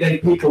about everyday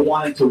people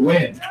wanting to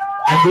win.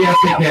 And we have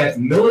to get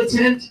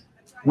militant.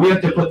 We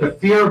have to put the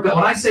fear of God.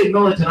 When I say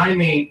militant, I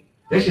mean,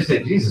 they should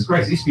say, Jesus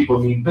Christ, these people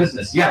mean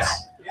business.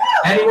 Yes.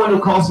 Anyone who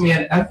calls me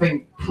an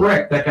effing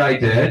prick, that guy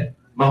did,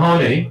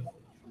 Mahoney,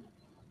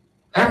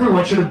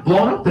 everyone should have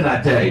blown up to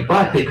that day.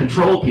 But they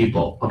control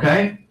people,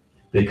 okay?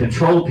 They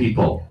control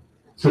people.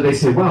 So they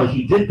say, well,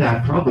 he did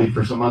that probably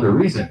for some other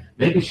reason.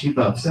 Maybe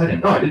Shiva upset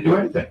him. No, I didn't do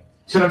anything.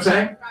 See what I'm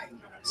saying?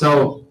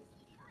 So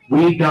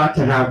we got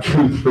to have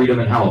truth, freedom,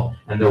 and health.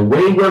 And the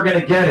way we're going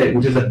to get it,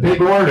 which is a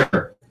big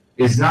order,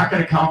 is not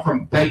going to come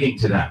from begging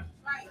to them.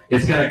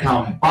 It's going to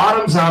come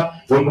bottoms up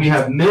when we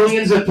have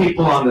millions of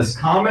people on this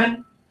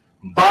common.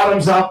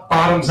 Bottoms up,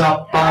 bottoms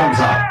up, bottoms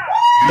up.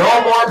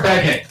 No more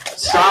begging.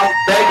 Stop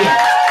begging.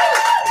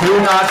 Do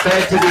not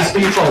beg to these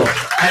people.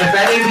 And if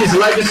any of these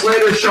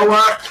legislators show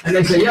up and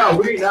they say, yeah,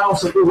 we now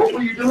support, what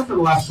were you doing for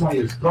the last 20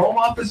 years? Throw them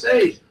off the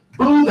stage.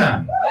 Boo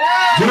them.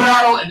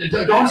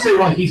 Don't say,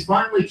 well, he's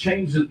finally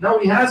changed it. No,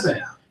 he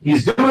hasn't.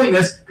 He's doing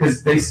this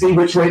because they see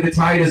which way the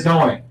tide is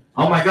going.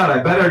 Oh my God,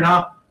 I better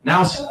not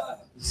now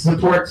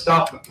support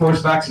stop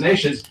forced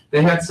vaccinations.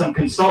 They had some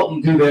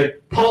consultant do the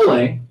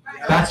polling.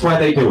 That's why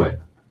they do it.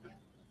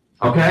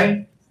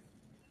 Okay?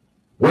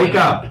 Wake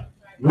up.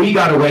 We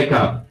got to wake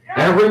up.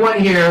 Everyone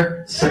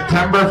here,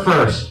 September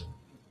 1st,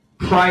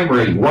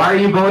 primary. Why are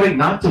you voting?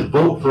 Not to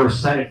vote for a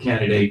Senate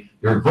candidate.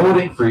 You're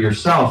voting for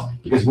yourself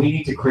because we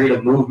need to create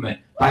a movement.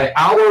 By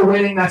our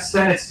winning that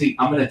Senate seat,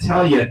 I'm going to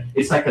tell you,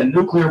 it's like a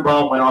nuclear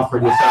bomb went off for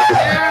the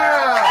establishment.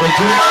 They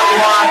do not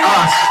want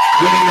us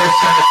winning their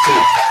Senate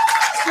seat.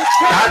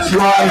 That's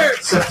why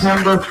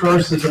September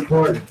 1st is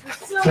important.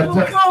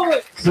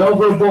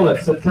 Silver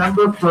bullet.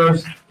 September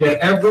 1st. Get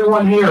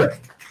everyone here.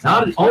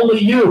 Not only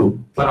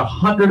you, but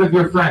 100 of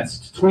your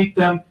friends. Tweet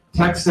them,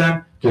 text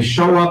them to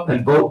show up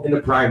and vote in the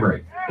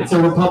primary. It's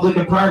a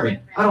Republican primary.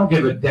 I don't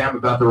give a damn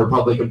about the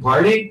Republican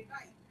Party.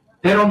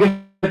 They don't give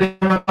a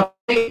damn about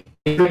me.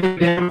 They don't give a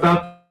damn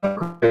about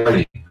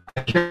everybody.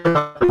 I care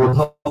about the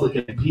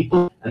Republican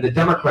people and the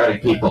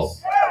Democratic people.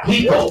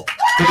 People.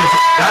 Because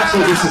that's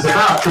what this is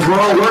about. Because we're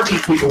all working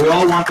people. We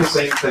all want the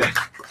same thing.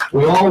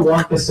 We all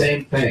want the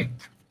same thing.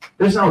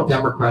 There's no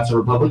Democrats or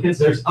Republicans.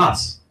 There's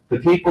us. The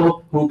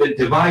people who've been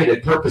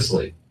divided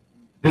purposely.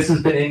 This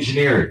has been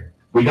engineered.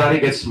 We got to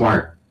get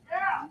smart.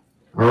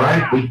 All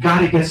right? We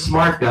got to get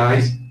smart,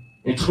 guys.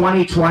 In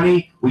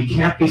 2020, we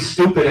can't be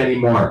stupid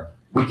anymore.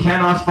 We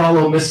cannot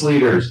follow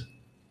misleaders.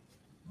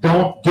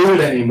 Don't do it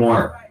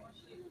anymore.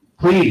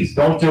 Please,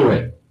 don't do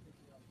it.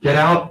 Get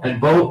out and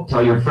vote.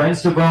 Tell your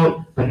friends to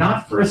vote, but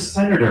not for a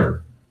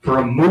senator, for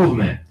a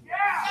movement,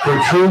 for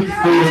truth,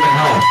 freedom, and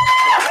health.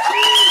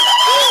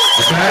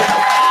 Okay?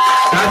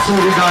 That's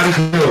what we got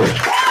to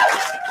do.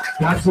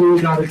 That's what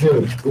we got to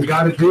do. We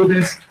got to do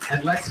this,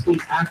 and let's be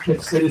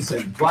active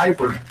citizens,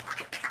 vibrant.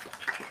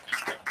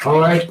 All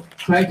right.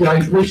 Thank you. I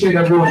appreciate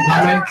everyone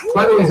coming.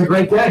 By the way, it's a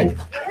great day.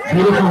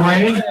 Beautiful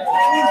rain.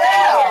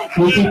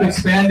 We keep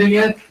expanding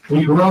it.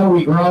 We grow.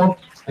 We grow.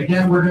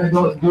 Again, we're going to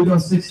go do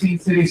those 16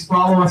 cities.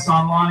 Follow us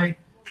online.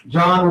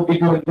 John will be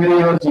doing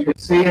videos. You can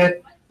see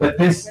it. But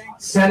this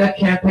Senate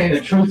campaign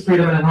of truth,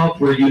 freedom, and health,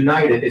 we're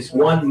united. It's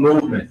one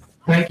movement.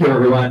 Thank you,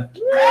 everyone. Be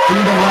the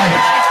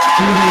light.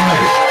 Be the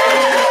light.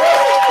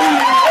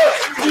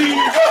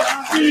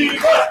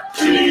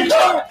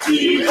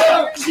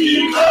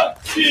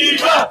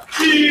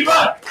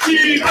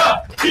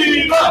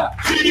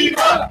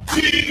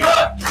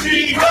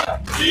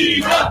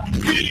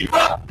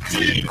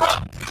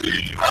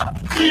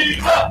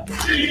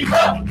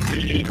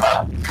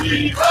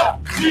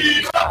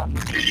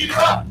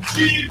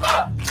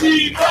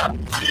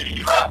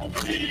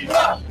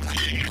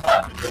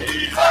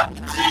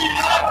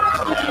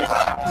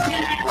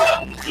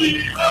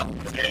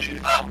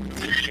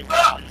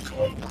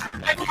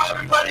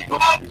 Everybody go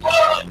out and vote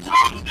on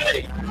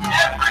Tuesday.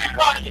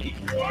 Everybody.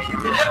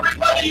 And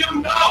everybody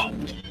you know.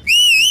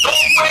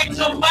 Don't wait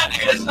till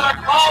Monday to start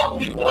calling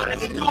people.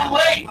 It's too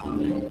late.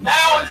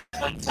 Now is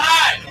the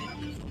time.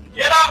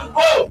 Get out and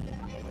vote.